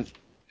statement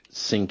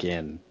sink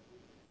in.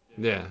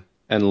 Yeah.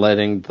 And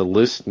letting the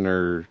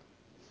listener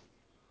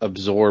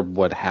absorb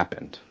what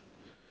happened.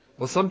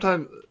 Well,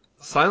 sometimes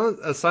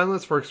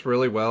silence works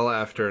really well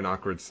after an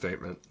awkward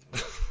statement.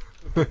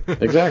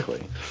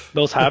 Exactly.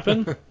 Those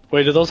happen?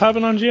 Wait, did those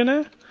happen on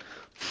G.N.A?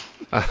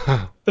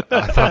 I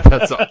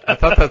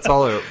thought that's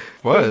all it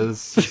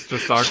was. It's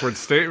just awkward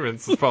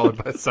statements followed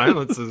by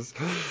silences.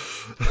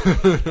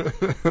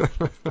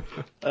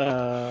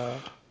 I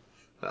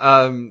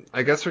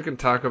guess we can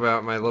talk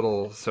about my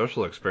little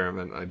social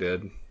experiment I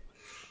did.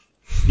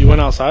 You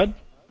went outside?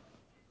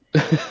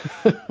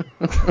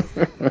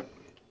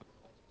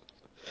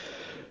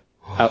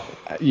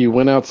 You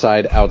went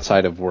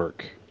outside of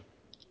work.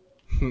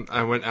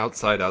 I went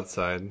outside. I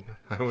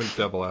went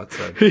double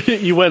outside.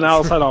 You went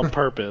outside on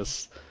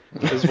purpose,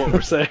 is what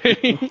we're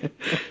saying.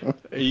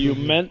 You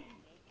meant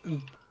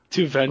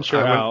to venture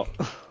out.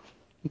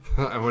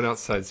 I went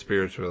outside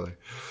spiritually.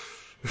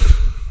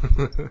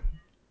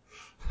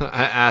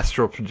 I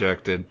astral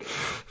projected.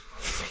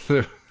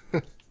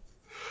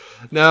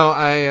 No,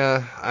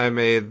 I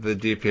made the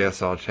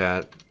DPS all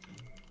chat,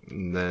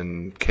 and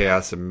then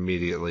chaos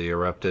immediately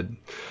erupted.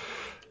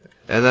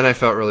 And then I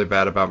felt really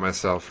bad about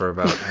myself for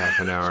about half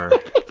an hour.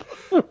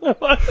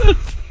 What?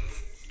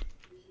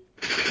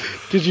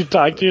 Did you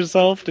talk to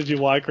yourself? Did you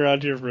walk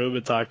around your room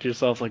and talk to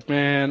yourself like,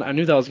 man, I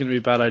knew that was going to be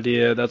a bad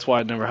idea. That's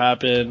why it never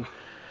happened.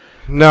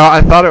 No,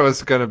 I thought it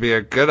was going to be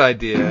a good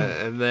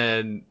idea. And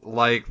then,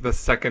 like, the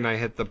second I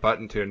hit the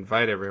button to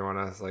invite everyone,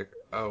 I was like,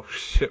 oh,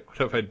 shit, what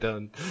have I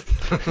done?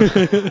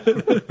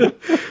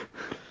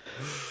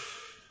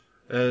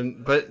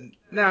 But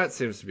now it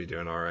seems to be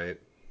doing all right.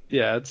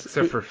 Yeah,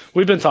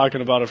 we've been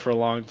talking about it for a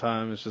long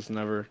time. It's just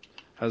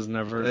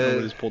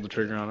nobody's pulled the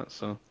trigger on it.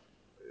 So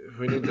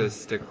we need to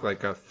stick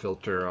like a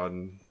filter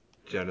on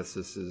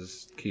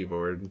Genesis's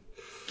keyboard.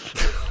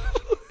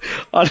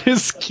 On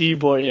his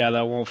keyboard, yeah,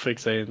 that won't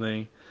fix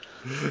anything.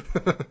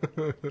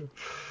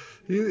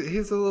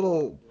 He's a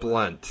little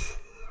blunt.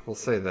 We'll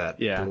say that.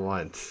 Yeah.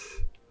 Blunt.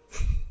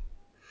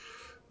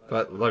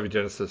 But love you,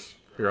 Genesis.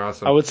 You're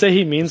awesome. I would say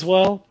he means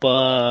well,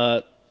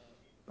 but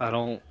I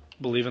don't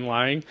believe in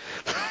lying.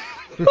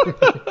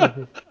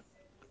 And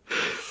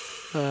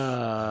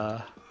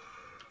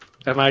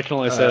I can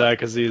only say that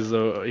because he's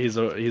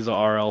a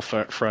RL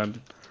friend.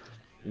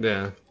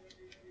 Yeah.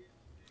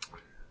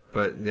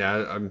 But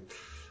yeah,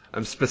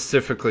 I'm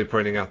specifically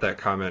pointing out that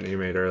comment you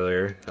made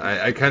earlier.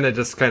 I kind of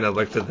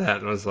looked at that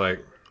and was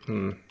like,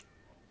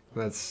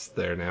 that's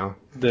there now.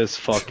 This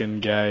fucking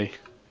guy.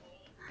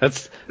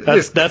 That's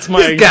exactly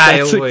my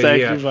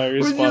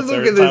response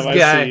every time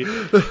I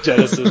see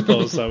Genesis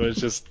post. It's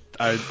just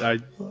I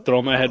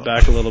throw my head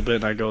back a little bit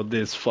and I go,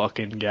 this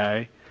fucking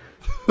guy.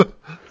 Look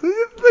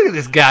at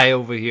this guy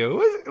over here.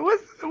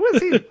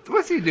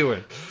 What's he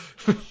doing?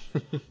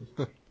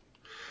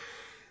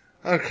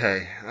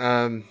 Okay.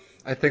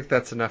 I think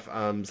that's enough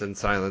ums and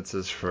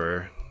silences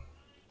for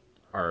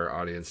our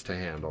audience to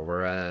handle.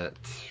 We're at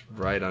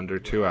right under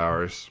 2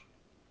 hours.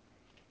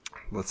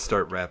 Let's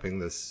start wrapping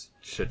this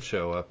shit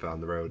show up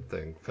on the road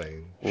thing.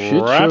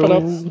 Wrap it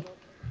up.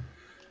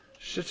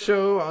 Shit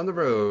show on the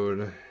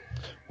road.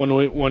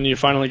 When you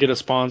finally get a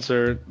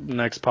sponsor,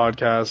 next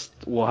podcast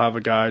we'll have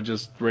a guy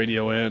just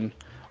radio in.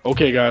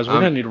 Okay, guys, we're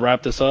gonna need to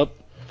wrap this up.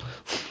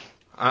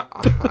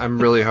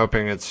 I'm really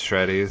hoping it's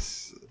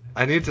Shreddies.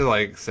 I need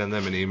to send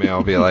them an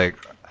email, be like,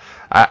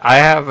 I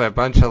have a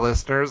bunch of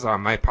listeners on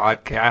my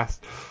podcast.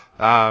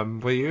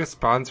 Will you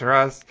sponsor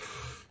us?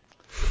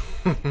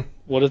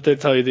 What if they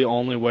tell you the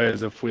only way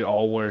is if we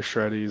all wear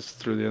Shreddies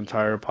through the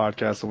entire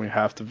podcast and we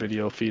have to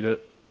video feed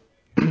it?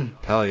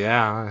 Hell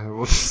yeah.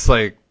 We'll just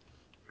I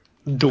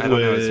don't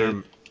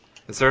know,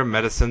 is there a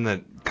medicine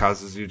that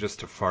causes you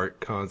just to fart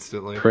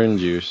constantly? Crin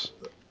juice.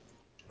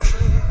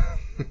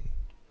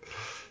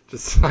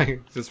 just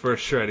wear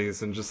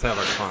Shreddies and just have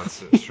a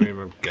constant stream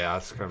of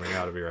gas coming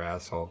out of your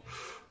asshole.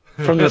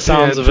 From the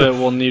sounds of it,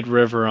 we'll need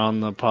River on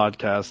the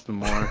podcast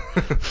more.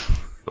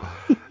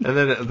 And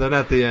then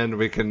at the end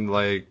we can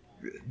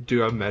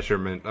do a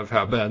measurement of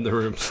how bad the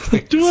room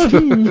stinks. Do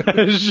a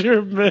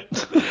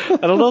measurement. I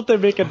don't know if they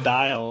make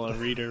a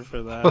reader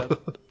for that.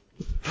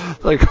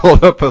 Like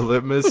hold up a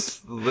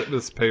litmus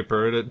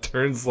paper and it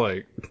turns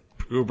like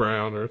poo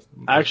brown or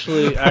something.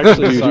 Actually,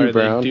 sorry,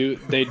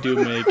 they do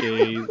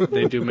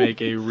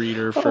make a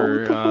reader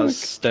for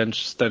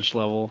stench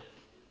level.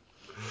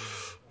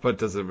 But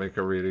does it make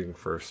a reading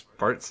for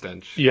fart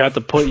stench? You have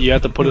to put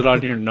it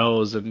on your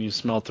nose and you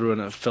smell through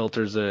and it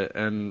filters it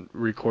and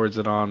records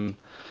it on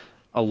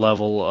a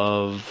level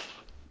of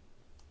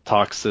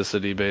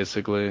toxicity.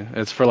 Basically,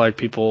 it's for like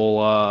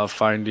people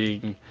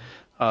finding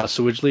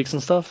sewage leaks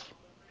and stuff.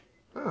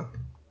 Oh,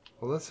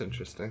 well, that's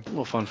interesting. A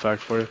little fun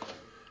fact for you.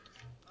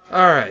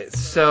 All right,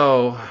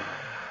 so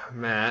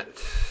Matt,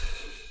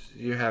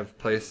 you have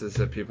places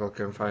that people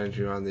can find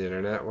you on the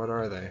internet. What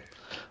are they?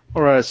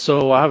 All right,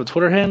 so I have a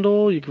Twitter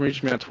handle. You can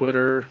reach me at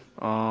Twitter.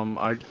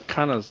 I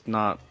kind of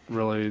not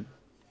really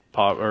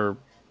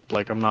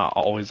I'm not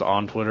always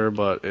on Twitter,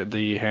 but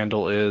the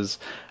handle is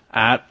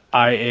at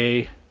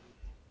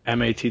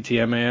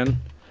IAMATTMAN.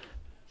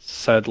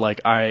 Said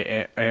like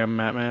I am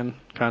Mattman,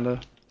 kind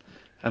of.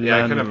 And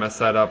I kind of messed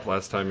that up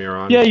last time you were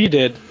on. Yeah, you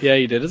did.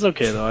 It's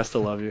okay though. I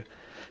still love you.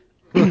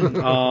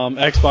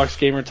 Xbox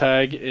gamer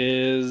tag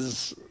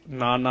is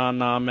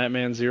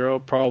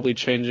Mattman0. Probably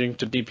changing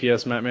to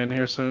DPS Mattman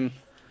here soon.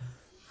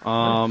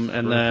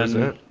 And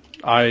then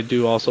I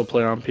do also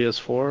play on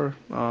PS4.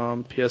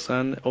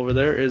 PSN over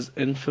there is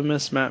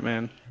Infamous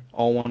Mattman,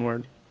 all one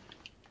word.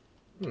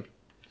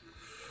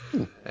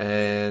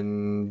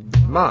 And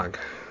Mog.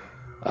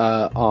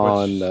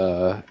 On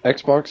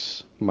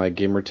Xbox, my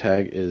gamer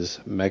tag is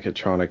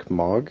Mechatronic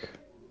Mog.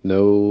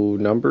 No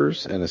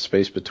numbers and a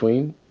space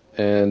between.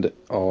 And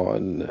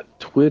on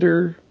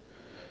Twitter,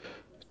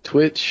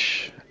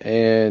 Twitch,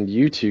 and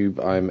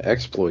YouTube, I'm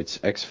Exploits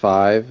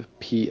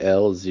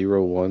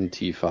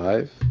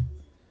X5PL01T5.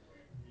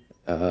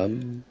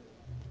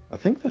 I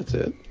think that's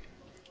it.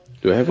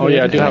 Do I have? Oh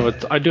yeah, I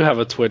do have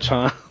a Twitch,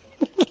 huh?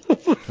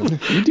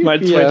 You do? My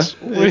Twitch.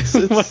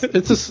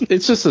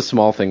 It's just a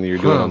small thing that you're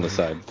doing on the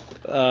side.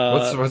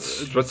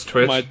 What's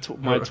Twitch? My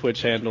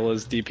Twitch handle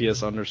is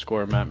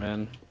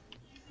DPS_Mattman.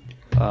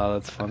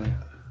 That's funny.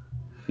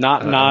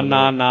 Not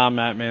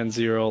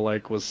Mattman0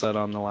 like was said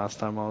on the last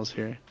time I was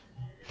here.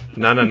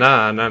 Mattman.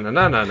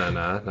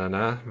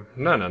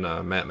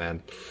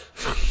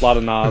 A lot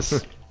of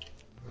nas.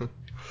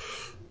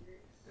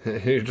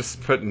 You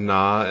just put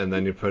nah and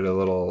then you put a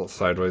little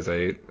sideways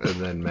 8 and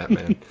then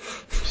Mattman.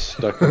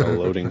 Stuck on a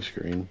loading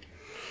screen.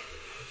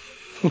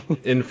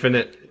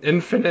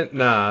 Infinite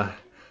nah.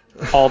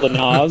 All the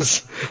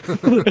nas.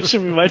 That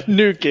should be my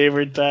new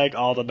gamer tag.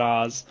 All the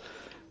nas.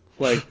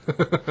 Like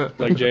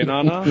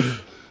G.N.A.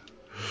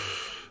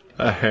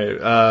 Alright,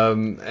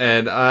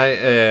 and I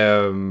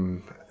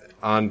am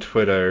on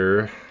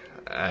Twitter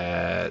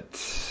at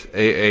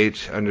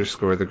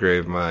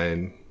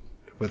AH_the_Gravemind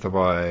with a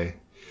Y.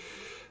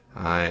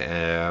 I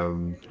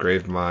am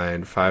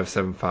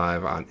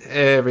Gravemind575 on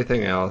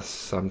everything else.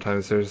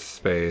 Sometimes there's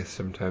space,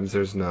 sometimes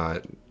there's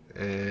not.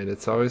 And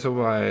it's always a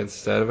Y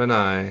instead of an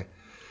I.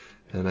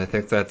 And I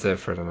think that's it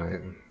for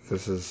tonight.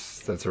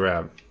 That's a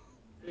wrap.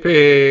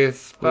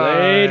 Peace. Bye.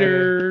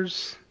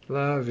 Laters.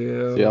 Love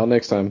you. See y'all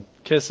next time.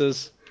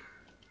 Kisses.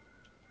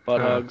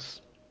 Butt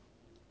hugs.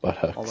 Butt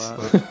hugs. All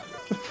that.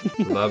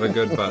 Love a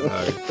good butt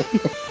hug.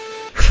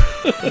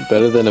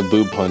 Better than a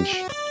boob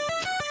punch.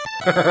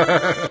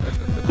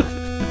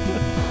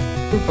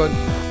 Boob punch.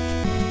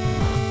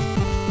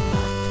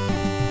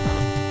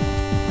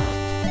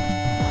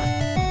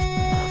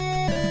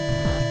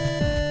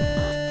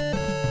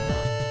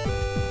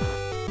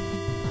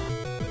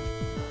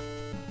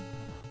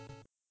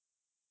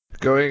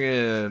 Going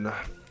in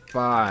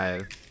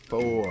 5,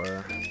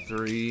 4,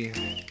 3,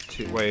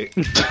 2. Wait.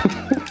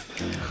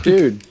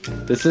 Dude,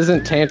 this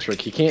isn't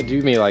tantric. You can't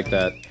do me like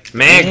that.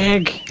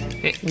 Meg.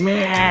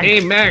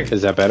 Hey, Meg.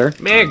 Is that better?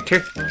 Meg.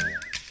 Yep.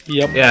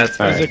 Yeah, it's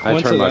Is it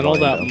coincidental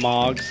that down.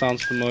 Mog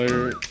sounds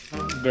familiar,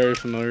 very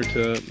familiar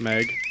to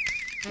Meg?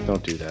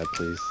 Don't do that,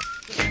 please.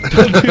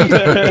 Don't do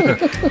that.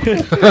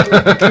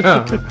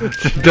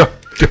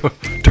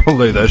 Don't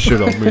lay that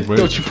shit on me, man.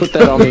 Don't you put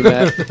that on me,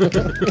 Matt.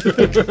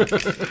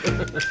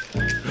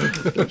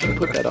 Don't you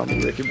put that on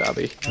me, Ricky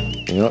Bobby.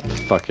 You know what?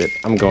 Fuck it.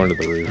 I'm going to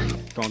the roof.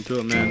 Don't do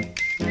it, man.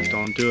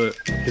 Don't do it.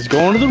 He's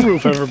going to the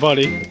roof,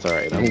 everybody. It's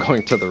alright. I'm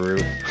going to the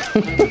roof.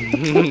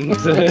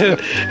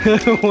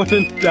 When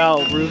in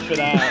doubt, roof it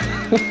out.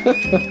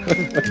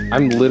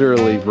 I'm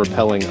literally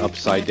rappelling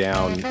upside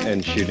down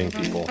and shooting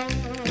people.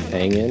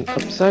 Hanging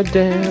upside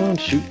down,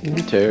 shooting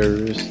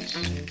terrorists.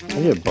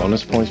 I get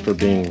bonus points for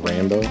being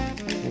Rambo.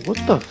 What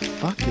the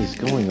fuck is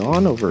going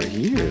on over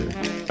here?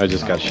 I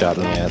just got shot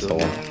in the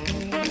asshole.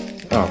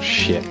 Oh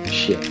shit.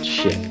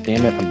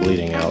 Damn it, I'm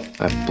bleeding out.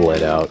 I've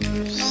bled out.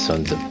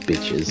 Sons of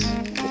bitches.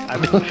 I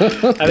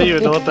didn't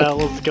even know what the hell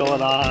was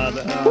going on.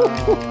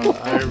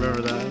 I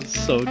remember that. It was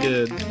so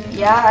good.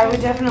 Yeah, I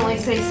would definitely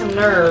say some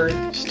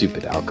nerd.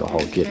 Stupid alcohol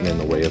getting in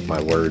the way of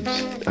my words.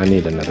 I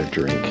need another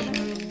drink.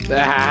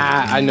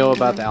 I know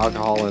about the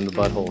alcohol in the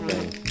butthole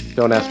thing.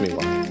 Don't ask me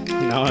why.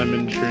 Now I'm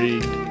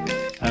intrigued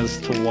as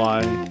to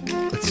why.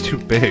 It's too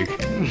big.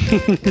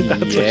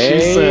 That's what she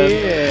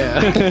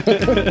said.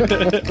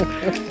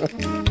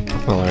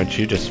 Well, aren't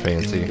you just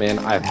fancy? Man,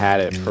 I've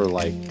had it for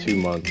like 2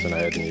 months and I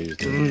hadn't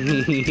used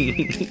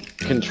it.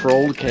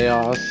 Controlled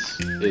chaos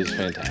is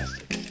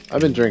fantastic. I've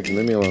been drinking,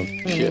 leave me alone.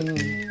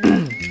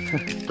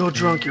 Shit. Go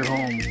drunk, you're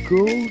home.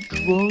 Go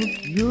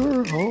drunk,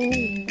 you're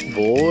home.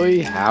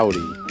 Boy, howdy.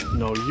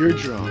 No, you're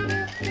drunk.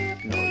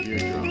 No, you're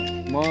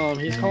drunk. Mom,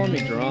 he's calling me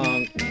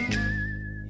drunk.